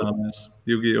mir auch damals.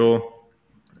 Yu-Gi-Oh!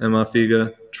 Immer viel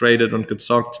getradet und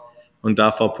gezockt und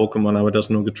davor Pokémon, aber das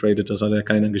nur getradet, das hat ja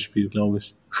keiner gespielt, glaube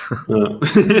ich. Ja.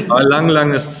 Aber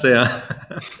lang ist es her.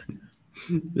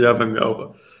 Ja, bei mir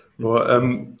auch. Boah,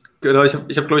 genau, ich hab,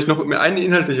 glaube ich, noch mir eine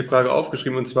inhaltliche Frage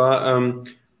aufgeschrieben, und zwar,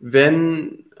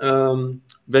 wenn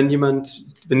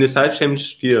die Sidechain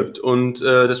stirbt und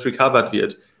das recovered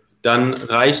wird, dann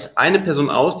reicht eine Person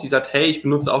aus, die sagt, hey, ich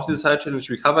benutze auch diese Sidechain und ich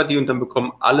recover die, und dann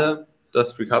bekommen alle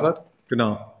das recovered?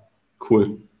 Genau.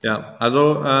 Cool. Ja,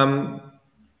 also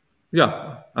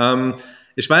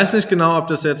ich weiß nicht genau, ob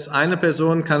das jetzt eine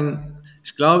Person kann.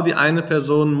 Ich glaube, die eine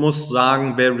Person muss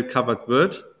sagen, wer recovered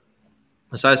wird.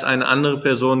 Das heißt, eine andere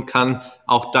Person kann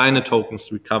auch deine Tokens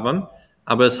recovern.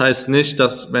 Aber es heißt nicht,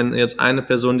 dass wenn jetzt eine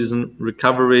Person diesen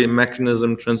Recovery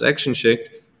Mechanism Transaction schickt,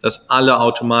 dass alle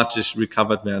automatisch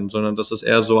recovered werden, sondern dass es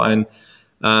eher so ein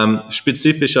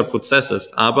spezifischer Prozess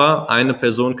ist. Aber eine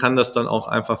Person kann das dann auch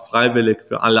einfach freiwillig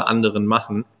für alle anderen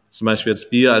machen. Zum Beispiel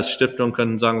jetzt wir als Stiftung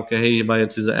können sagen, okay, hey, hier war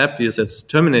jetzt diese App, die ist jetzt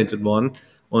terminated worden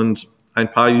und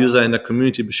ein paar User in der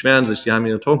Community beschweren sich, die haben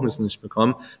ihre Tokens nicht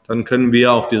bekommen, dann können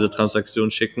wir auch diese Transaktion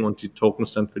schicken und die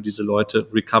Tokens dann für diese Leute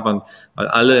recovern. Weil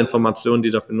alle Informationen, die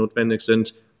dafür notwendig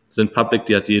sind public,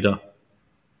 die hat jeder.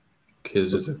 Okay,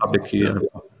 sehr, sehr public Key.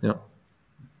 Ja.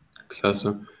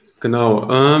 Klasse.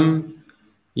 Genau.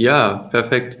 Ja,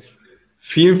 perfekt.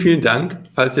 Vielen, vielen Dank.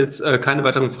 Falls jetzt keine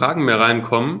weiteren Fragen mehr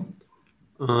reinkommen,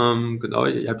 genau,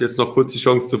 ihr habt jetzt noch kurz die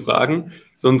Chance zu fragen.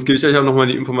 Sonst gebe ich euch auch nochmal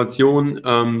die Information.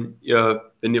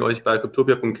 Wenn ihr euch bei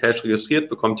cryptopia.cash registriert,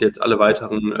 bekommt ihr jetzt alle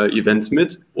weiteren Events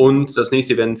mit. Und das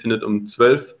nächste Event findet um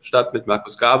 12 statt mit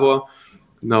Markus Gabor.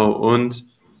 Genau, und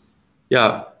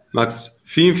ja, Max,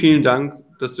 vielen, vielen Dank,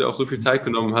 dass du auch so viel Zeit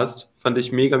genommen hast. Fand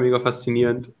ich mega, mega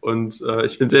faszinierend. Und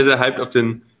ich bin sehr, sehr hyped auf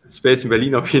den Space in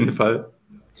Berlin auf jeden Fall.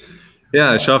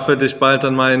 Ja, ich hoffe, dich bald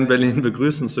dann mal in Berlin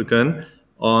begrüßen zu können.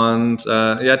 Und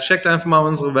ja, checkt einfach mal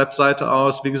unsere Webseite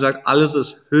aus. Wie gesagt, alles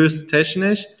ist höchst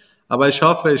technisch, aber ich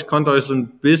hoffe, ich konnte euch so ein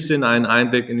bisschen einen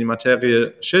Einblick in die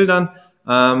Materie schildern.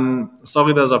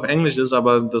 Sorry, dass es auf Englisch ist,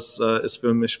 aber das ist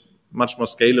für mich much more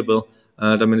scalable,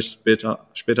 damit ich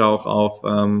später auch auf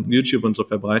YouTube und so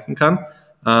verbreiten kann.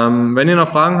 Wenn ihr noch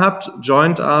Fragen habt,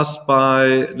 joint us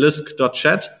bei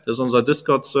Lisk.chat. Das ist unser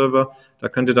Discord-Server. Da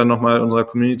könnt ihr dann nochmal unserer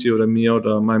Community oder mir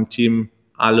oder meinem Team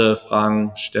alle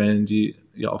Fragen stellen, die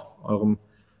ihr auf eurem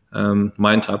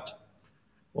Mind habt.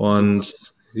 Und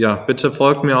ja, bitte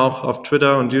folgt mir auch auf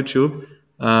Twitter und YouTube,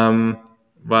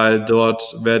 weil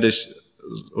dort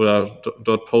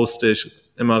dort poste ich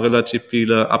immer relativ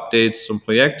viele Updates zum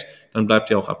Projekt. Dann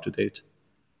bleibt ihr auch up to date.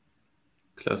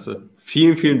 Klasse.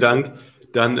 Vielen, vielen Dank.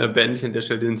 Dann beende ich an der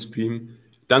Stelle den Stream.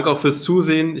 Danke auch fürs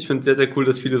Zusehen. Ich finde es sehr, sehr cool,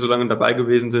 dass viele so lange dabei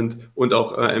gewesen sind. Und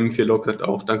auch M4Log sagt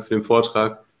auch danke für den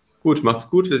Vortrag. Gut, macht's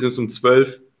gut. Wir sehen uns um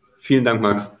 12. Vielen Dank,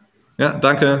 Max. Ja,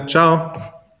 danke.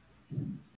 Ciao.